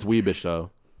anything that's weebish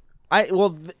though.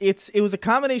 It was a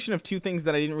combination of two things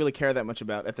that I didn't really care that much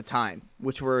about at the time,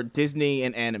 which were Disney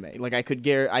and anime. Like I could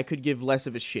give less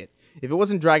of a shit. If it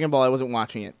wasn't Dragon Ball, I wasn't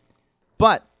watching it.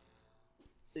 But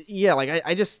yeah, like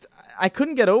I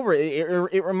couldn't get over it.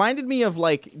 It reminded me of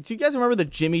like, do you guys remember the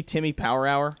Jimmy Timmy Power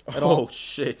Hour at all? Oh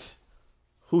shit.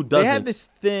 Who doesn't? They had this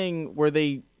thing where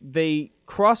they did a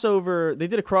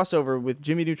crossover with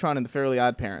Jimmy Neutron and the Fairly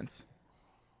Odd Parents.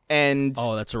 And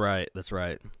oh, that's right.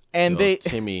 And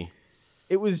Timmy.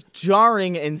 It was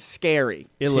jarring and scary.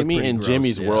 Timmy and gross,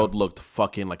 Jimmy's world looked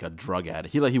fucking like a drug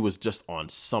addict. He was just on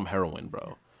some heroin,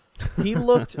 bro. He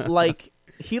looked like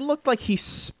he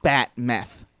spat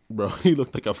meth. Bro, he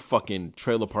looked like a fucking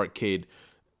trailer park kid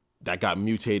that got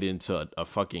mutated into a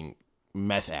fucking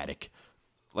meth addict.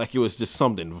 Like it was just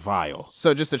something vile.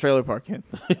 So just a trailer park kid.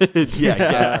 Yeah, I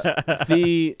guess.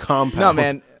 The compound. No,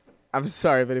 man. I'm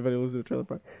sorry if anybody lives in a trailer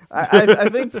park. I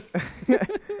think.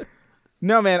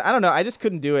 No, man, I don't know. I just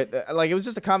couldn't do it. Like, it was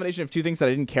just a combination of two things that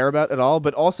I didn't care about at all,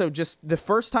 but also just the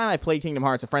first time I played Kingdom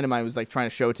Hearts, a friend of mine was, like, trying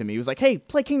to show it to me. He was like, hey,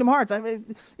 play Kingdom Hearts.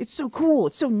 It's so cool.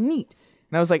 It's so neat.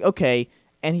 And I was like, okay.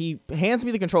 And he hands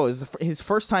me the controller. It's his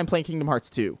first time playing Kingdom Hearts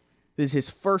 2. This is his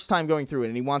first time going through it,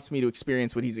 and he wants me to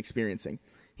experience what he's experiencing.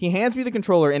 He hands me the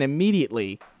controller, and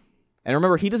immediately, and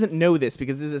remember, he doesn't know this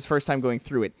because this is his first time going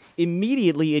through it,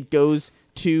 immediately it goes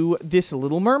to this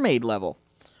Little Mermaid level.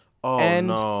 Oh, and,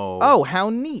 no. Oh,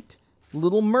 how neat.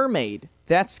 Little Mermaid.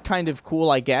 That's kind of cool,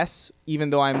 I guess,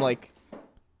 even though I'm like,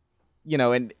 you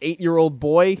know, an 8-year-old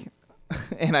boy,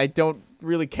 and I don't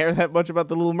really care that much about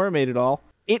the Little Mermaid at all.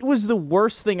 It was the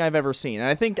worst thing I've ever seen. And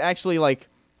I think actually, like,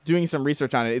 doing some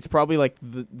research on it, it's probably, like,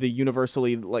 the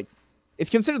universally, like,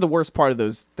 it's considered the worst part of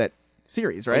that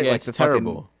series, right? Yeah, like it's the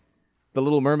terrible. Fucking, the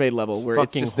Little Mermaid level, where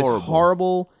it's just horrible. This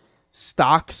horrible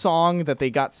stock song that they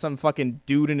got some fucking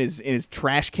dude in his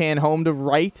trash can home to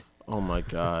write. Oh my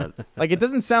god. Like, it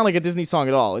doesn't sound like a Disney song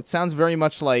at all. It sounds very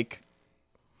much like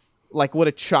what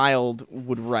a child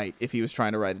would write if he was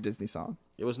trying to write a Disney song.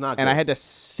 It was not good. And I had to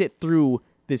sit through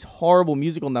this horrible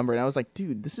musical number, and I was like,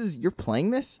 dude, you're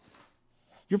playing this?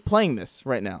 You're playing this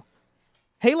right now.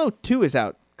 Halo 2 is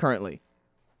out currently,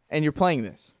 and you're playing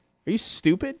this. Are you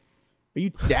stupid? Are you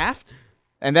daft?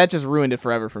 And that just ruined it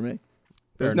forever for me.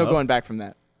 There's no going back from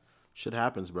that. Shit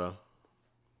happens, bro.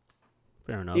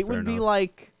 Fair enough. It would be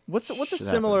like, what's a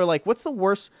similar, happens. like,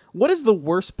 what is the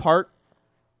worst part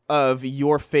of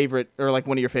your favorite, or like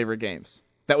one of your favorite games?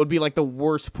 That would be like the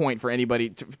worst point for anybody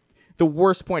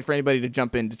to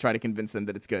jump in to try to convince them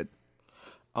that it's good.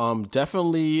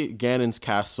 Definitely Ganon's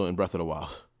castle in Breath of the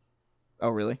Wild. Oh,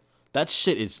 really? That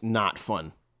shit is not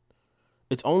fun.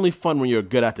 It's only fun when you're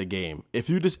good at the game. If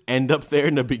you just end up there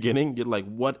in the beginning, you're like,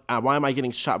 what? Why am I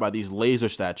getting shot by these laser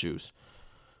statues?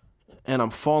 And I'm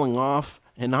falling off,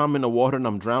 and now I'm in the water and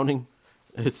I'm drowning.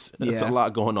 It's a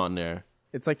lot going on there.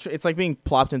 It's like being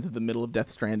plopped into the middle of Death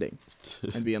Stranding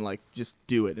and being like, just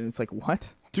do it. And it's like, what?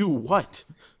 Do what?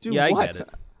 Do Yeah, what? I get it.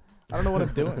 I don't know what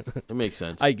I'm doing. It makes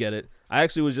sense. I get it. I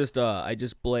actually was just I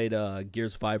just played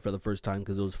Gears 5 for the first time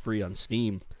because it was free on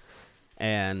Steam,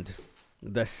 and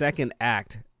the second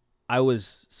act, I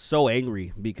was so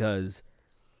angry because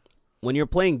when you're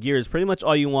playing Gears, pretty much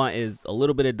all you want is a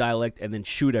little bit of dialect and then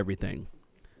shoot everything.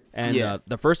 And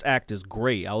the first act is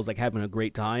great. I was like having a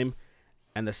great time,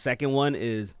 and the second one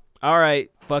is, all right,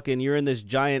 fucking, you're in this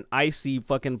giant icy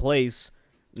fucking place.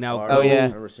 Now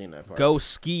I've never seen that part. Go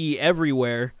ski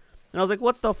everywhere. And I was like,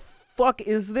 what the fuck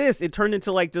is this? It turned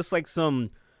into like just like some.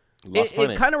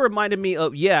 It kind of reminded me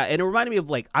of and it reminded me of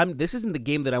like this isn't the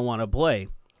game that I want to play.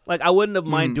 Like I wouldn't have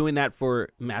mind doing that for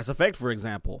Mass Effect, for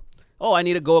example. Oh, I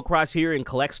need to go across here and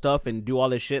collect stuff and do all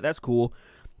this shit. That's cool.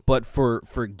 But for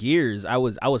Gears, I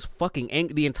was fucking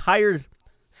angry. The entire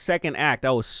second act,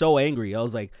 I was so angry. I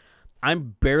was like,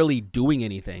 I'm barely doing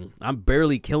anything. I'm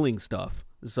barely killing stuff.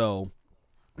 So.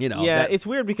 You know, it's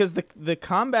weird because the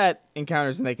combat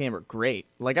encounters in that game are great.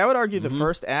 Like I would argue the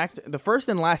first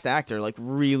and last act are like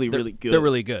really good. They're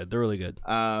really good. They're really good.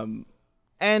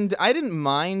 And I didn't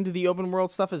mind the open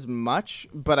world stuff as much,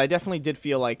 but I definitely did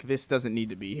feel like this doesn't need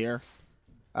to be here.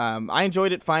 I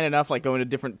enjoyed it fine enough, like going to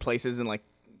different places and like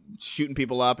shooting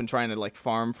people up and trying to like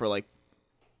farm for like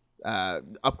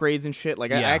upgrades and shit.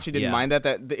 Like I actually didn't mind that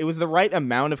it was the right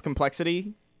amount of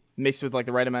complexity mixed with like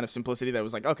the right amount of simplicity that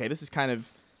was like, okay, this is kind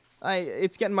of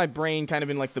it's getting my brain kind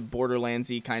of in like the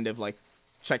Borderlands-y kind of like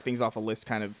check things off a list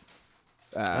kind of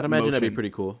I'd imagine that'd be pretty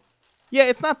cool. Yeah,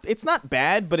 it's not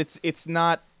bad, but it's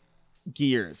not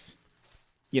Gears.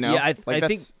 You know? Yeah, I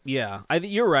think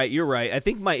you're right. You're right. I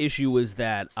think my issue was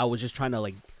that I was just trying to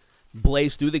like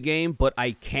blaze through the game, but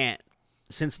I can't.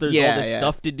 Since there's all this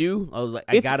stuff to do, I was like,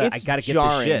 I gotta get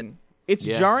this shit. It's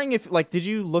jarring if like, did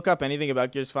you look up anything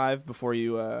about Gears 5 before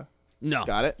you No.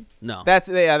 got it? No.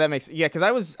 That makes because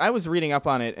I was reading up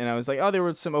on it and I was like, oh, there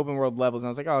were some open world levels and I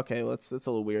was like, oh, okay, well, that's a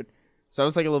little weird. So I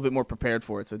was like a little bit more prepared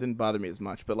for it, so it didn't bother me as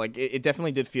much. But like it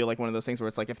definitely did feel like one of those things where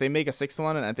it's like if they make a sixth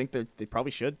one, and I think they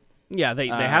probably should. Yeah, they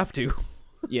have to.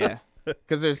 Yeah,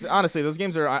 because there's honestly those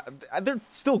games are they're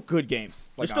still good games.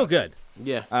 They're still good.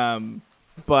 Yeah.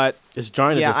 But it's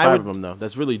jarring that there's five of them though.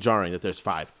 That's really jarring that there's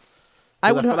 5.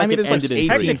 I mean, there's like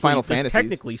 18 Final Fantasies. Fantasies.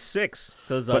 Technically 6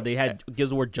 because they had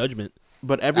Gears of War Judgment.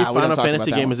 But every Final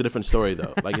Fantasy game is a different story,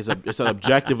 though. Like it's an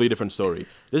objectively different story.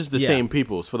 This is the same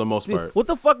peoples for the most part. What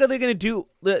the fuck are they gonna do?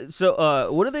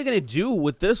 So, what are they gonna do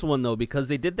with this one though? Because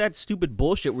they did that stupid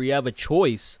bullshit where you have a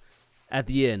choice at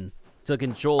the end to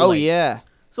control. Oh yeah.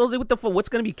 So I was like, what the fuck? What's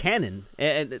gonna be canon?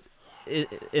 And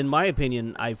in my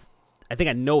opinion, I think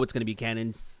I know what's gonna be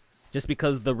canon, just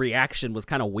because the reaction was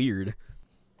kind of weird.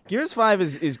 Gears 5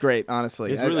 is great,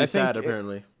 honestly. It's really I sad, think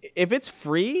apparently. If it's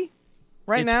free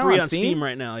right it's now free on Steam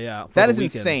right now, yeah. That is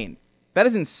insane. That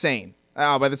is insane.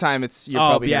 Oh, by the time you're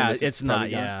probably gonna miss it, it's not.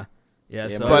 Yeah.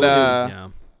 So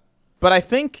but I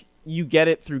think you get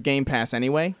it through Game Pass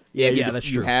anyway. Yeah, that's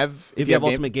true. If you have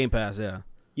Ultimate Game Pass, yeah.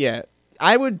 Yeah,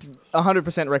 I would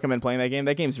 100% recommend playing that game.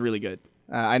 That game's really good.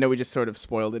 I know we just sort of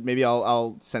spoiled it. Maybe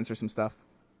I'll censor some stuff.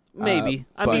 Maybe.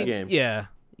 I mean, game.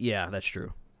 Yeah, that's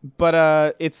true.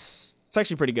 But it's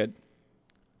actually pretty good.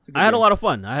 I had a lot of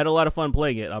fun. I had a lot of fun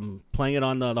playing it. I'm playing it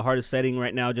on the hardest setting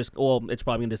right now. It's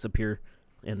probably gonna disappear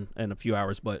in a few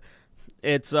hours, but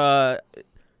it's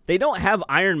they don't have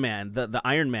Iron Man, the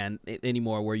Iron Man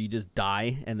anymore, where you just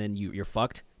die and then you're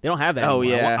fucked. They don't have that. Oh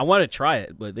anymore. yeah, I want to try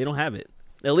it, but they don't have it.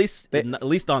 At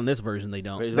least on this version, they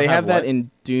don't. They have that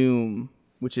in Doom,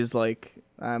 which is like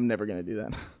I'm never gonna do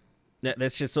that.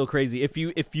 That's just so crazy. If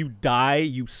you die,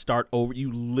 you start over.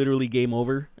 You literally game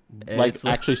over. Like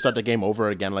actually start the game over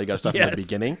again. Like you gotta start from the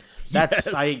beginning.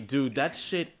 That's like, dude, that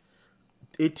shit.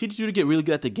 It teaches you to get really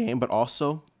good at the game, but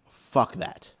also fuck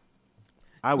that.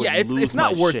 I would lose it's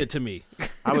not my worth shit. it to me.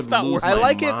 I would lose I my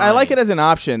like mind. it. I like it as an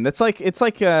option. It's like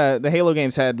the Halo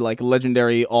games had like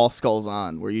legendary all skulls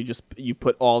on, where you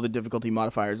put all the difficulty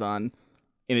modifiers on,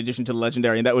 in addition to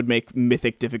legendary, and that would make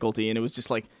mythic difficulty, and it was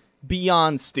just like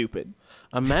beyond stupid.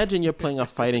 Imagine you're playing a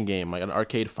fighting game, like an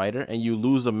arcade fighter, and you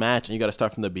lose a match and you got to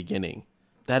start from the beginning.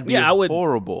 That'd be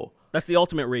horrible. That's the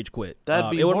ultimate rage quit.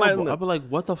 That'd be horrible. I'd be like,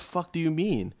 what the fuck do you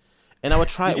mean? And I would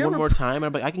try it one more time, and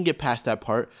I'm like, I can get past that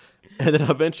part. And then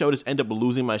eventually I would just end up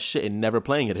losing my shit and never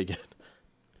playing it again.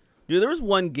 Dude, there was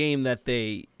one game that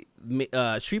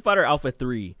Street Fighter Alpha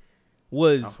 3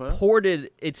 was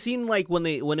ported. It seemed like when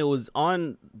it was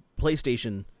on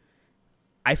PlayStation,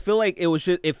 I feel like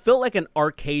it felt like an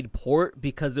arcade port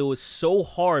because it was so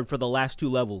hard for the last 2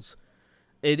 levels.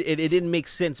 It didn't make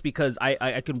sense because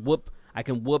I can whoop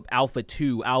Alpha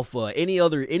 2, Alpha, any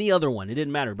other one. It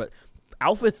didn't matter. But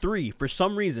Alpha 3, for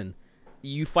some reason,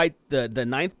 you fight the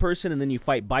 9th person and then you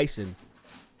fight Bison.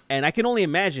 And I can only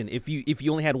imagine if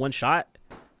you only had one shot,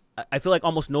 I feel like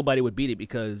almost nobody would beat it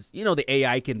because, the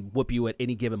AI can whoop you at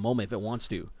any given moment if it wants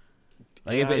to.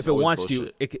 Like if it wants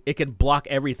bullshit. To, it can block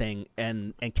everything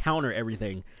and counter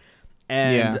everything.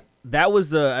 And that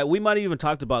was we might have even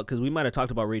talked about, because we might have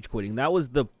talked about rage quitting. That was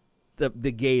the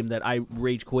game that I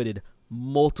rage quitted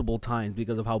multiple times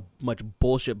because of how much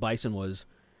bullshit Bison was.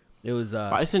 It was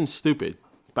Bison's stupid.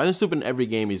 Bison's stupid in every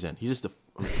game he's in. He's just the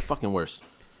fucking worst.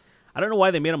 I don't know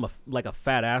why they made him a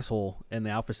fat asshole in the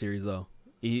Alpha series though.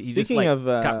 He Speaking just of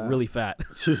got really fat.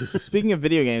 Speaking of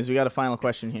video games, we got a final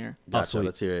question here. Gotcha.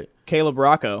 Let's hear it. Caleb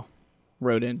Rocco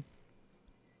wrote in,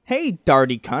 "Hey,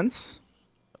 Darty cunts.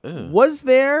 Ew. Was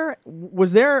there,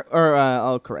 or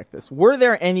I'll correct this. Were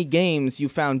there any games you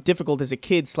found difficult as a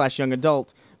kid/young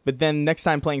adult, but then next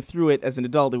time playing through it as an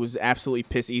adult, it was absolutely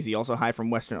piss easy? Also, hi from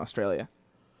Western Australia."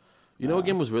 You know what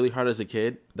game was really hard as a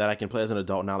kid that I can play as an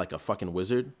adult now like a fucking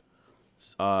wizard?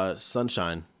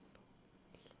 Sunshine.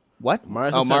 What?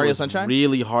 Mario Sunshine?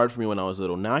 Really hard for me when I was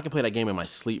little. Now I can play that game in my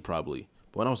sleep probably.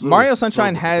 But when I was little, Mario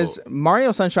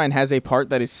Sunshine has a part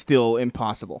that is still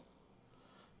impossible.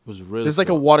 It was really. There's like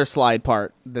a water slide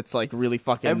part that's like really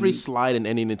fucking. Every slide in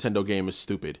any Nintendo game is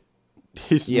stupid.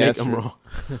 He's make them wrong.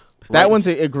 That one's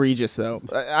egregious though.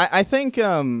 I think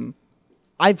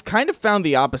I've kind of found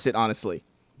the opposite, honestly.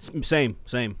 Same.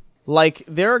 Like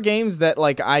there are games that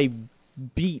like I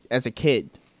beat as a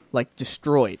kid, like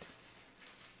destroyed.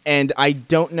 And I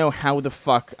don't know how the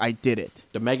fuck I did it.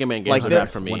 The Mega Man games are that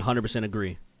for me. 100%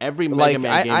 agree. Every Mega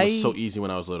Man game was so easy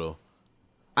when I was little.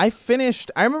 I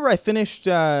remember I finished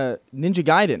Ninja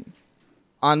Gaiden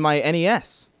on my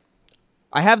NES.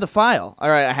 I have the file.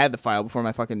 All right, I had the file before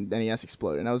my fucking NES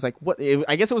exploded. And I was like, what?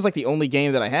 I guess it was like the only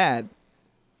game that I had.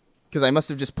 Because I must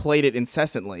have just played it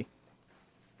incessantly.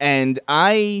 And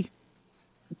I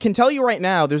can tell you right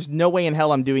now, there's no way in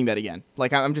hell I'm doing that again.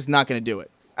 Like, I'm just not going to do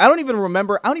it. I don't even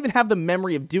remember. I don't even have the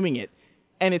memory of doing it.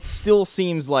 And it still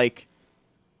seems like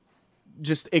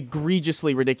just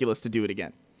egregiously ridiculous to do it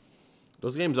again.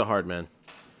 Those games are hard, man.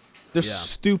 They're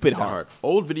stupid hard.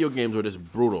 Old video games were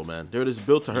just brutal, man. They were just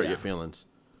built to hurt your feelings.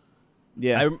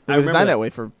 Yeah, I were designed that way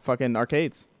for fucking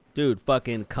arcades. Dude,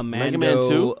 fucking Commando, Mega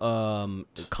Man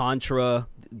 2? Contra,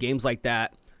 games like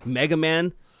that. Mega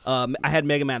Man. I had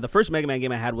Mega Man. The first Mega Man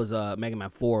game I had was Mega Man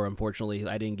 4, unfortunately.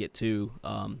 I didn't get 2.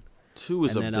 2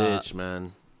 is a bitch,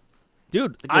 man.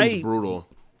 Dude, that game's brutal.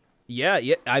 Yeah,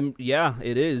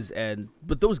 it is.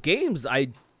 But those games, I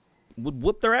would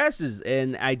whoop their asses,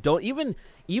 and I don't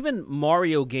even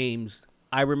Mario games.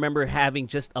 I remember having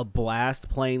just a blast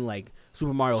playing like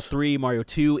Super Mario 3, Mario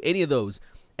 2, any of those.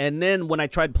 And then when I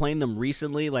tried playing them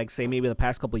recently, like say maybe the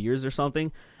past couple of years or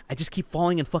something, I just keep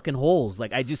falling in fucking holes.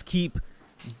 Like I just keep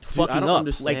fucking up.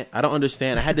 Understand. I don't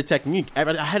understand. I had the technique. I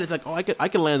had it like, I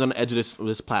can land on the edge of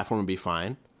this platform and be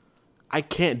fine. I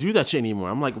can't do that shit anymore.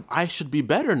 I'm like, I should be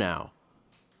better now.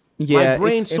 Yeah, my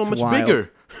brain's so much wild.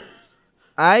 bigger.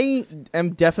 I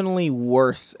am definitely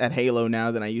worse at Halo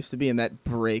now than I used to be, and that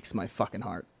breaks my fucking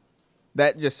heart.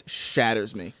 That just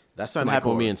shatters me. That's starting to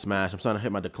happen with me in Smash. I'm starting to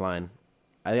hit my decline.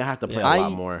 I have to play a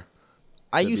lot more.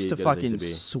 I used to fucking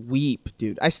sweep,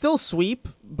 dude. I still sweep,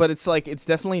 but it's like, it's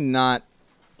definitely not,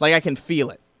 like I can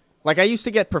feel it. Like I used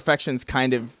to get perfections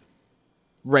kind of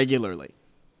regularly.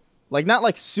 Like not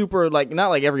like super, like not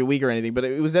like every week or anything, but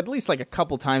it was at least like a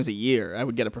couple times a year I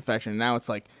would get a perfection. And now it's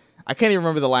like, I can't even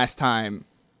remember the last time.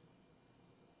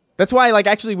 That's why, like,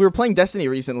 actually, we were playing Destiny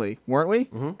recently, weren't we?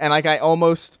 Mm-hmm. And like, I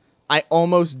almost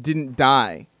didn't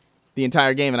die the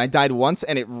entire game, and I died once,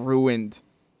 and it ruined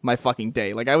my fucking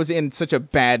day. Like, I was in such a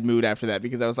bad mood after that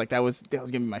because I was like, that was gonna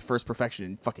be my first perfection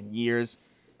in fucking years.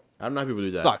 I don't know how people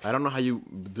do that. Sucks. I don't know how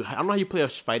you play a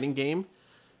fighting game,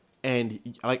 and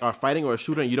like are fighting or a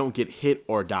shooter, and you don't get hit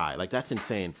or die. Like that's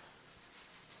insane.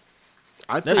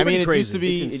 It used to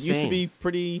be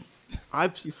pretty.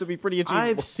 Used to be pretty achievable.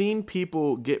 I've seen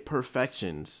people get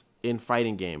perfections in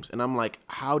fighting games, and I'm like,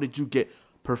 how did you get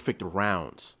perfect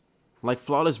rounds? Like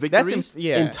flawless victories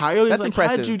entirely? That's like,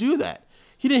 impressive. How did you do that?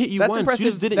 He didn't hit you once. Impressive.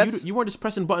 You just didn't. You weren't just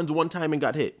pressing buttons one time and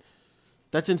got hit.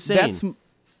 That's insane.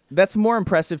 That's more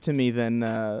impressive to me than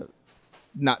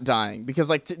not dying, because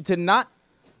like to not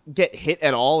get hit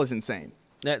at all is insane.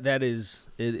 That is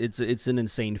it's an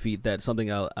insane feat. That's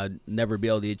something I'd never be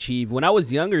able to achieve. When I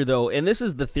was younger, though, and this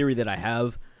is the theory that I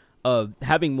have of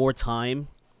having more time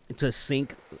to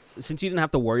sink, since you didn't have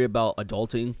to worry about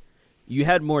adulting, you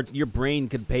had more. Your brain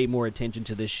could pay more attention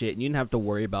to this shit, and you didn't have to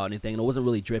worry about anything. And it wasn't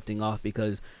really drifting off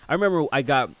because I remember I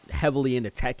got heavily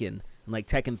into Tekken, like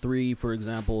Tekken 3, for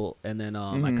example, and then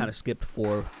I kind of skipped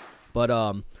 4, but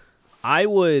I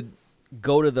would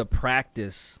go to the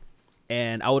practice.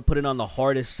 And I would put it on the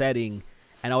hardest setting,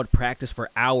 and I would practice for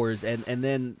hours. And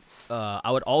then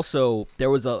I would also, there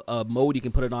was a mode you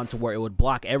can put it on to where it would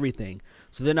block everything.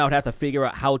 So then I would have to figure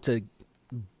out how to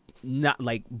not,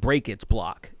 like, break its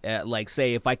block. Like,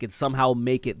 say, if I could somehow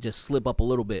make it just slip up a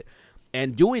little bit.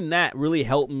 And doing that really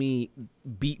helped me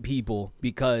beat people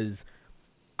because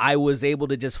I was able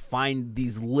to just find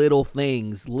these little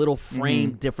things, little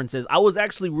frame differences. I was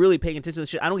actually really paying attention to this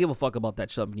shit. I don't give a fuck about that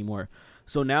stuff anymore.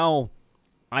 So now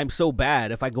I'm so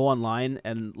bad if I go online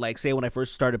and, like, say when I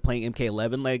first started playing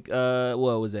MK11, like,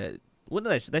 what was it? When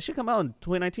did that shit come out, in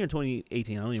 2019 or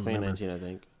 2018? I don't even remember. 2019, I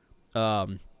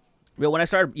think. But when I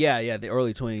started, the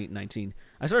early 2019,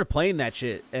 I started playing that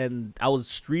shit, and I was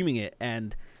streaming it,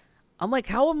 and I'm like,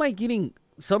 how am I getting...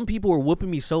 Some people are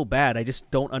whooping me so bad, I just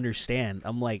don't understand.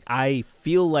 I'm like, I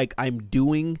feel like I'm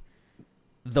doing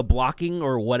the blocking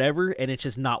or whatever, and it's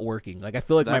just not working. Like, I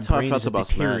feel like That's my brain is just about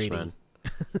Smash, deteriorating. man.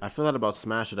 I feel that about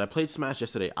Smash. I played Smash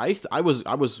yesterday. I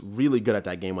was really good at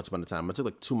that game once upon a time. I took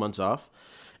like 2 months off,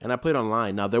 and I played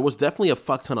online. Now there was definitely a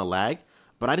fuck ton of lag,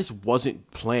 but I just wasn't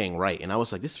playing right, and I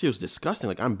was like, this feels disgusting.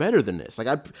 Like, I'm better than this. Like,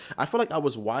 I feel like I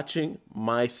was watching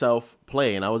myself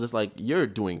play, and I was just like, you're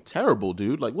doing terrible,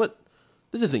 dude. Like, what?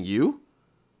 This isn't you.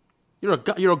 You're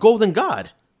a golden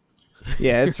god.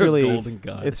 Yeah, it's You're a really golden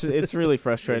god. It's really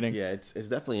frustrating. Yeah, it's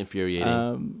definitely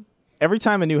infuriating. Every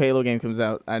time a new Halo game comes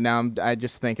out, I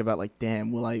just think about, like,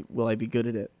 damn, will I be good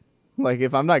at it? Like,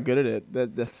 if I'm not good at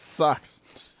it, that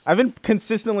sucks. I've been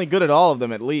consistently good at all of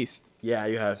them, at least. Yeah,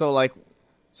 you have. So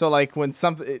like when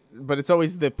something, but it's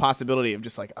always the possibility of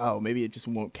just like, oh, maybe it just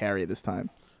won't carry this time.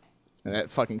 And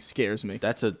that fucking scares me.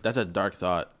 That's a dark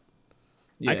thought.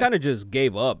 Yeah. I kind of just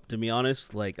gave up, to be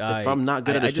honest. Like, If I'm not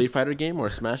good at a Street Fighter game or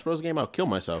a Smash Bros game, I'll kill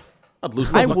myself. I'd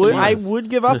lose my I fucking would mind.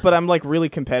 give up, but I'm like really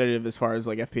competitive as far as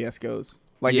like FPS goes.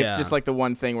 Like Yeah. it's just like the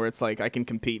one thing where it's like I can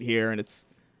compete here and it's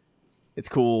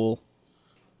cool.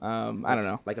 I don't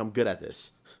know. Like, I'm good at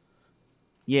this.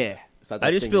 Yeah. It's not that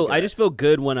I just thing you're feel good I at. just feel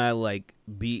good when I like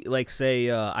beat, like,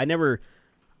 say I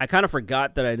kind of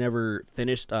forgot that I never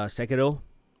finished Sekiro,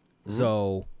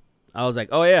 so I was like,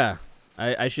 oh yeah,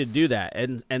 I should do that,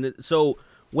 and so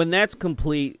when that's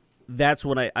complete, that's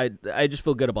when I just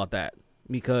feel good about that,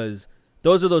 because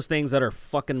those are those things that are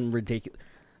fucking ridiculous.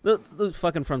 Those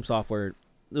fucking From Software,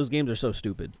 those games are so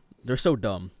stupid. They're so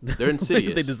dumb. They're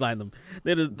insidious. They designed them.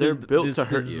 They're built just to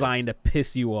hurt you. designed to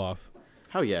piss you off.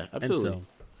 Hell yeah, And absolutely. so,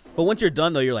 but once you're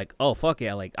done, though, you're like, oh, fuck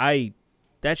yeah. Like,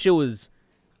 that shit was,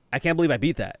 I can't believe I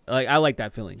beat that. Like, I like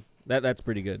that feeling. That's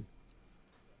pretty good.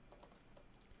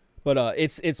 But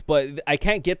but I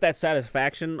can't get that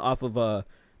satisfaction off of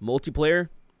multiplayer,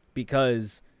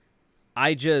 because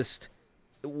I just,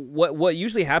 what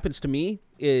usually happens to me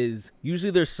is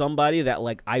usually there's somebody that,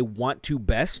 like, I want to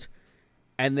best,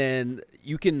 and then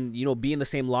you can, be in the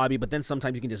same lobby, but then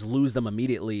sometimes you can just lose them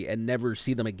immediately and never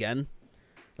see them again.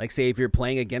 Like, say if you're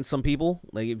playing against some people,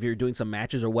 like if you're doing some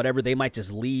matches or whatever, they might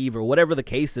just leave or whatever the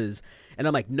case is. And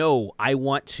I'm like, no, I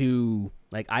want to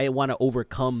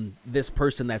overcome this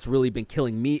person that's really been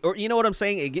killing me. Or, you know what I'm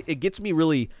saying? It gets me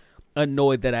really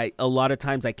annoyed that a lot of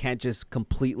times I can't just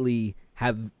completely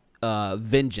have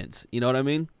vengeance. You know what I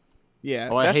mean? Yeah.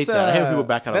 Oh, I hate that. I hate when people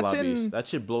back out of that's lobbies. in- That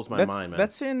shit blows my mind, man.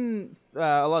 That's in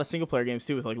a lot of single player games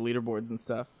too, with like leaderboards and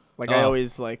stuff. Like Oh.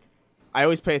 I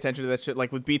always pay attention to that shit.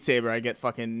 Like with Beat Saber, I get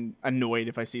fucking annoyed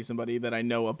if I see somebody that I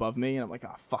know above me, and I'm like,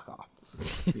 oh, fuck off.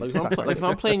 Like, if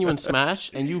I'm playing you in Smash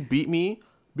and you beat me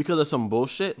because of some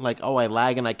bullshit, like, oh, I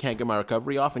lag and I can't get my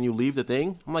recovery off, and you leave the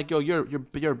thing, I'm like, yo, you're a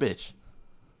bitch.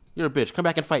 You're a bitch. Come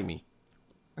back and fight me.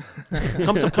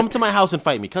 come to my house and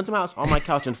fight me. Come to my house on my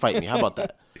couch and fight me. How about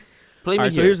that? Play me All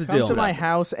right, so here. here's the Come deal. to my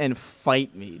house and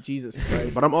fight me, Jesus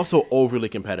Christ. But I'm also overly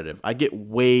competitive. I get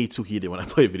way too heated when I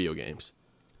play video games.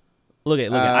 Look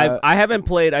at. I haven't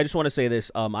played. I just want to say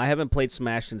this. I haven't played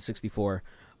Smash since 64.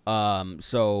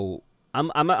 So I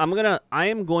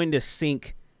am going to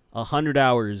sink 100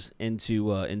 hours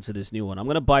into this new one. I'm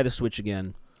gonna buy the Switch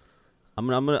again. I'm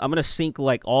gonna sink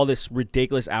like all this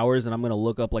ridiculous hours, and I'm gonna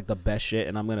look up like the best shit,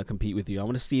 and I'm gonna compete with you. I'm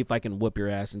gonna see if I can whip your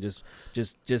ass and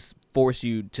just force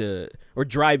you to, or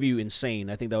drive you insane.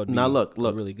 I think that would be Now look.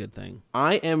 a really good thing.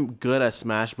 I am good at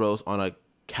Smash Bros on a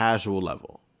casual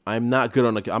level. I'm not good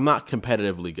I'm not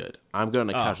competitively good. I'm good on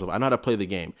the casual level. I know how to play the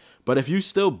game. But if you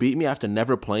still beat me after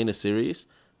never playing a series,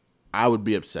 I would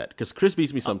be upset. Because Chris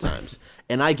beats me sometimes.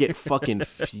 And I get fucking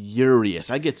furious.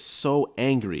 I get so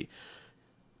angry.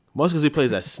 Mostly because he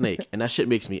plays as Snake. And that shit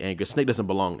makes me angry. Snake doesn't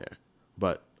belong there.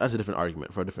 But that's a different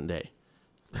argument for a different day.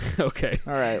 Okay.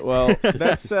 All right. Well,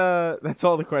 that's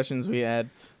all the questions we had.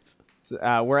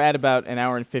 So, we're at about an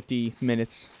hour and 50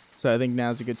 minutes. So I think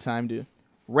now's a good time to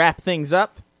wrap things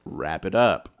up. Wrap it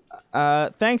up.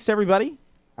 Thanks, everybody,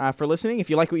 for listening. If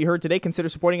you like what you heard today, consider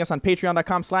supporting us on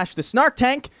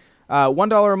patreon.com/thesnarktank.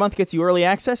 $1 a month gets you early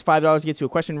access, $5 gets you a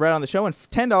question read on the show, and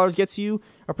 $10 gets you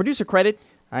a producer credit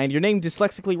and your name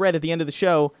dyslexically read at the end of the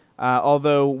show.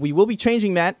 Although we will be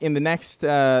changing that in the next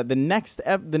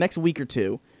week or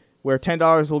two, where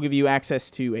 $10 will give you access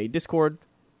to a Discord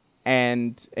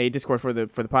and a Discord for the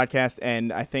podcast,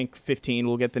 and I think 15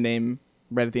 will get the name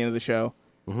read at the end of the show.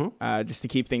 Just to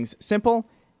keep things simple.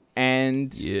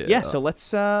 And so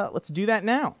let's do that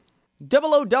now.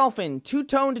 Double O Dolphin,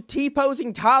 two-toned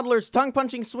T-posing toddlers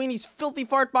tongue-punching Sweeney's filthy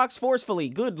fart box forcefully.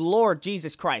 Good Lord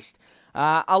Jesus Christ.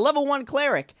 A level 1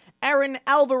 cleric, Aaron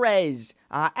Alvarez,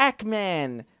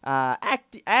 Ackman,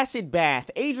 Acid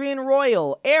Bath, Adrian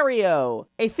Royal, Aereo,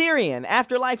 Aetherian,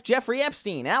 Afterlife Jeffrey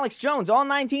Epstein, Alex Jones, all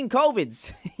 19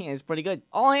 COVIDs. It's pretty good.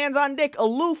 All hands on deck,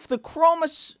 Aloof the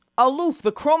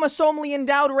chromosomally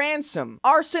endowed ransom,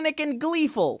 Arsenic and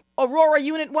Gleeful, Aurora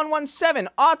Unit 117,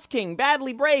 Otts King,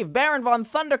 Badly Brave, Baron von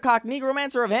Thundercock,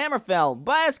 Negromancer of Hammerfell,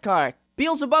 Blaskart,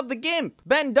 Beelzebub the Gimp,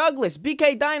 Ben Douglas,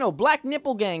 BK Dino, Black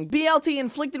Nipple Gang, BLT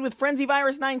inflicted with Frenzy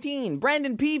Virus 19,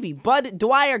 Brandon Peavy, Bud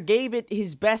Dwyer gave it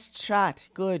his best shot.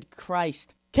 Good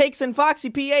Christ. Cakes and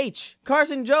Foxy PH,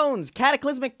 Carson Jones,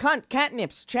 Cataclysmic Cunt,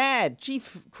 Catnips, Chad,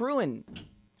 Chief Cruin.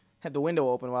 Had the window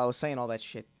open while I was saying all that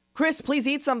shit. Chris, please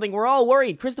eat something. We're all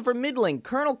worried. Christopher Midling,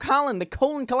 Colonel Colin, the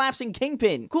colon-collapsing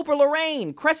kingpin, Cooper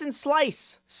Lorraine, Crescent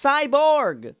Slice,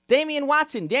 Cyborg, Damian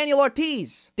Watson, Daniel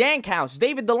Ortiz, Dankhouse,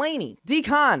 David Delaney,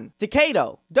 Decon,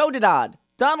 Decato, Dodadod,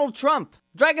 Donald Trump,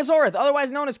 Dragosaurus,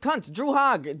 otherwise known as Cunt, Drew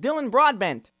Hogg, Dylan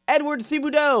Broadbent, Edward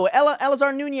Thibodeau,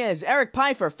 Elazar Nunez, Eric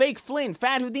Pfeiffer, Fake Flynn,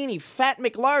 Fat Houdini, Fat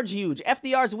McLargehuge,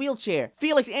 FDR's Wheelchair,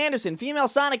 Felix Anderson, Female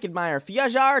Sonic Admirer,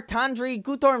 Fiajar Tandri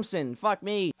Gutormson, fuck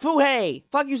me, Fuhey,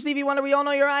 fuck you Stevie Wonder, we all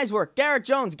know your eyes work, Garrett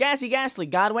Jones, Gassy Ghastly,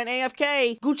 God went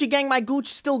AFK, Gucci Gang, my gooch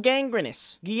still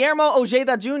gangrenous, Guillermo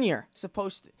Ojeda Jr.,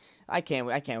 I can't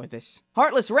with this.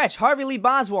 Heartless Wretch, Harvey Lee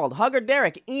Boswald, Hugger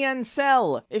Derrick, Ian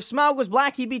Sell. If Smaug was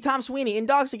black, he'd be Tom Sweeny,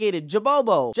 Intoxicated,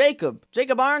 Jabobo,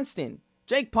 Jacob Arnston,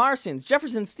 Jake Parsons,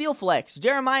 Jefferson Steelflex,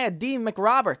 Jeremiah D.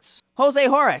 McRoberts, Jose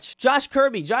Horach, Josh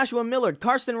Kirby, Joshua Millard,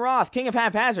 Karsten Roth, King of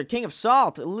Haphazard, King of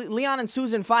Salt, Leon and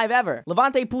Susan 5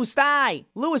 Levante Pustai,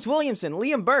 Lewis Williamson,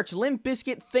 Liam Birch, Limp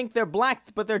Bizkit think they're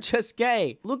black, but they're just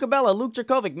gay, Luca Bella, Luke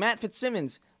Jerkovic, Matt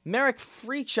Fitzsimmons, Merrick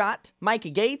Freeshot,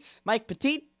 Mike Gates, Mike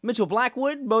Petit, Mitchell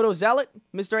Blackwood, Bodo Zealot,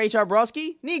 Mr. H.R.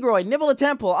 Broski, Negroid, Nibble a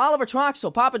Temple, Oliver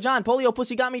Troxel, Papa John, Polio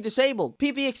Pussy Got Me Disabled,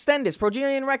 PP Extendus,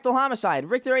 Progerian Rectal Homicide,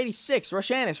 Richter 86,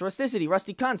 Roshanis, Rusticity,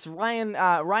 Rusty Cunts, Ryan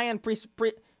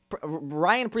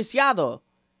Preciado,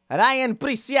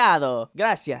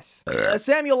 gracias.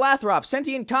 Samuel Lathrop,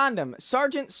 Sentient Condom,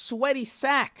 Sergeant Sweaty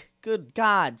Sack, good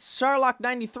God, Sherlock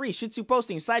 93, Shih Tzu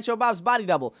Posting, Sideshow Bob's Body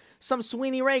Double, Some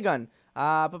Sweeney Raygun,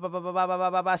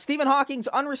 Stephen Hawking's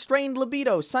Unrestrained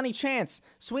Libido, Sunny Chance,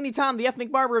 Sweeney Tom, the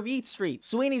Ethnic Barber of Eat Street,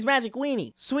 Sweeney's Magic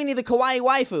Weenie, Sweeney the Kawaii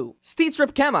Waifu,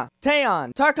 Steetrip Kema,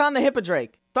 Taeon, Tarkon the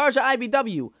Hippodrake, Tharja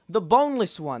IBW, the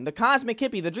Boneless One, the Cosmic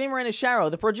Hippie, the Dreamer and his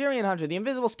Sharrow, the Progerian Hunter, the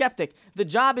Invisible Skeptic, the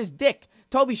Job is Dick,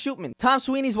 Toby Shootman, Tom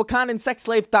Sweeney's Wakandan sex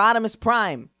slave Theotimus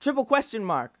Prime, Triple Question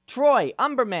Mark, Troy,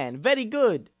 Umberman, Very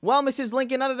Good. Well, Mrs.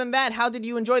 Lincoln, other than that, how did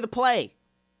you enjoy the play?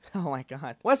 Oh my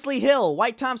God. Wesley Hill,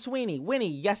 White Tom Sweeney,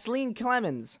 Winnie, Yasleen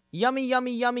Clemens, Yummy,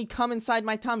 Yummy, Yummy, come inside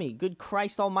my tummy. Good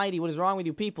Christ Almighty, what is wrong with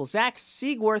you people? Zach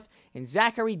Siegworth and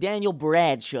Zachary Daniel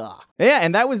Bradshaw. Yeah,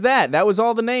 and that was that. That was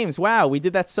all the names. Wow, we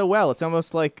did that so well. It's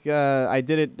almost like I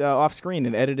did it off screen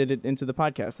and edited it into the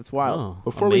podcast. That's wild. Oh,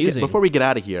 before we get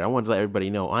out of here, I wanted to let everybody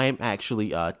know I am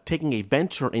actually taking a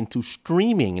venture into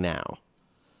streaming now.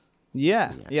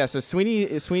 Yeah, yes. Yeah. So Sweeney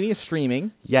is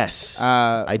streaming. Yes,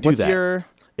 I do that.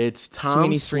 It's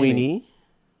Tom Sweeny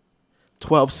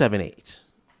 1278.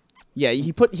 Yeah,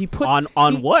 he puts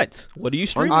on what? What are you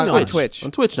streaming on Twitch? On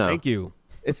Twitch now. Thank you.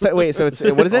 It's wait, so it's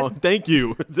what is it? Oh, thank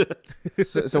you.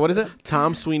 so what is it?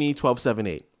 Tom Sweeny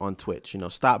 1278 on Twitch.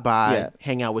 Stop by,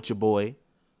 hang out with your boy.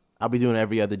 I'll be doing it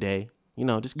every other day.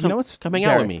 Just come hang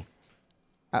out with me.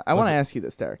 I want to ask you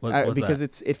this, Derek, because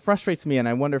it frustrates me, and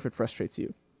I wonder if it frustrates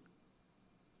you.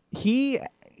 He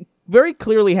very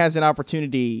clearly has an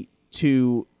opportunity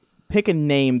to pick a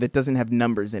name that doesn't have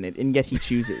numbers in it, and yet he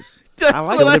chooses. I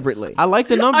like deliberately. I like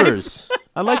the numbers.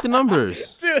 I like the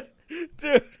numbers. Dude.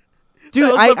 Dude,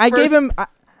 That was the I gave first- him.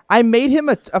 I made him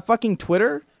a fucking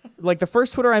Twitter. Like the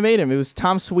first Twitter I made him, it was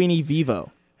Tom Sweeny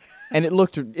Vivo, and it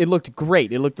looked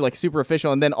great. It looked like super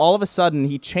official, and then all of a sudden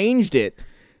he changed it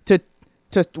to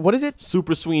what is it?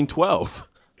 Super Sween 12.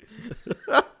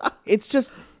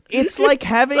 It's like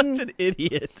having. Such an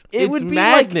idiot. It It's would be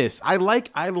madness. I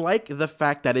like the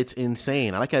fact that it's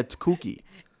insane. I like that it's kooky.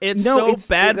 It's No, so it's-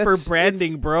 bad for that's-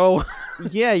 branding, bro.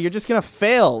 Yeah, you're just gonna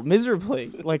fail miserably.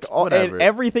 Like Whatever.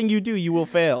 everything you do, you will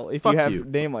fail if Fuck you have you. a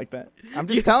name like that. I'm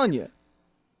just telling you.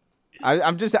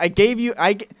 I gave you.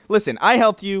 Listen. I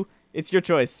helped you. It's your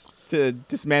choice to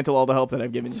dismantle all the help that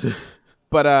I've given you.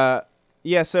 But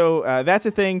yeah. So that's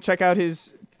a thing. Check out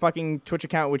his fucking Twitch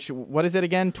account. What is it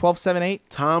again? 1278.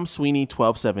 Tom Sweeny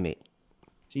 1278.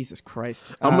 Jesus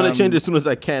Christ. I'm gonna change it as soon as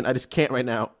I can. I just can't right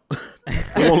now.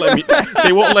 They won't let me.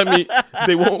 They won't let me.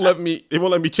 They won't let me. They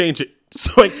won't let me change it.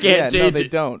 So I can't Yeah, change no, they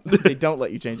it. don't. They don't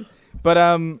let you change it. But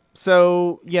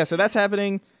so yeah, so that's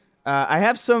happening. I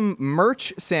have some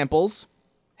merch samples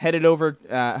headed over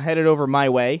my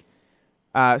way.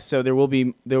 So there will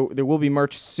be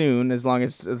merch soon as long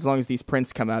as these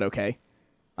prints come out okay.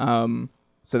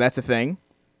 So that's a thing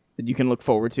that you can look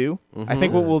forward to. I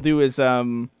think what we'll do is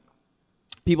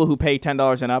people who pay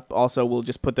 $10 and up also will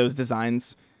just put those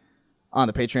designs on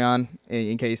the Patreon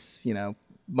in case,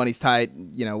 money's tight,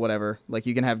 whatever. Like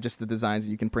you can have just the designs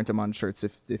and you can print them on shirts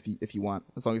if you want.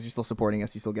 As long as you're still supporting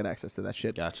us, you still get access to that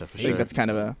shit. Gotcha, for I think sure. that's kind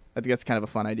of a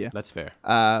fun idea. That's fair.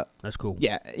 That's cool.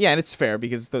 Yeah, and it's fair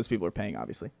because those people are paying,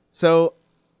 obviously. So,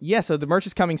 yeah, so the merch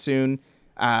is coming soon.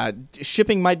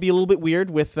 Shipping might be a little bit weird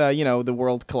with the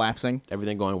world collapsing.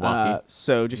 Everything going wonky.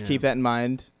 So just keep that in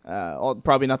mind.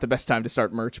 Probably not the best time to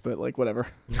start merch, but like whatever.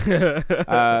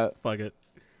 Fuck it.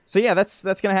 So yeah, that's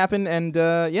gonna happen, and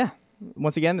yeah,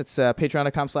 once again, it's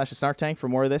patreon.com/snarktank for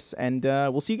more of this, and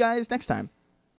we'll see you guys next time.